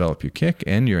to develop your kick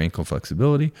and your ankle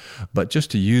flexibility, but just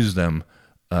to use them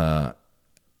to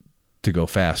go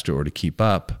faster or to keep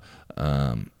up,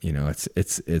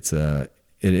 it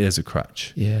is a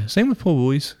crutch. Yeah. Same with pull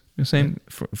buoys. Same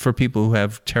for people who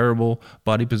have terrible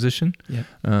body position. Yeah.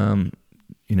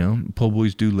 Pull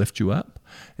buoys do lift you up,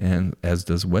 and as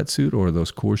does a wetsuit or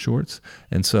those core shorts.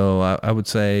 And so I would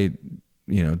say,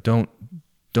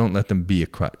 don't let them be a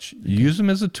crutch. Use them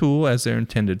as a tool as they're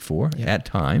intended for at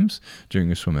times during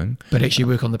your swimming. But actually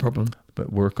work on the problem.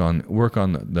 But work on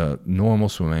the normal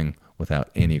swimming without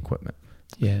any equipment.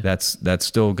 Yeah. That's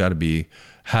still got to be,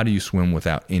 how do you swim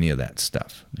without any of that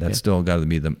stuff? That's still got to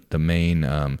be the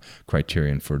main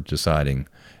criterion for deciding,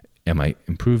 am I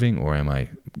improving or am I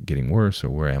getting worse, or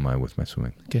where am I with my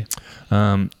swimming? Okay.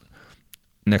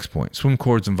 Next point, swim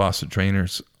cords and Vasa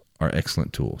trainers are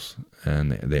excellent tools,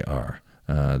 and they are.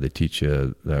 They teach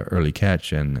you the early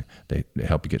catch, and they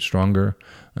help you get stronger,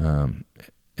 and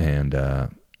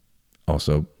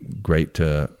also great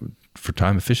for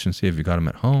time efficiency if you got them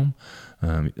at home,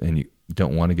 and you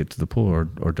don't want to get to the pool or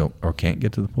can't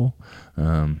get to the pool.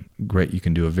 Great, you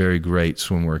can do a very great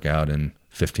swim workout in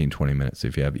 15, 20 minutes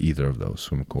if you have either of those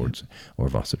swim cords or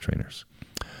Vasa trainers.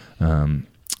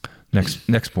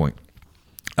 Next point,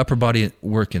 upper body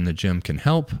work in the gym can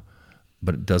help,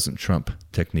 but it doesn't trump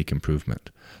technique improvement.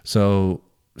 So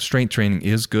strength training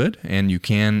is good, and you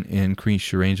can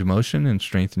increase your range of motion and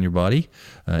strengthen your body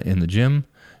in the gym.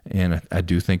 And I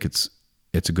do think it's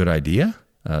a good idea,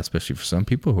 especially for some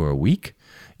people who are weak.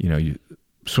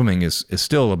 Swimming is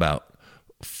still about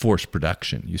force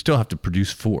production. You still have to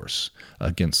produce force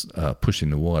against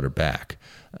pushing the water back.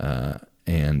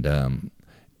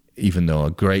 Even though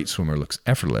a great swimmer looks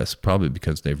effortless, probably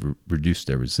because they've reduced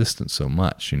their resistance so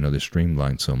much, they're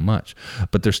streamlined so much,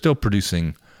 but they're still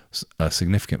producing a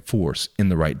significant force in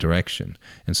the right direction.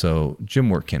 And so gym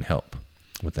work can help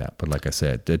with that. But like I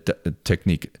said, the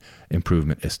technique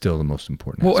improvement is still the most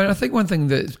important. Well, and I think one thing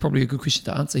that's probably a good question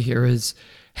to answer here is,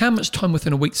 how much time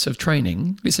within a week's of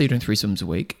training, let's say you're doing 3 swims a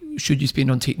week, should you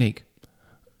spend on technique?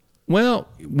 Well,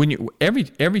 when you every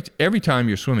time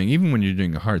you're swimming, even when you're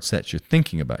doing a hard set, you're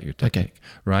thinking about your technique,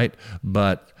 right?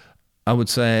 But I would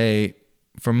say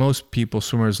for most people,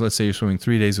 swimmers, let's say you're swimming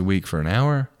 3 days a week for an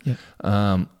hour,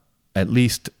 at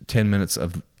least 10 minutes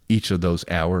of each of those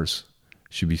hours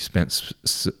should be spent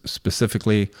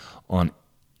specifically on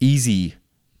easy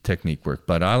technique work.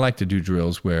 But I like to do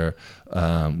drills where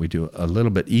we do a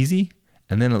little bit easy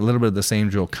and then a little bit of the same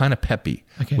drill, kind of peppy,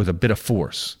 Okay. with a bit of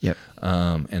force. Yep.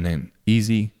 And then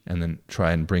easy, and then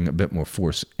try and bring a bit more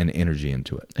force and energy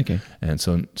into it. Okay. And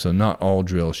so not all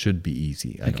drills should be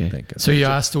easy, I don't think. So you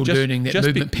are still Just- learning that just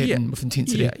movement be- pattern with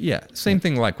intensity. Yeah. Same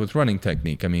thing like with running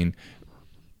technique. I mean,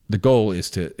 the goal is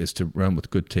to run with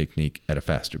good technique at a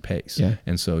faster pace. Yeah.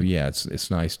 And so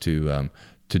it's nice to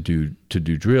do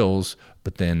drills,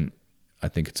 but then I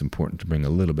think it's important to bring a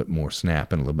little bit more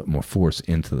snap and a little bit more force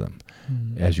into them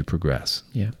as you progress.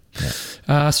 Yeah.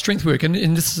 Strength work, and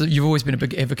this is, you've always been a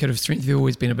big advocate of strength. You've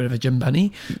always been a bit of a gym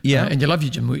bunny. Yeah. And you love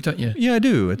your gym work, don't you? Yeah, I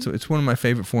do. It's one of my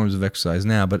favorite forms of exercise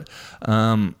now. But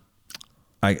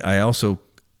I also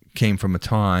came from a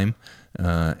time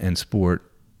in sport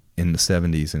in the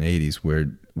 70s and 80s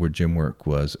where gym work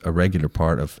was a regular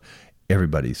part of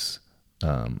everybody's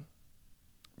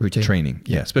Routine. training.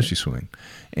 Yeah, especially swimming.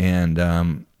 And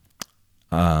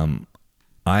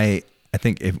I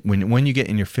think when you get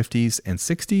in your 50s and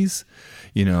 60s,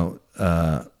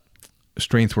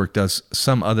 strength work does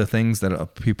some other things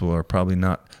that people are probably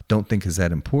don't think is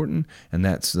that important, and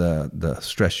that's the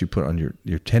stress you put on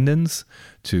your tendons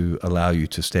to allow you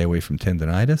to stay away from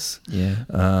tendonitis. Yeah.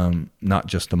 Not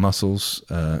just the muscles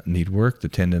need work; the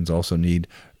tendons also need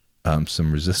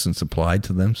some resistance applied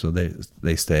to them, so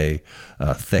they stay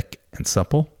thick and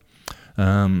supple.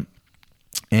 And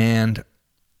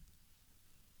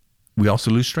we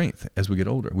also lose strength as we get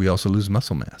older. We also lose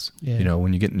muscle mass. Yeah.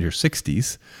 When you get into your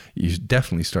 60s, you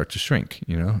definitely start to shrink,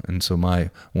 And so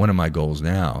one of my goals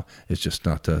now is just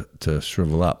not to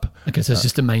shrivel up. Okay, so it's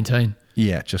just to maintain.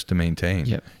 Yeah, just to maintain.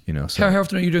 Yep. So How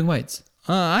often are you doing weights?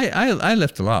 I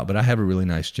lift a lot, but I have a really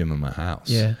nice gym in my house.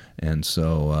 Yeah. And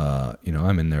so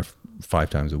I'm in there 5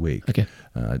 times a week. Okay.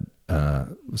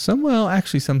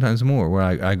 Actually sometimes more, where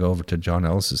I go over to John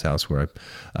Ellis's house where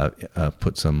I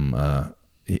put some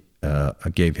I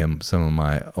gave him some of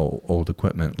my old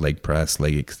equipment, leg press,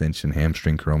 leg extension,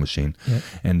 hamstring curl machine,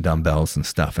 and dumbbells and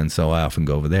stuff. And so I often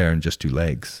go over there and just do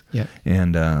legs. Yeah.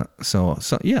 And so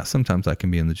sometimes I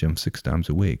can be in the gym 6 times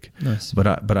a week. Nice.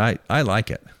 But I like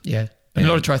it. Yeah. And a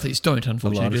lot of triathletes don't,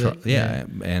 unfortunately. Do they? Yeah.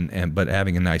 And but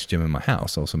having a nice gym in my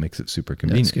house also makes it super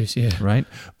convenient. No excuse, yeah. Right.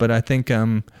 But I think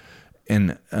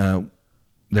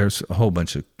there's a whole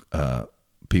bunch of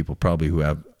people probably who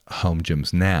have home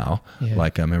gyms now. Yeah.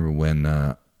 Like I remember when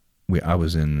I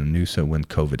was in Noosa when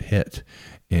COVID hit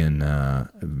in the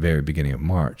very beginning of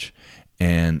March,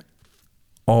 and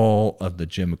all of the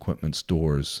gym equipment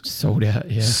stores Sold out,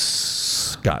 yeah.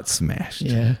 got smashed.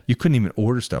 Yeah. You couldn't even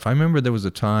order stuff. I remember there was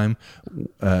a time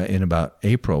in about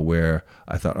April where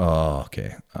I thought, oh,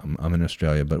 okay, I'm in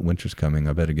Australia, but winter's coming.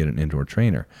 I better get an indoor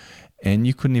trainer. And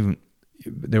you couldn't even,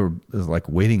 there was like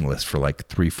waiting lists for like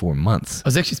 3-4 months. I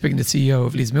was actually speaking to the CEO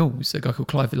of Les Mills, a guy called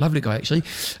Clive, a lovely guy actually,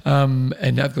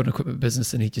 and I've got an equipment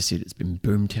business, and he just said it's been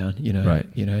boomtown, Right.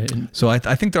 And So I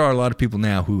think there are a lot of people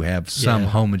now who have some Yeah.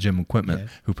 home gym equipment Yeah.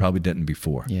 who probably didn't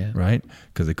before, Yeah. right?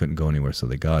 Because they couldn't go anywhere, so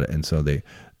they got it. And so they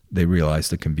realize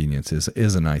the convenience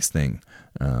is a nice thing,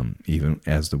 even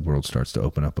as the world starts to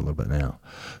open up a little bit now.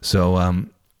 So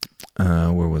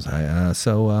where was I?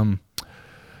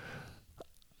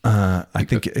 I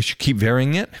think you should keep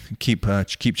varying it, keep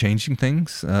changing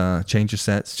things, change your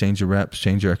sets, change your reps,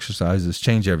 change your exercises,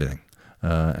 change everything,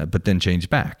 but then change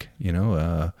back,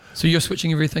 So you're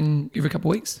switching everything every couple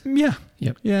of weeks? Yeah.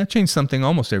 Yep. Yeah, change something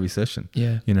almost every session.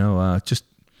 Yeah. Just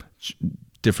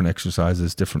different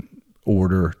exercises, different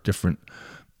order, different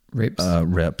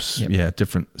Reps. Yep. Yeah,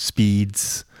 different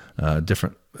speeds,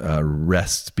 different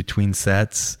rests between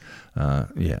sets. I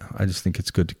just think it's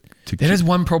good to That is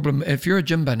one problem. If you're a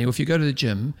gym bunny or if you go to the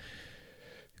gym,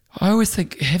 I always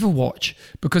think have a watch,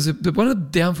 because one of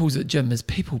the downfalls at gym is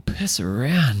people piss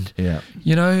around. Yeah.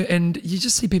 And you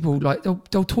just see people like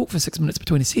they'll talk for 6 minutes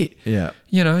between a set. Yeah.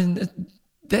 And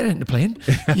that ain't the plan.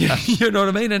 You know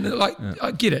what I mean? And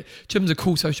I get it. Gym's a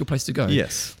cool social place to go.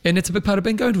 Yes. And it's a big part of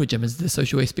being going to a gym is the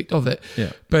social aspect of it.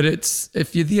 Yeah. But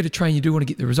if you're there to train, you do want to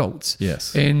get the results.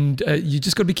 Yes. And you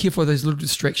just got to be careful of those little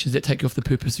distractions that take you off the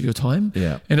purpose of your time.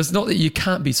 Yeah. And it's not that you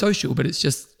can't be social, but it's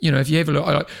just, if you have a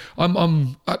look,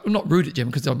 I'm not rude at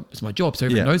gym because it's my job, so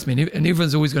everyone knows me, and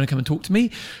everyone's always going to come and talk to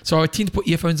me. So I tend to put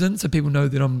earphones in so people know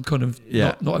that I'm kind of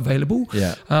not available.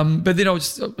 Yeah. But then I'll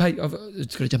just, I've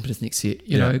just got to jump into this next set,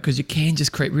 because you can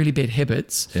just create really bad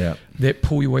habits that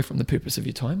pull you away from the purpose of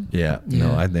your time. Yeah.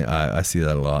 No, I think I see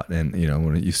that a lot. And,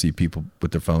 when you see people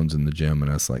with their phones in the gym,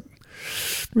 and it's like,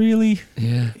 really?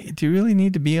 Yeah. Do you really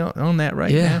need to be on that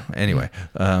right now? Anyway,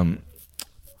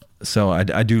 so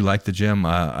I do like the gym.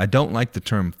 I don't like the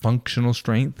term functional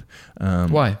strength.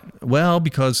 Why? Well,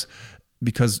 because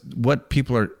what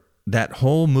people are that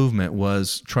whole movement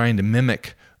was trying to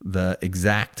mimic the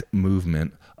exact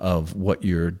movement of what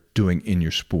you're doing in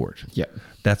your sport. Yep.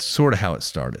 That's sort of how it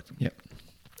started. Yep.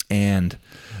 And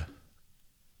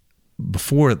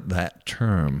before that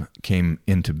term came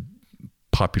into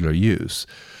popular use,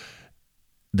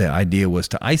 the idea was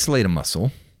to isolate a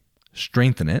muscle,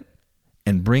 strengthen it,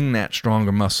 and bring that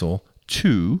stronger muscle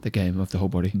to The game of the whole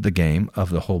body. the game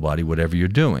of the whole body, whatever you're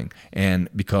doing. And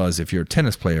because if you're a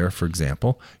tennis player, for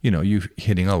example, you're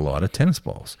hitting a lot of tennis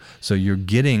balls. So you're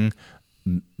getting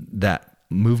that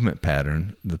movement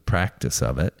pattern, the practice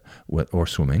of it, or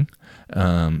swimming,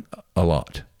 a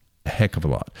lot, a heck of a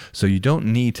lot. So you don't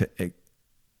need to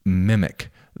mimic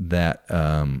that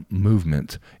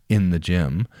movement in the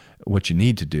gym. What you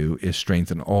need to do is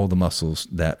strengthen all the muscles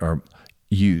that are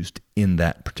used in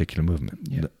that particular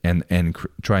movement, and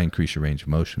try and increase your range of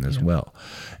motion as well.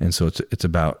 And so it's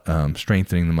about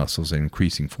strengthening the muscles and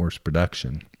increasing force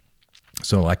production.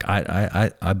 So like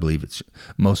I believe it's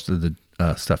most of the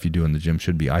stuff you do in the gym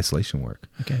should be isolation work.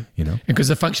 Okay. Because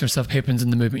the functional stuff happens in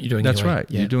the movement you're doing. That's anyway. right.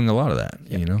 Yeah. You're doing a lot of that,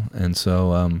 And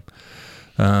so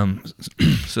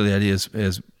so the idea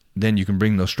is then you can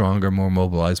bring those stronger, more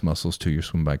mobilized muscles to your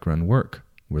swim, bike, run work,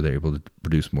 where they're able to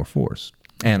produce more force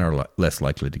and are less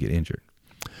likely to get injured.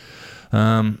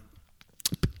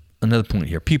 Another point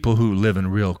here, people who live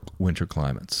in real winter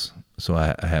climates. So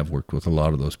I have worked with a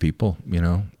lot of those people,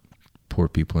 poor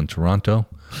people in Toronto.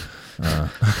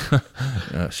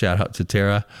 Shout out to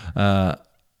Tara.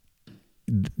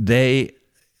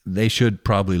 They should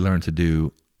probably learn to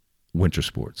do winter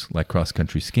sports like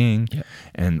cross-country skiing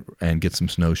and get some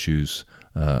snowshoes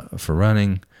for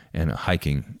running, and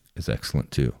hiking is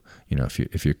excellent too.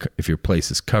 If your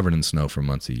place is covered in snow for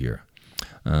months a year.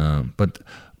 But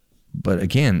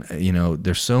again,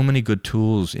 there's so many good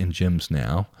tools in gyms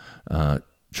now,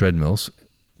 treadmills,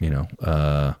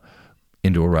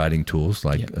 indoor riding tools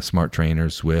like Smart Trainer,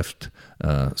 Zwift,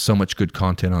 so much good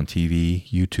content on TV,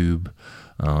 YouTube,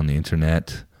 on the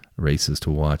internet, races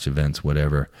to watch, events,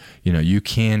 whatever. You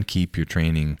can keep your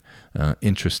training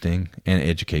interesting and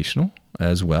educational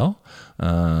as well.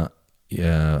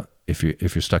 If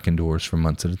you're stuck indoors for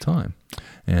months at a time,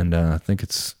 and I think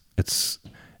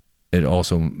it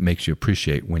also makes you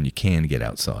appreciate when you can get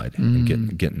outside and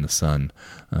get in the sun.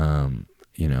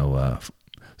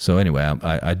 So anyway,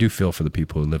 I do feel for the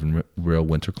people who live in real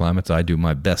winter climates. I do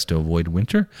my best to avoid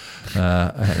winter,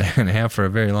 and have for a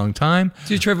very long time.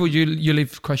 Do you travel? You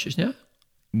live Christchurch now?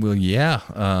 Well, yeah.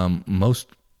 Most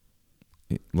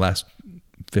last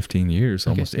 15 years,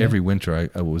 almost every winter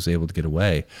I was able to get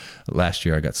away. Last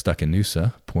year I got stuck in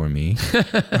Noosa, poor me.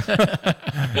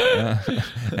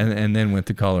 And then went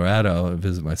to Colorado to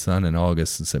visit my son in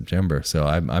August and September. So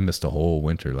I missed a whole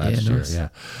winter last year. Nice.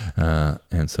 Yeah.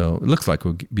 And so it looks like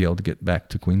we'll be able to get back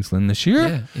to Queensland this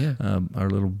year. Yeah. Our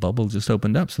little bubble just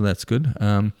opened up, so that's good.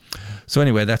 So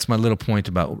anyway, that's my little point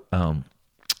about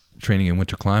training in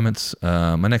winter climates.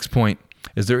 My next point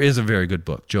is there is a very good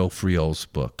book, Joe Friel's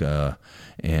book,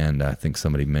 and I think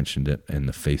somebody mentioned it in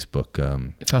the Facebook.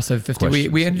 Fast Over 50.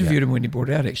 We interviewed him when he brought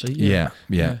it out, actually. Yeah.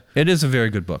 It is a very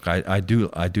good book. I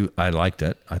liked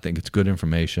it. I think it's good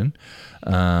information,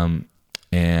 and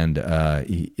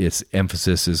its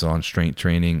emphasis is on strength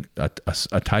training,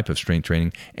 a type of strength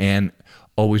training, and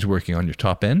always working on your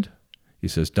top end. He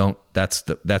says,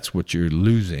 that's what you're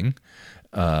losing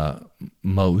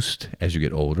most as you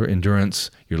get older.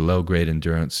 Endurance, your low grade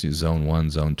endurance, your zone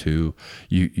 1, zone 2,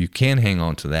 you can hang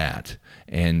on to that,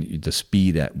 and the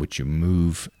speed at which you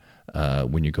move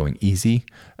when you're going easy,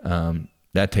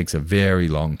 that takes a very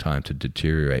long time to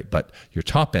deteriorate. But your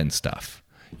top end stuff,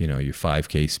 your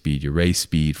 5K speed, your race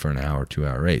speed for an hour,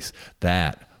 2-hour race,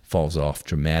 that falls off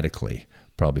dramatically,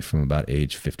 probably from about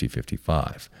age 50,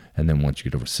 55. And then once you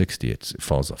get over 60, it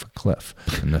falls off a cliff.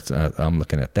 And that's I'm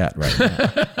looking at that right now.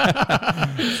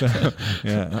 So,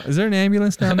 yeah. Is there an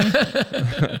ambulance down there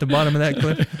at the bottom of that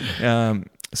cliff?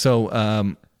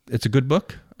 So it's a good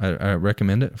book. I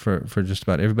recommend it for just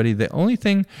about everybody. The only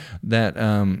thing that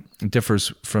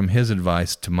differs from his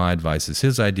advice to my advice is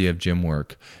his idea of gym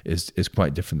work is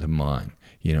quite different than mine.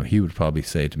 He would probably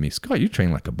say to me, Scott, you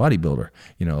train like a bodybuilder.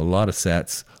 A lot of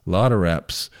sets, a lot of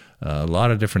reps, a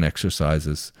lot of different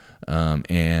exercises,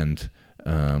 and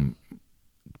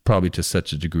probably to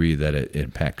such a degree that it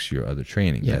impacts your other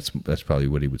training. Yeah. That's probably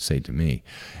what he would say to me.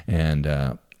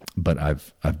 And but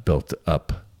I've built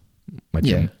up my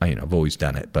gym. I've always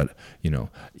done it, but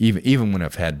even when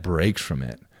I've had breaks from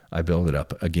it, I build it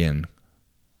up again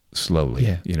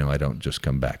slowly. I don't just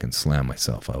come back and slam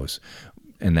myself.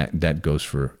 and that goes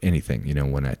for anything.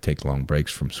 When I take long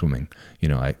breaks from swimming,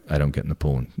 I don't get in the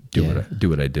pool and do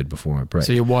what I did before my break.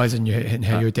 So you're wise in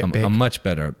how you adapt back. I'm much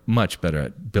better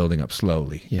at building up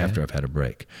slowly after I've had a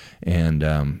break.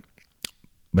 And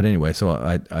but anyway, so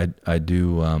I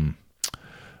do.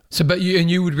 So, but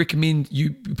you would recommend,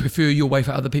 you prefer your way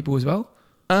for other people as well?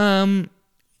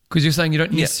 Because you're saying you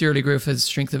don't necessarily agree with his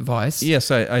strength advice.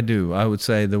 Yes, I do. I would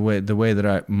say the way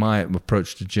that my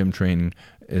approach to gym training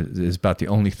is about the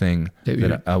only thing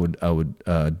that I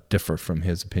would differ from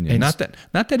his opinion. Not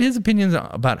that his opinions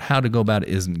about how to go about it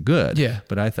isn't good. Yeah.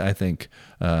 But I think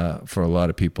for a lot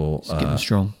of people, get them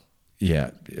strong.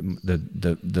 Yeah,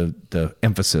 the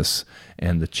emphasis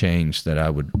and the change that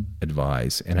I would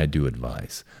advise, and I do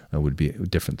advise, would be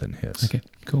different than his. Okay,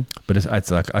 cool. But it's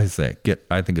like I say,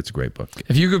 I think it's a great book.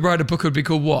 If you could write a book, it would be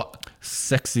called what?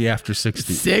 Sexy After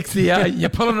 60. Sexy, you're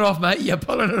pulling it off, mate. You're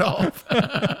pulling it off.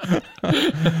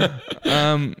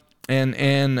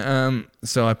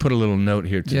 So I put a little note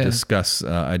here to discuss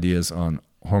ideas on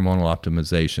hormonal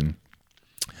optimization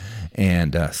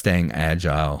and staying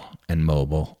agile and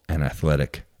mobile and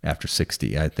athletic after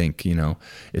 60. I think,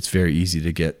 it's very easy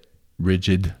to get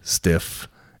rigid, stiff,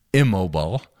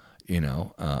 immobile,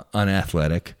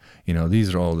 unathletic.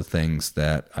 These are all the things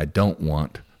that I don't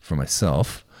want for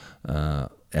myself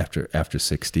after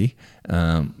 60.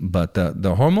 But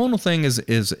the hormonal thing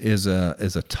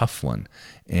is a tough one,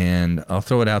 and I'll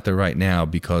throw it out there right now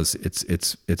because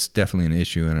it's definitely an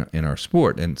issue in our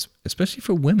sport, and especially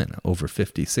for women over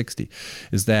 50, 60,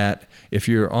 is that if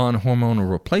you're on hormonal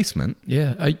replacement.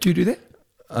 Yeah. Do you do that?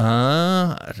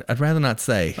 I'd rather not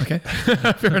say. Okay,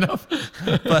 fair enough.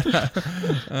 But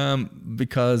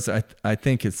because I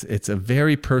think it's a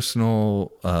very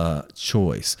personal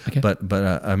choice. Okay. But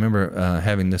I remember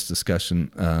having this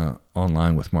discussion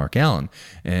online with Mark Allen,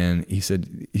 and he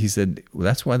said well,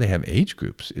 that's why they have age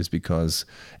groups, is because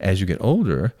as you get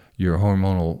older, your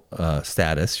hormonal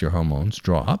status, your hormones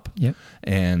drop. Yep.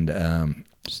 And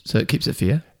so it keeps it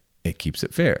fair. It keeps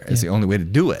it fair. It's the only way to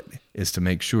do it, is to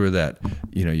make sure that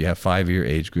you have 5-year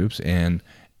age groups, and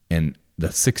the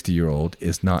 60-year-old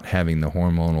is not having the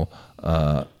hormonal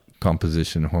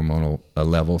composition, hormonal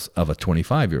levels of a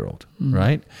 25-year-old,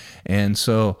 right? And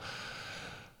so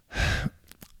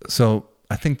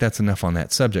I think that's enough on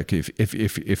that subject. If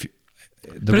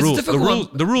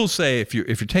the rules say if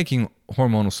you're taking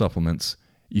hormonal supplements,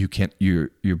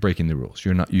 you're breaking the rules.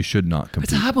 You should not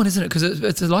compete. It's a hard one, isn't it? Because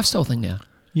it's a lifestyle thing now.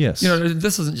 Yes.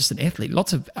 This isn't just an athlete.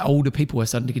 Lots of older people are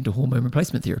starting to get into hormone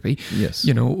replacement therapy. Yes.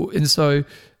 And so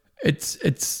it's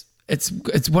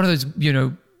one of those,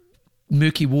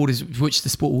 murky waters which the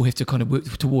sport will have to kind of work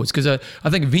towards. Because I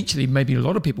think eventually maybe a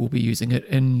lot of people will be using it,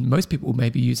 and most people may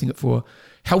be using it for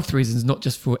health reasons, not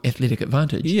just for athletic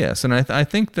advantage. Yes, and I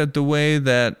think that the way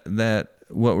that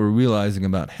what we're realizing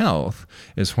about health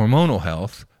is hormonal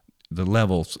health, the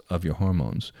levels of your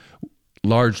hormones,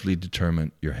 largely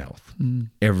determine your health,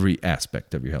 every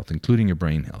aspect of your health, including your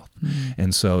brain health.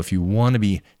 And so if you want to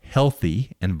be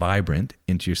healthy and vibrant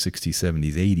into your 60s,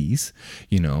 70s, 80s,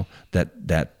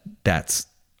 that's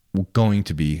going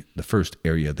to be the first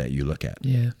area that you look at.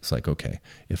 Yeah. It's like, okay,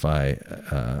 if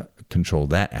I control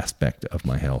that aspect of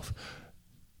my health,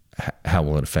 how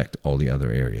will it affect all the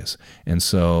other areas? And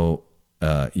so,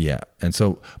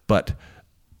 but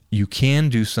you can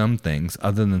do some things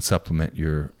other than supplement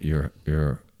your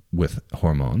with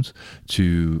hormones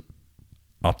to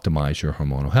optimize your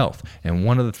hormonal health. And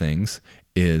one of the things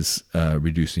is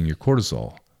reducing your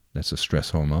cortisol. That's a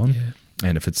stress hormone. Yeah.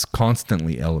 And if it's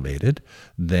constantly elevated,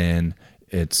 then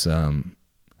it's a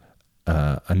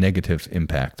negative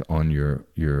impact on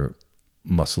your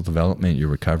muscle development, your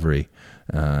recovery,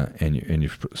 and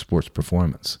your sports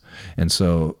performance. And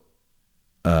so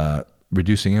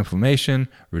reducing inflammation,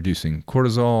 reducing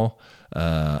cortisol,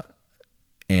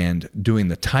 and doing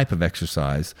the type of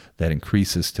exercise that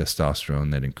increases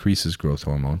testosterone, that increases growth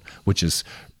hormone, which is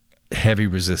heavy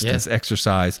resistance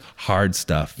exercise, hard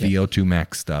stuff, VO2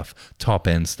 max stuff, top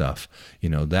end stuff.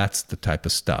 That's the type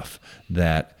of stuff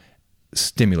that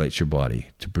stimulates your body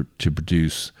to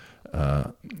produce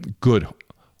good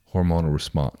hormonal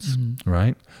response,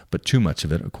 right? But too much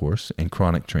of it, of course, and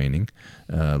chronic training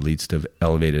leads to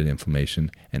elevated inflammation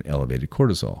and elevated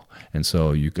cortisol. And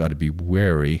so you've got to be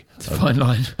wary. It's a fine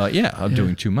line. Of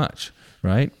doing too much,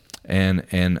 right?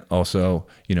 And also,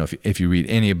 if you read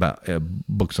any about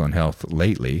books on health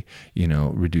lately,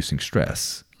 reducing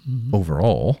stress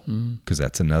overall, because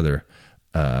that's another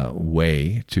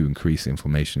way to increase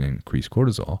inflammation and increase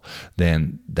cortisol,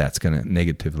 then that's going to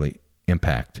negatively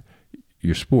impact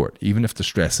your sport, even if the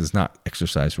stress is not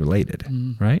exercise related,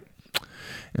 right?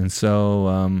 And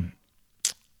so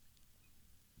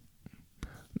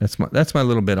That's my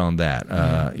little bit on that.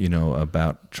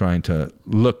 About trying to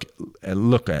look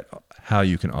at how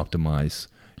you can optimize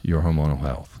your hormonal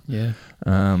health. Yeah.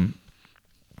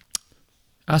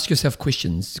 Ask yourself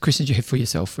questions you have for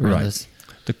yourself around this.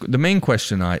 The main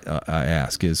question I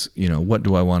ask is, what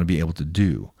do I want to be able to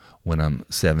do when I'm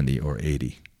 70 or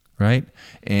 80, right?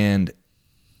 And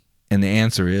the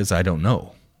answer is, I don't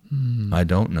know. I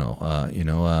don't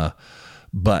know.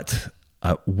 But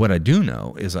what I do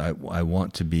know is I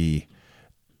want to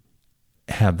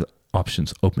have the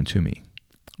options open to me,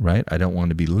 right? I don't want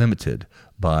to be limited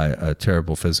by a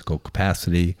terrible physical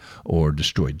capacity or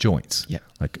destroyed joints. Yeah.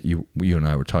 Like you and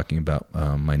I were talking about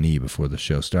my knee before the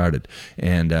show started.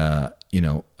 And,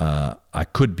 I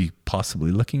could be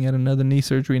possibly looking at another knee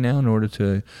surgery now in order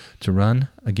to run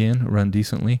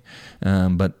decently.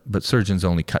 But surgeons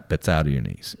only cut bits out of your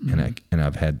knees. Mm-hmm. And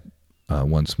I've had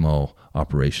one small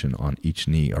operation on each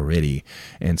knee already.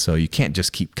 And so you can't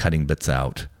just keep cutting bits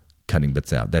out.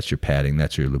 That's your padding,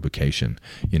 that's your lubrication,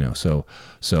 so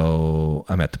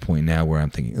I'm at the point now where I'm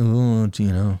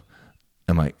thinking,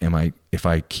 if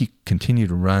I continue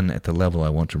to run at the level I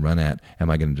want to run at, am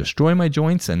I going to destroy my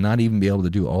joints and not even be able to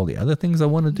do all the other things I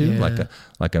want to do? Yeah.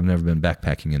 Like I've never been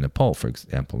backpacking in Nepal, for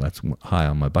example. That's high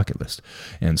on my bucket list.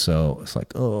 And so it's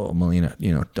like, oh, Melina,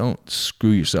 don't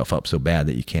screw yourself up so bad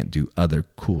that you can't do other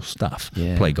cool stuff.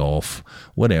 Yeah. Play golf,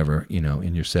 whatever, in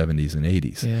your 70s and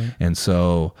 80s. Yeah. And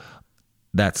so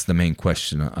that's the main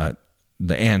question.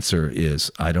 The answer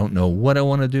is, I don't know what I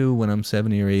want to do when I'm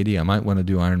 70 or 80. I might want to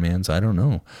do Ironmans. I don't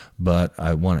know. But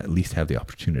I want to at least have the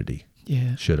opportunity.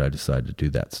 Yeah. Should I decide to do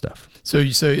that stuff. So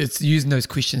it's using those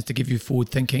questions to give you forward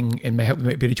thinking and may help you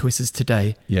make better choices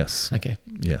today. Yes. Okay.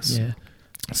 Yes. Yeah.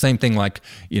 Same thing like,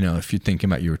 if you're thinking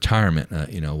about your retirement,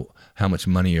 how much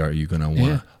money are you going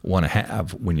to want to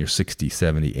have when you're 60,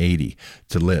 70, 80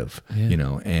 to live,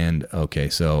 and okay,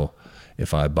 so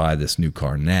if I buy this new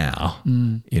car now,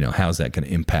 how's that going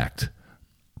to impact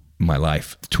my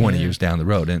life 20 years down the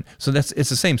road? And so it's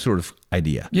the same sort of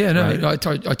idea. Yeah, no, right?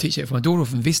 I teach that for my daughter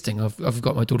of investing. I've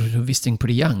got my daughter investing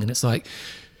pretty young, and it's like,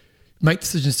 make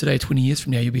decisions today, 20 years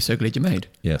from now, you'll be so glad you made.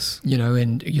 Yes.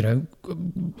 20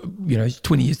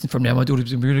 years from now, my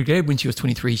daughter's been really glad when she was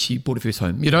 23, she bought her first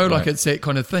home. Like it's that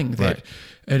kind of thing that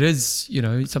it is,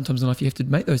 sometimes in life you have to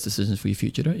make those decisions for your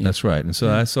future, don't you? That's right. And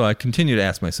so I continue to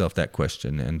ask myself that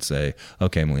question and say,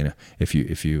 okay, Melina, if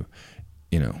you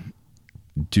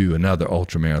do another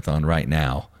ultra marathon right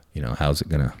now, how's it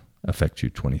going to affect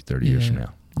you 20, 30 years from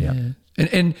now? Yeah.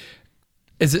 And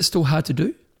is it still hard to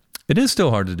do? It is still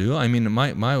hard to do. I mean,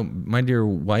 my dear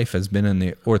wife has been in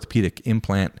the orthopedic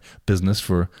implant business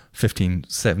for 15,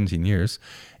 17 years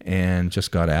and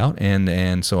just got out.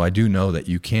 And so I do know that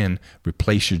you can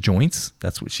replace your joints.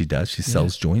 That's what she does. She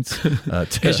sells joints.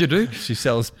 As you do. She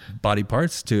sells body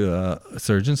parts to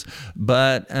surgeons.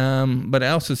 But I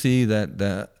also see that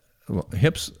the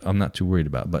hips I'm not too worried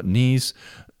about. But knees,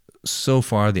 so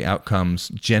far the outcomes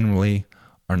generally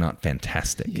are not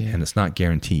fantastic, and it's not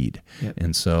guaranteed. Yep.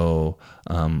 And so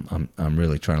I'm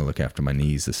really trying to look after my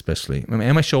knees, especially,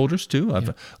 and my shoulders too.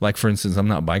 Like for instance, I'm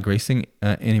not bike racing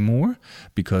anymore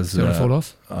because you want to fall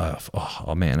off?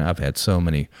 Oh man, I've had so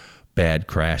many bad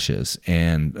crashes,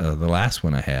 and the last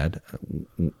one I had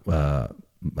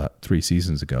about 3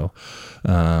 seasons ago,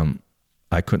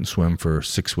 I couldn't swim for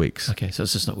 6 weeks. Okay, so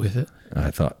it's just not worth it.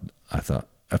 I thought.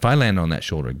 If I land on that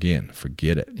shoulder again,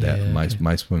 forget it.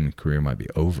 My swimming career might be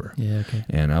over. Yeah, okay.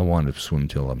 And I wanted to swim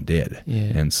till I'm dead. Yeah.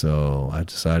 And so I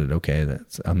decided, okay,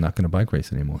 I'm not going to bike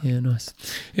race anymore. Yeah, nice.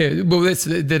 Yeah, well,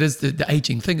 that is the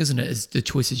aging thing, isn't it? Is the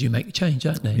choices you make change,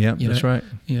 aren't they? Yeah, that's right.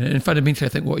 And fundamentally, I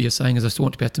think what you're saying is I still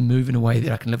want to be able to move in a way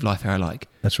that I can live life how I like.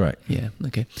 That's right. Yeah.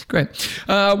 Okay. Great.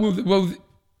 Well.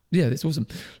 Yeah, that's awesome.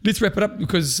 Let's wrap it up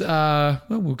because we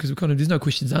there's no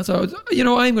questions asked. So I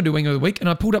am going to do Wing of the Week, and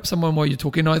I pulled up someone while you're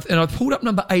talking, and I pulled up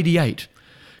number 88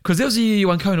 because that was the year you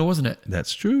won Kona, wasn't it?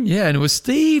 That's true. Yeah, and it was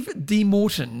Steve De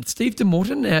Morton. Steve De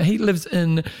Morton. He lives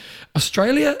in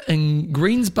Australia in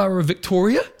Greensborough,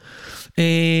 Victoria.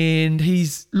 And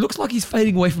looks like he's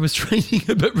fading away from his training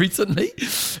a bit recently.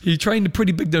 He trained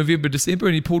pretty big November, December,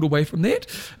 and he pulled away from that.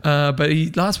 But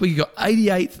last week he got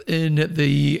 88th in our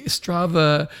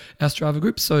Strava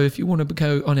group. So if you want to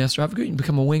go on our Strava group and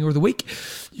become a Winger of the Week,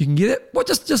 you can get it. Well,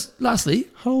 just lastly.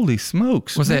 Holy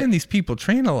smokes. What's that? These people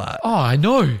train a lot. Oh, I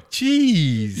know.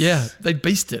 Jeez. Yeah, they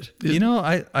beasted.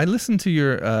 I listen to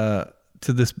your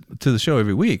to the show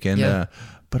every week, and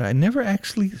but I never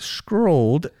actually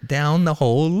scrolled down the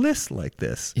whole list like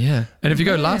this. Yeah. And if you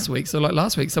go last week,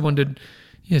 someone did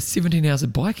 17 hours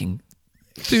of biking.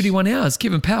 31 hours.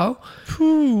 Kevin Powell.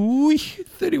 Ooh,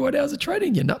 31 hours of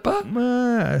training, you nutbar.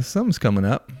 something's coming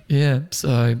up. Yeah,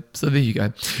 so there you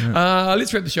go.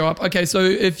 Let's wrap the show up. Okay, so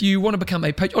if you want to become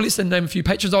a patron, let's name a few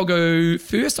patrons. I'll go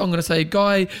first. I'm going to say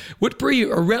Guy Whitbury,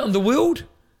 around the world.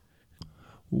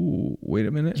 Ooh, wait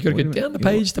a minute. You got to go down the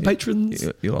page to patrons.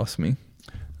 You lost me.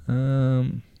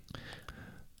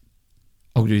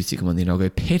 I'll do the second one then. I'll go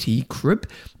Patty Cribb,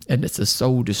 and it's a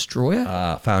Soul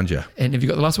Destroyer. Found you. And have you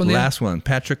got the last one there? Last one,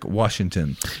 Patrick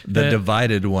Washington, the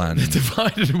divided one. The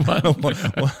divided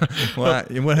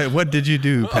one. What did you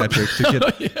do, Patrick,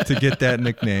 to get that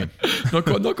nickname?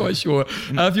 Not quite sure.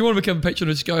 If you want to become a patron,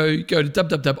 just go to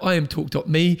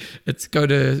www.iamtalk.me. It's go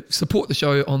to support the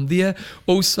show on there.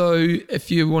 Also, if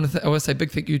you want to, I want to say a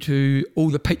big thank you to all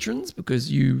the patrons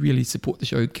because you really support the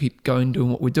show. Keep going, doing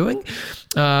what we're doing.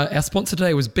 Our sponsor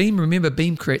today was Beam. Remember,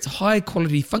 Beam creates high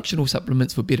quality functional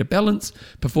supplements for better balance,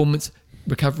 performance,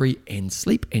 recovery and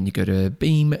sleep. And you go to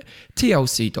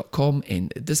beamtlc.com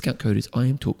and the discount code is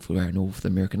IamTalk for our North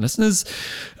American listeners.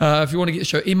 If you want to get the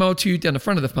show emailed to you down the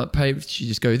front of the front page, you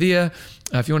just go there.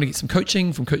 If you want to get some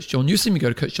coaching from Coach John Newsom, you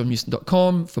go to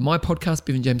coachjohnnewsom.com. For my podcast,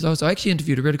 Bevan James Owens, I actually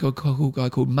interviewed a really cool guy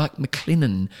called Mark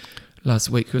McLennan last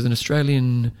week, who was an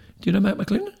Australian. Do you know Mark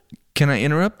McLennan? Can I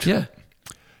interrupt? Yeah.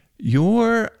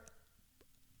 Your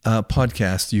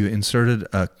podcast, you inserted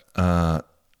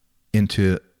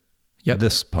into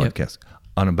this podcast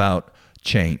on about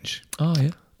change. Oh,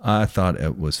 yeah. I thought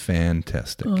it was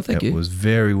fantastic. Oh, thank you. It was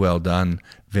very well done,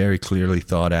 very clearly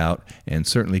thought out, and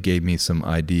certainly gave me some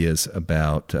ideas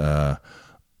about the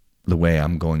way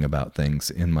I'm going about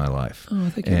things in my life. Oh,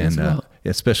 thank you. And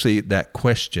especially that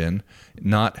question,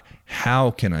 not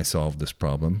how can I solve this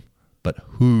problem, but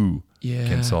who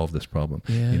can solve this problem.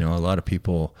 Yeah. You know, a lot of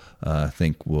people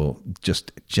think, well,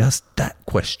 just that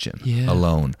question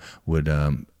alone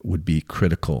would be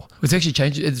critical. It's actually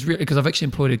changed. It's really because I've actually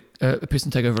employed a person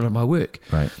to take over a lot of my work.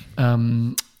 Right.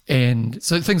 And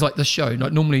so things like this show,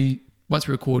 like normally once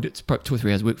we record, it's probably 2 or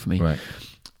 3 hours work for me. Right.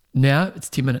 Now it's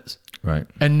 10 minutes. Right.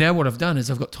 And now what I've done is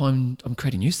I've got time. I'm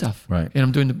creating new stuff. Right. And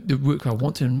I'm doing the work I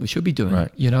want to and we should be doing. Right.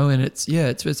 You know, and it's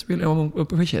really, I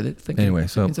appreciate it. Thank you. Anyway,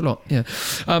 so it means a lot. Yeah.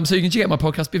 So you can check out my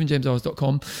podcast,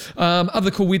 bevanjamesowens.com.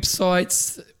 Other cool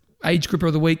websites, age grouper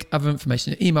of the week, other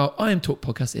information, email,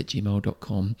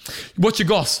 iamtalkpodcast@gmail.com. What's your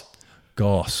goss?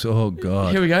 Goss. Oh,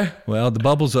 God. Here we go. Well, the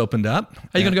bubble's opened up.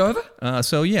 Are you going to go over?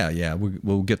 So, yeah.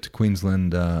 We'll get to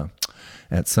Queensland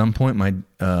at some point. My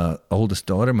oldest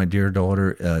daughter, my dear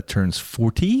daughter, turns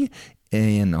 40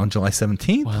 on July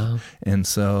 17th. Wow. And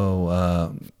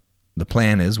so the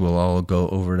plan is we'll all go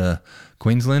over to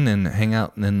Queensland and hang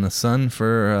out in the sun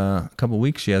for a couple of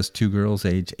weeks. She has 2 girls,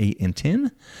 age 8 and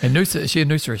 10. And Noosa, is she a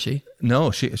Noosa, is she?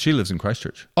 No, she lives in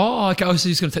Christchurch. Oh, okay. Oh, so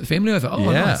you're just going to take the family over? Oh,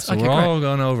 yeah, nice. so Okay, we're great. all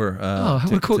going over.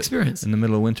 What a cool experience. In the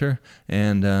middle of winter.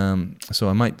 And so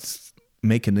I might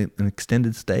make an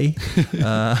extended stay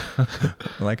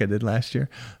like I did last year.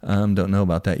 Don't know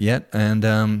about that yet.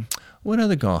 And what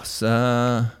other goss? Is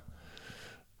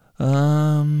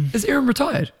Erin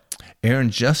retired?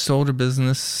 Erin just sold her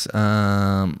business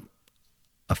a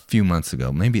few months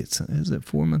ago. Maybe is it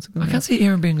 4 months ago? I can't see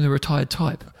Erin being the retired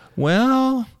type.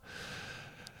 Well,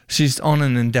 she's on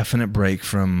an indefinite break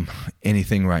from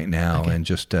anything right now, and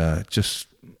just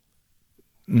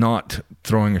not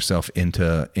throwing herself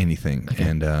into anything. Okay.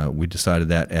 And we decided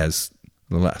that as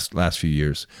the last few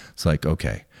years, it's like,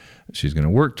 okay, she's going to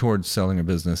work towards selling her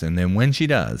business, and then when she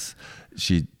does,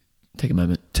 she take a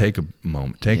moment, take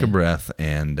a breath,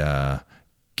 and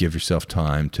give yourself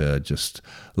time to just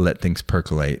let things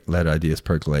percolate, let ideas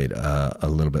percolate a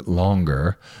little bit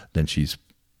longer than she's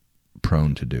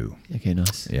prone to do. Okay,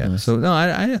 nice. Yeah. Nice. So no,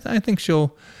 I think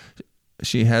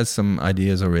she has some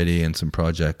ideas already and some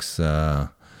projects, and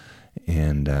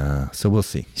so we'll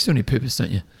see. You still need purpose,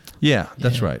 don't you? Yeah,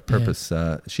 that's right. Purpose.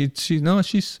 Yeah. She's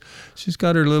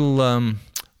got her little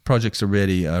projects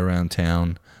already around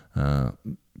town.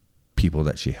 People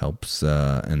that she helps,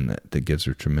 and that gives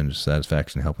her tremendous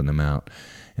satisfaction helping them out.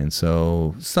 And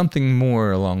so something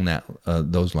more along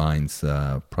those lines,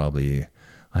 probably,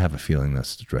 I have a feeling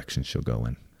that's the direction she'll go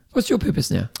in. What's your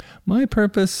purpose now? My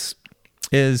purpose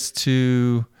is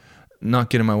to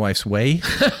not get in my wife's way,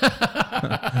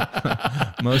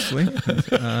 mostly.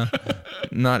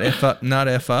 Not F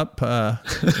up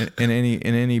in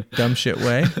any dumb shit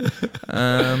way.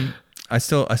 I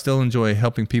still enjoy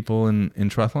helping people in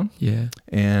triathlon. Yeah.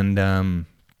 And I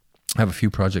have a few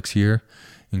projects here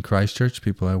in Christchurch,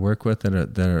 people I work with that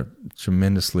are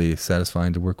tremendously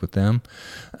satisfying to work with them.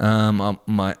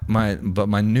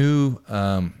 My new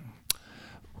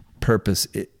purpose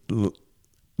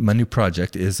my new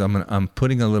project is I'm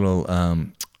putting a little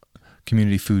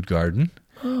community food garden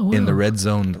in the red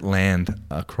zone land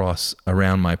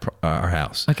around our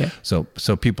house. Okay. So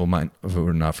people who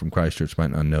are not from Christchurch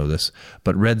might not know this,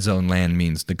 but red zone land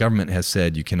means the government has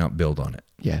said you cannot build on it.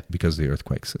 Yeah. Because of the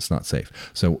earthquakes, it's not safe.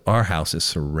 So our house is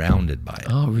surrounded by it.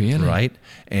 Oh, really? Right.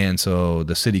 And so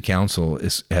the city council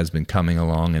has been coming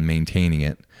along and maintaining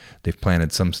it. They've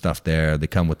planted some stuff there. They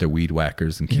come with their weed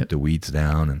whackers and keep the weeds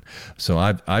down. And so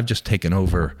I've just taken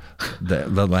over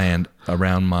the land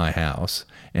around my house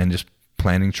and just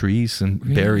planting trees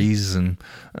and berries, and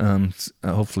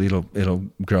hopefully it'll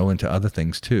grow into other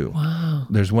things too. Wow.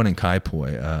 There's one in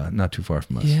Kaipoi, not too far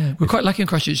from us. Yeah, we're quite lucky in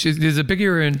Christchurch. There's a big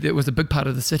area that was a big part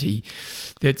of the city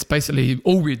that's basically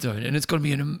all red zone, and it's going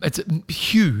to be it's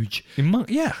huge.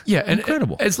 Yeah, and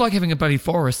incredible. It's like having a bloody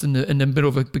forest in the middle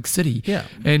of a big city. Yeah,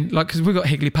 and like because we've got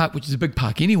Hagley Park, which is a big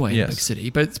park anyway in a big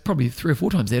city, but it's probably 3 or 4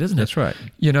 times that, isn't it? That's right.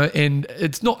 And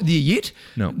it's not there yet.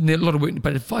 No, a lot of work,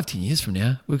 but 5-10 years from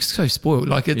now, we're so spoiled.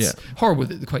 Like it's horrible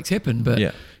that the quakes happen, but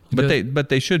But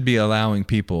they should be allowing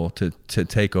people to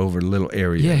take over little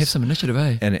areas. Yeah, have some initiative,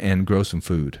 and grow some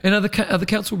food. And are the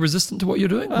council resistant to what you're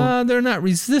doing? They're not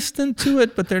resistant to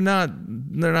it, but they're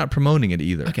not promoting it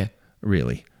either. Okay,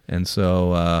 really. And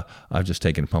so I've just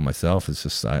taken it upon myself. It's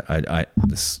just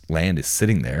this land is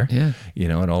sitting there. Yeah.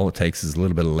 And all it takes is a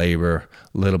little bit of labor,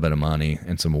 a little bit of money,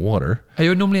 and some water. Are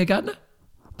you normally a gardener?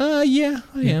 Yeah,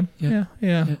 I am. Yeah.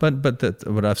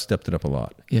 But I've stepped it up a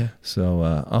lot. Yeah. So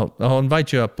I'll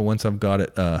invite you up once I've got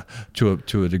it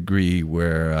to a degree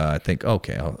where I think,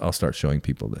 okay, I'll start showing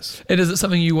people this. And is it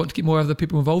something you want to get more other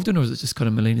people involved in, or is it just kind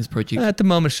of Melina's project? At the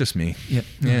moment, it's just me. Yeah.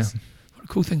 Nice. Yeah. What a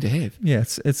cool thing to have. Yeah,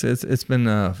 it's been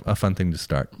a fun thing to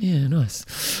start. Yeah, nice.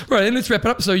 Right, then let's wrap it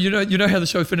up. So you know how the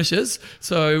show finishes.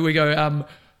 So we go,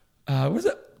 what is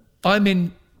it? I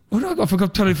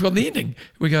totally forgot the ending.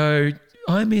 We go,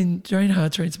 I'm in Train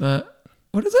Hard, Train Smart.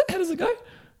 What is it? How does it go?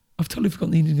 I've totally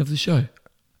forgotten the ending of the show.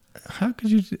 How could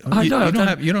you? I know.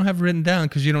 You don't have it written down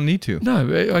because you don't need to. No,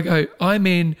 I go. I'm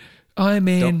in.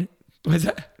 What is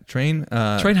that? Train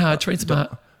Hard, Train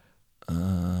Smart.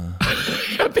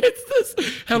 How bad's this?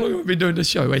 How long have we been doing this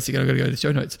show? Wait a second, I've got to go to the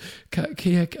show notes.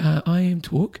 Kia, I am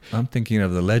talk. I'm thinking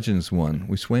of the Legends one.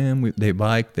 We swam. They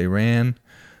biked. They ran.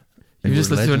 You just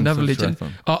listened to another legend.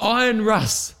 Iron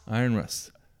Russ. Iron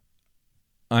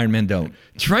Men don't.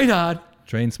 Train Hard.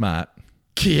 Train Smart.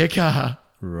 Kia kaha.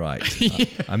 Right.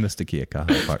 I missed the Kia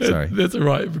kaha part. Sorry. That's all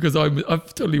right, because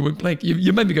I've totally went blank.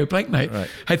 You made me go blank, mate. Right.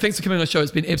 Hey, thanks for coming on the show.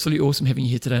 It's been absolutely awesome having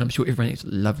you here today. I'm sure everyone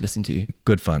loved listening to you.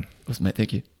 Good fun. Awesome, mate.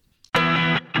 Thank you.